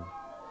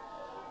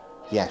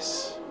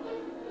 Yes.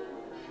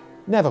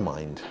 Never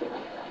mind.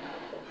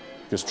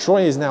 Because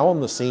Troy is now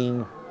on the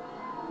scene,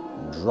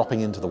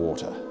 dropping into the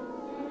water.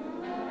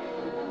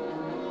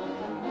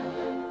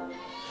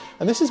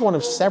 And this is one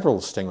of several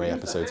Stingray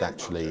episodes,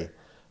 actually,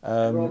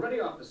 We're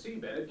already off the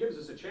seabed. It gives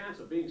us a chance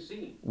of being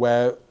seen.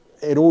 where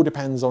it all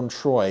depends on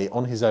Troy,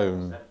 on his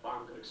own, That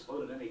bomb could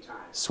explode at any time.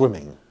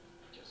 swimming.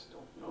 Just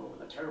don't know.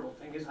 And the terrible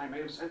thing is, I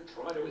may have sent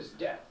Troy to his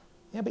death.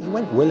 Yeah, but he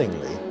went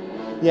willingly.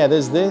 Yeah,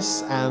 there's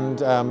this and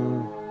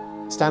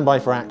Standby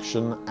for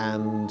Action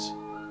and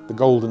the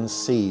Golden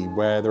Sea,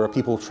 where there are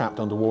people trapped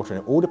underwater,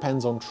 and it all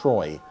depends on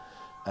Troy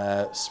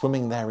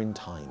swimming there in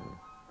time.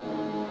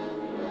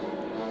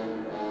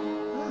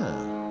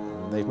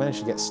 They've managed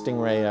to get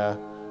Stingray a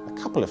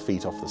couple of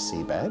feet off the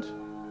seabed.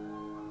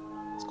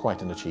 It's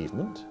quite an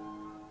achievement.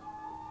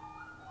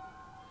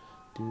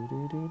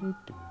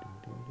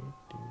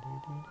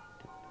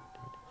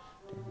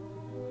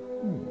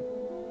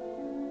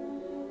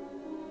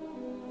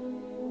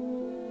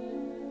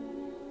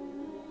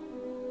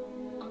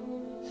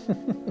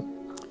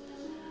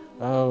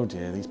 Oh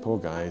dear, these poor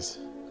guys.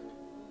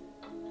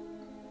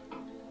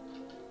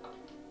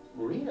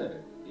 Marina,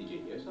 did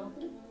you hear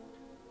something?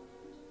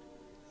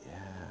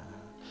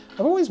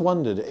 I've always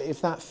wondered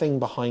if that thing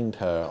behind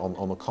her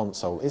on the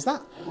console, is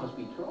that It must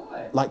be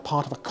Troy. like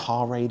part of a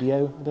car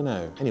radio? I don't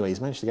know. Anyway,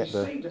 he's managed to get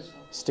the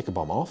sticker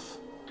bomb off.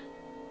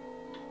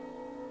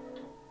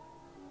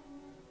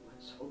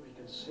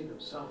 sake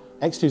of self.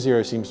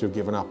 X20 seems to have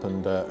given up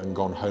and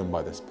gone home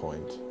by this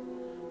point.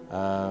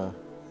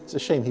 It's a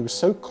shame. He was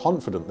so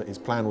confident that his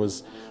plan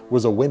was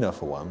a winner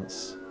for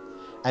once.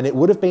 And it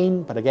would have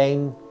been, but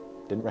again,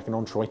 didn't reckon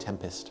on Troy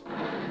Tempest.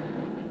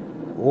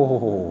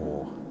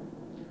 Oh.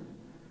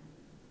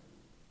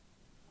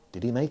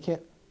 Did he make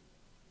it?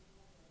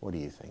 What do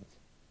you think?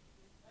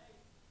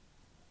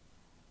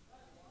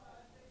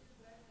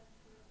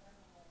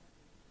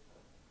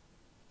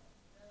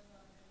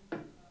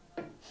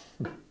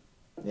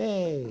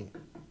 Yay!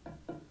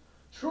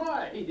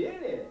 Troy, he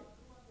did it.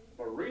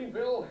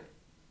 Marineville,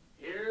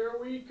 here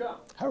we come.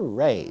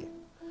 Hooray!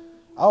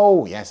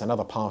 Oh yes,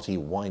 another party,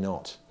 why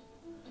not?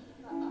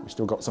 We've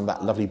still got some of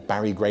that lovely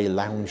Barry Gray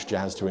lounge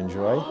jazz to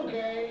enjoy.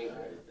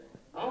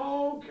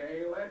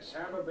 Okay, let's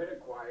have a bit of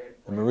quiet.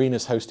 And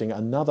Marina's hosting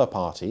another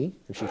party,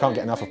 because she can't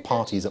get enough of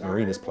parties at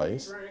Marina's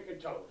place. Drink a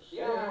toast.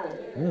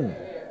 Mm.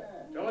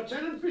 To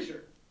Lieutenant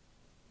Fisher,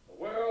 the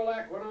World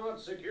Aquanaut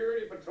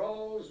Security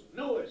Patrol's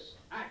newest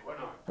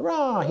Aquanaut.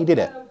 Hurrah, he did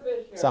it,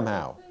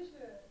 somehow.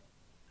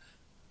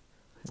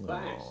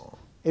 Aw.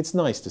 It's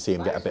nice to see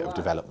him get a bit of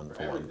development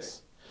for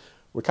once.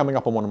 We're coming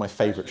up on one of my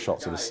favourite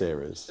shots of the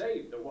series.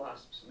 Save the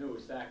Wasp's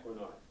newest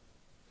Aquanaut.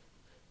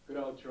 Good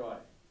old Troy.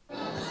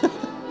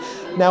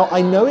 Now,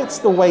 I know it's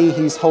the way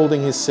he's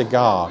holding his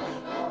cigar,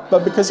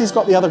 but because he's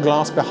got the other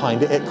glass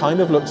behind it, it kind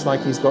of looks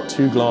like he's got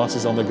two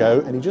glasses on the go,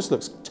 and he just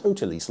looks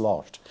totally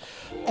sloshed.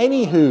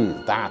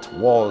 Anywho, that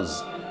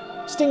was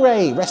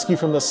Stingray, Rescue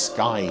from the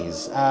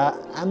Skies,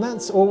 and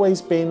that's always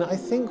been, I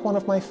think, one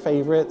of my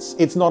favourites.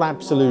 It's not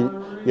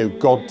absolute,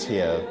 god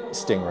tier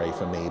Stingray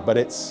for me, but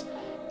it's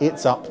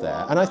up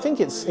there, and I think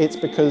it's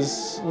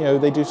because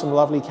they do some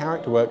lovely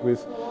character work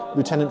with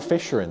Lieutenant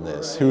Fisher in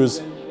this, who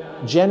has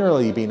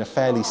generally been a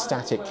fairly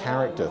static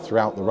character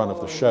throughout the run of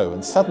the show,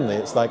 and suddenly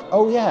it's like,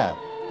 oh yeah,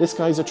 this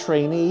guy's a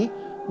trainee.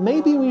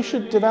 Maybe we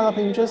should develop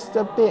him just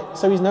a bit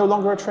so he's no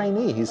longer a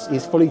trainee.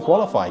 He's fully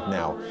qualified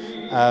now.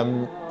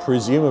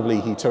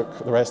 Presumably he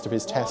took the rest of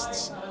his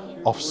tests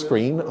off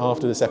screen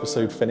after this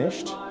episode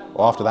finished,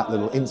 or after that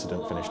little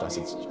incident finished,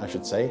 I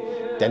should say.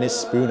 Dennis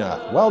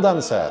Spooner, well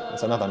done, sir.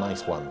 That's another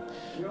nice one.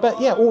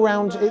 But yeah, all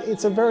round,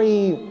 it's a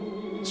very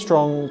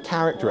strong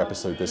character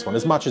episode, this one,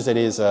 as much as it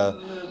is a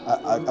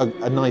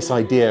nice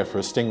idea for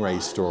a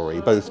Stingray story,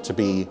 both to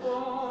be,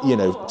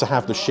 to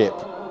have the ship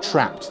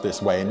trapped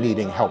this way and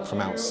needing help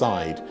from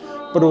outside,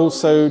 but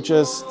also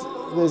just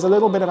there's a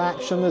little bit of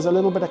action, there's a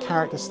little bit of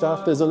character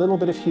stuff, there's a little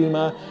bit of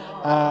humour,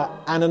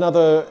 and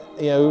another,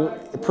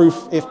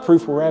 proof, if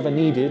proof were ever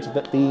needed,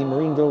 that the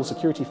Marineville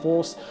Security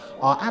Force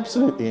are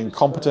absolutely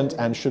incompetent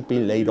and should be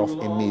laid off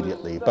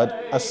immediately.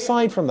 But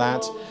aside from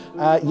that,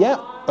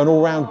 yeah, an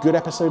all-round good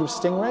episode of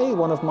Stingray,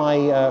 one of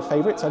my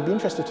favourites. I'd be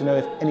interested to know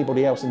if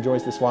anybody else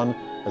enjoys this one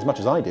as much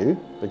as I do,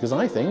 because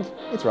I think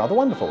it's rather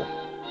wonderful.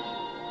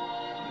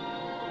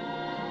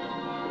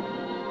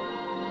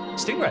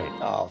 Stingray.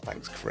 Oh,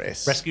 thanks,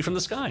 Chris. Rescue from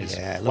the Skies.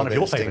 Yeah, one of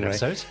your favourite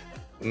episodes.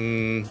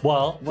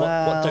 Well,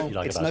 what don't you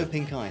like it's about no it?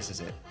 pink ice,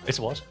 is it? It's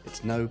what?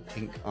 It's no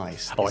pink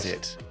ice, Oh, is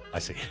it? I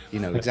see. You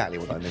know exactly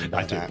what I mean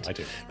by that. I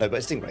do. No,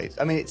 but Stingray,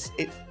 I mean,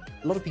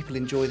 a lot of people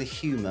enjoy the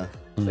humour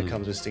that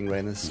comes with Stingray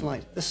and the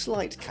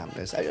slight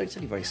campness. It's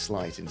only very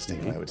slight in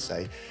Stingray, I would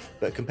say.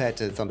 But compared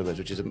to Thunderbirds,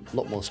 which is a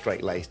lot more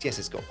straight-laced, yes,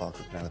 it's got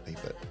Parker and Penelope,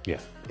 but yeah,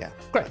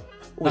 great.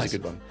 Always nice. a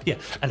good one. Yeah,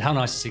 and how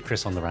nice to see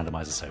Chris on the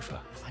randomizer sofa.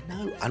 I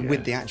know, and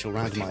with the actual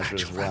randomizer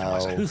as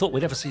well. Who thought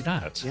we'd ever see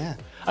that? Yeah.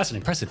 That's an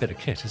impressive bit of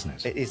kit, isn't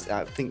it? It is,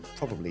 I think,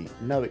 probably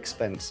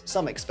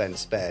some expense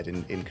spared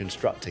in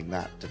constructing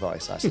that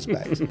device, I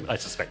suspect. I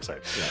suspect so.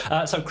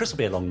 Yeah. So Chris will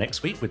be along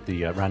next week with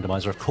the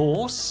randomizer, of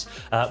course.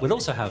 We'll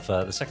also have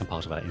the second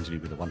part of our interview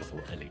with the wonderful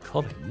Ellie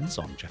Collins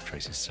on Jeff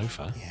Tracy's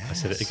sofa. Yes. I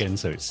said it again,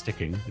 so it's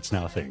sticking. It's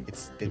now a thing.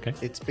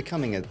 It's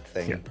becoming a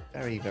thing,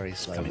 very, very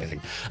slowly.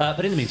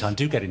 But in the meantime,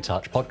 do get in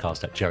touch,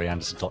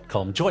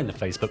 podcast@jerryanderson.com. Join the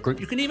Facebook group.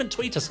 You can even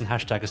tweet us and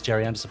hashtag us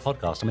Jerry Anderson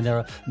Podcast. I mean, there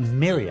are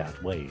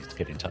myriad ways to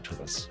get in touch with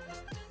us.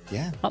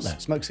 Yeah, aren't there?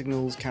 Smoke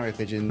signals, carrier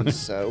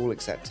pigeons, all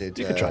accepted.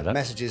 You can try that.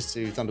 Messages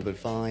to Thunderbird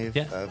 5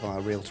 via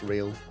reel to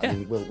reel. I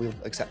mean, we'll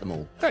accept them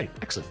all. Great,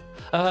 excellent.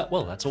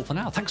 Well, that's all for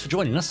now. Thanks for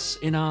joining us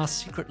in our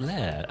secret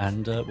lair,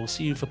 and we'll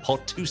see you for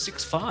Pod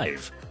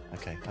 265.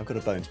 Okay, I've got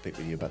a bone to pick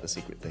with you about the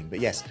secret thing, but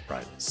yes,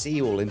 right. See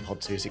you all in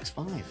Pod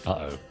 265.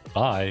 Uh-oh.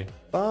 Bye.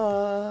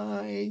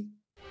 Bye.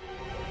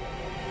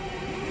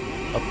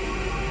 Oh.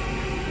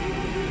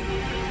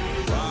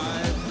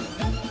 5,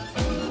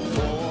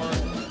 4,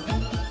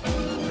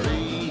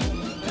 3,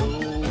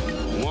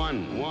 2,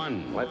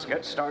 1. Let's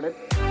get started.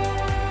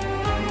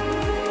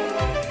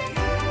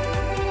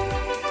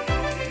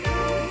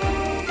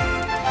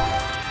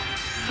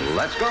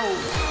 Let's go.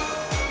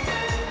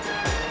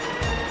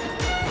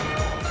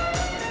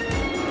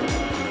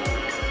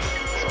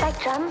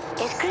 Spectrum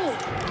is green.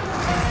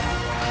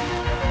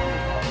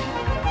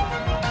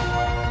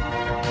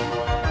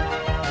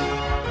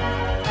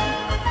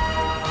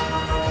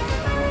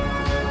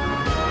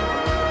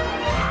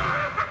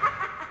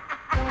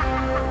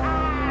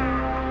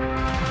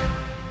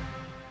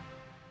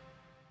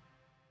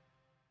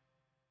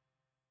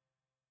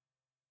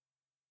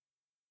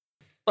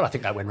 Well, I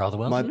think that went rather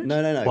well. didn't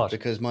it? No, What?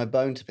 because my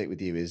bone to pick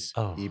with you is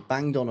you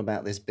banged on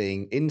about this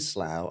being in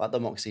Slough at the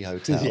Moxie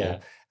Hotel, Yeah.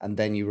 and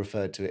then you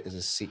referred to it as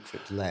a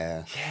secret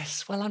lair.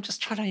 Yes, well, I'm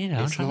just trying to,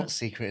 I'm It's trying not to...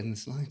 secret in the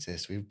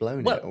slightest. We've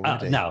blown Well, it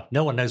already.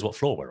 no one knows what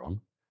floor we're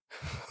on.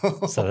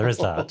 So there is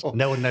that.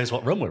 No one knows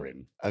what room we're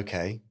in.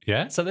 Okay.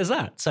 Yeah, so there's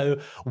that. So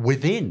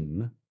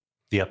within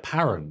the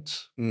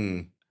apparent...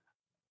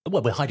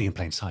 Well, we're hiding in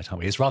plain sight, aren't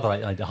we? It's rather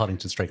like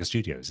Harlington Straker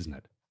Studios, isn't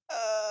it?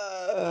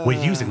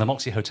 We're using the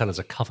Moxie Hotel as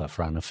a cover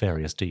for our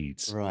nefarious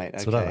deeds. Right, okay.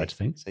 That's what I like to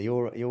think. So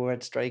you're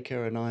Ed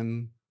Straker and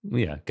I'm...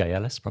 Yeah, Gay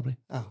Ellis, probably.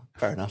 Oh,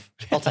 fair enough.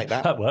 I'll take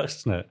that. That works,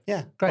 doesn't it?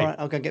 Yeah. Great. All right,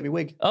 I'll go and get my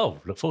wig. Oh,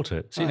 look forward to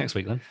it. See you next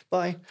week, then.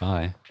 Bye.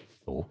 Bye.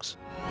 Orcs.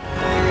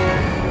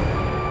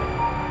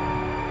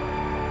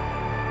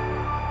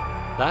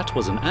 That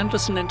was an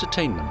Anderson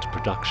Entertainment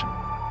production.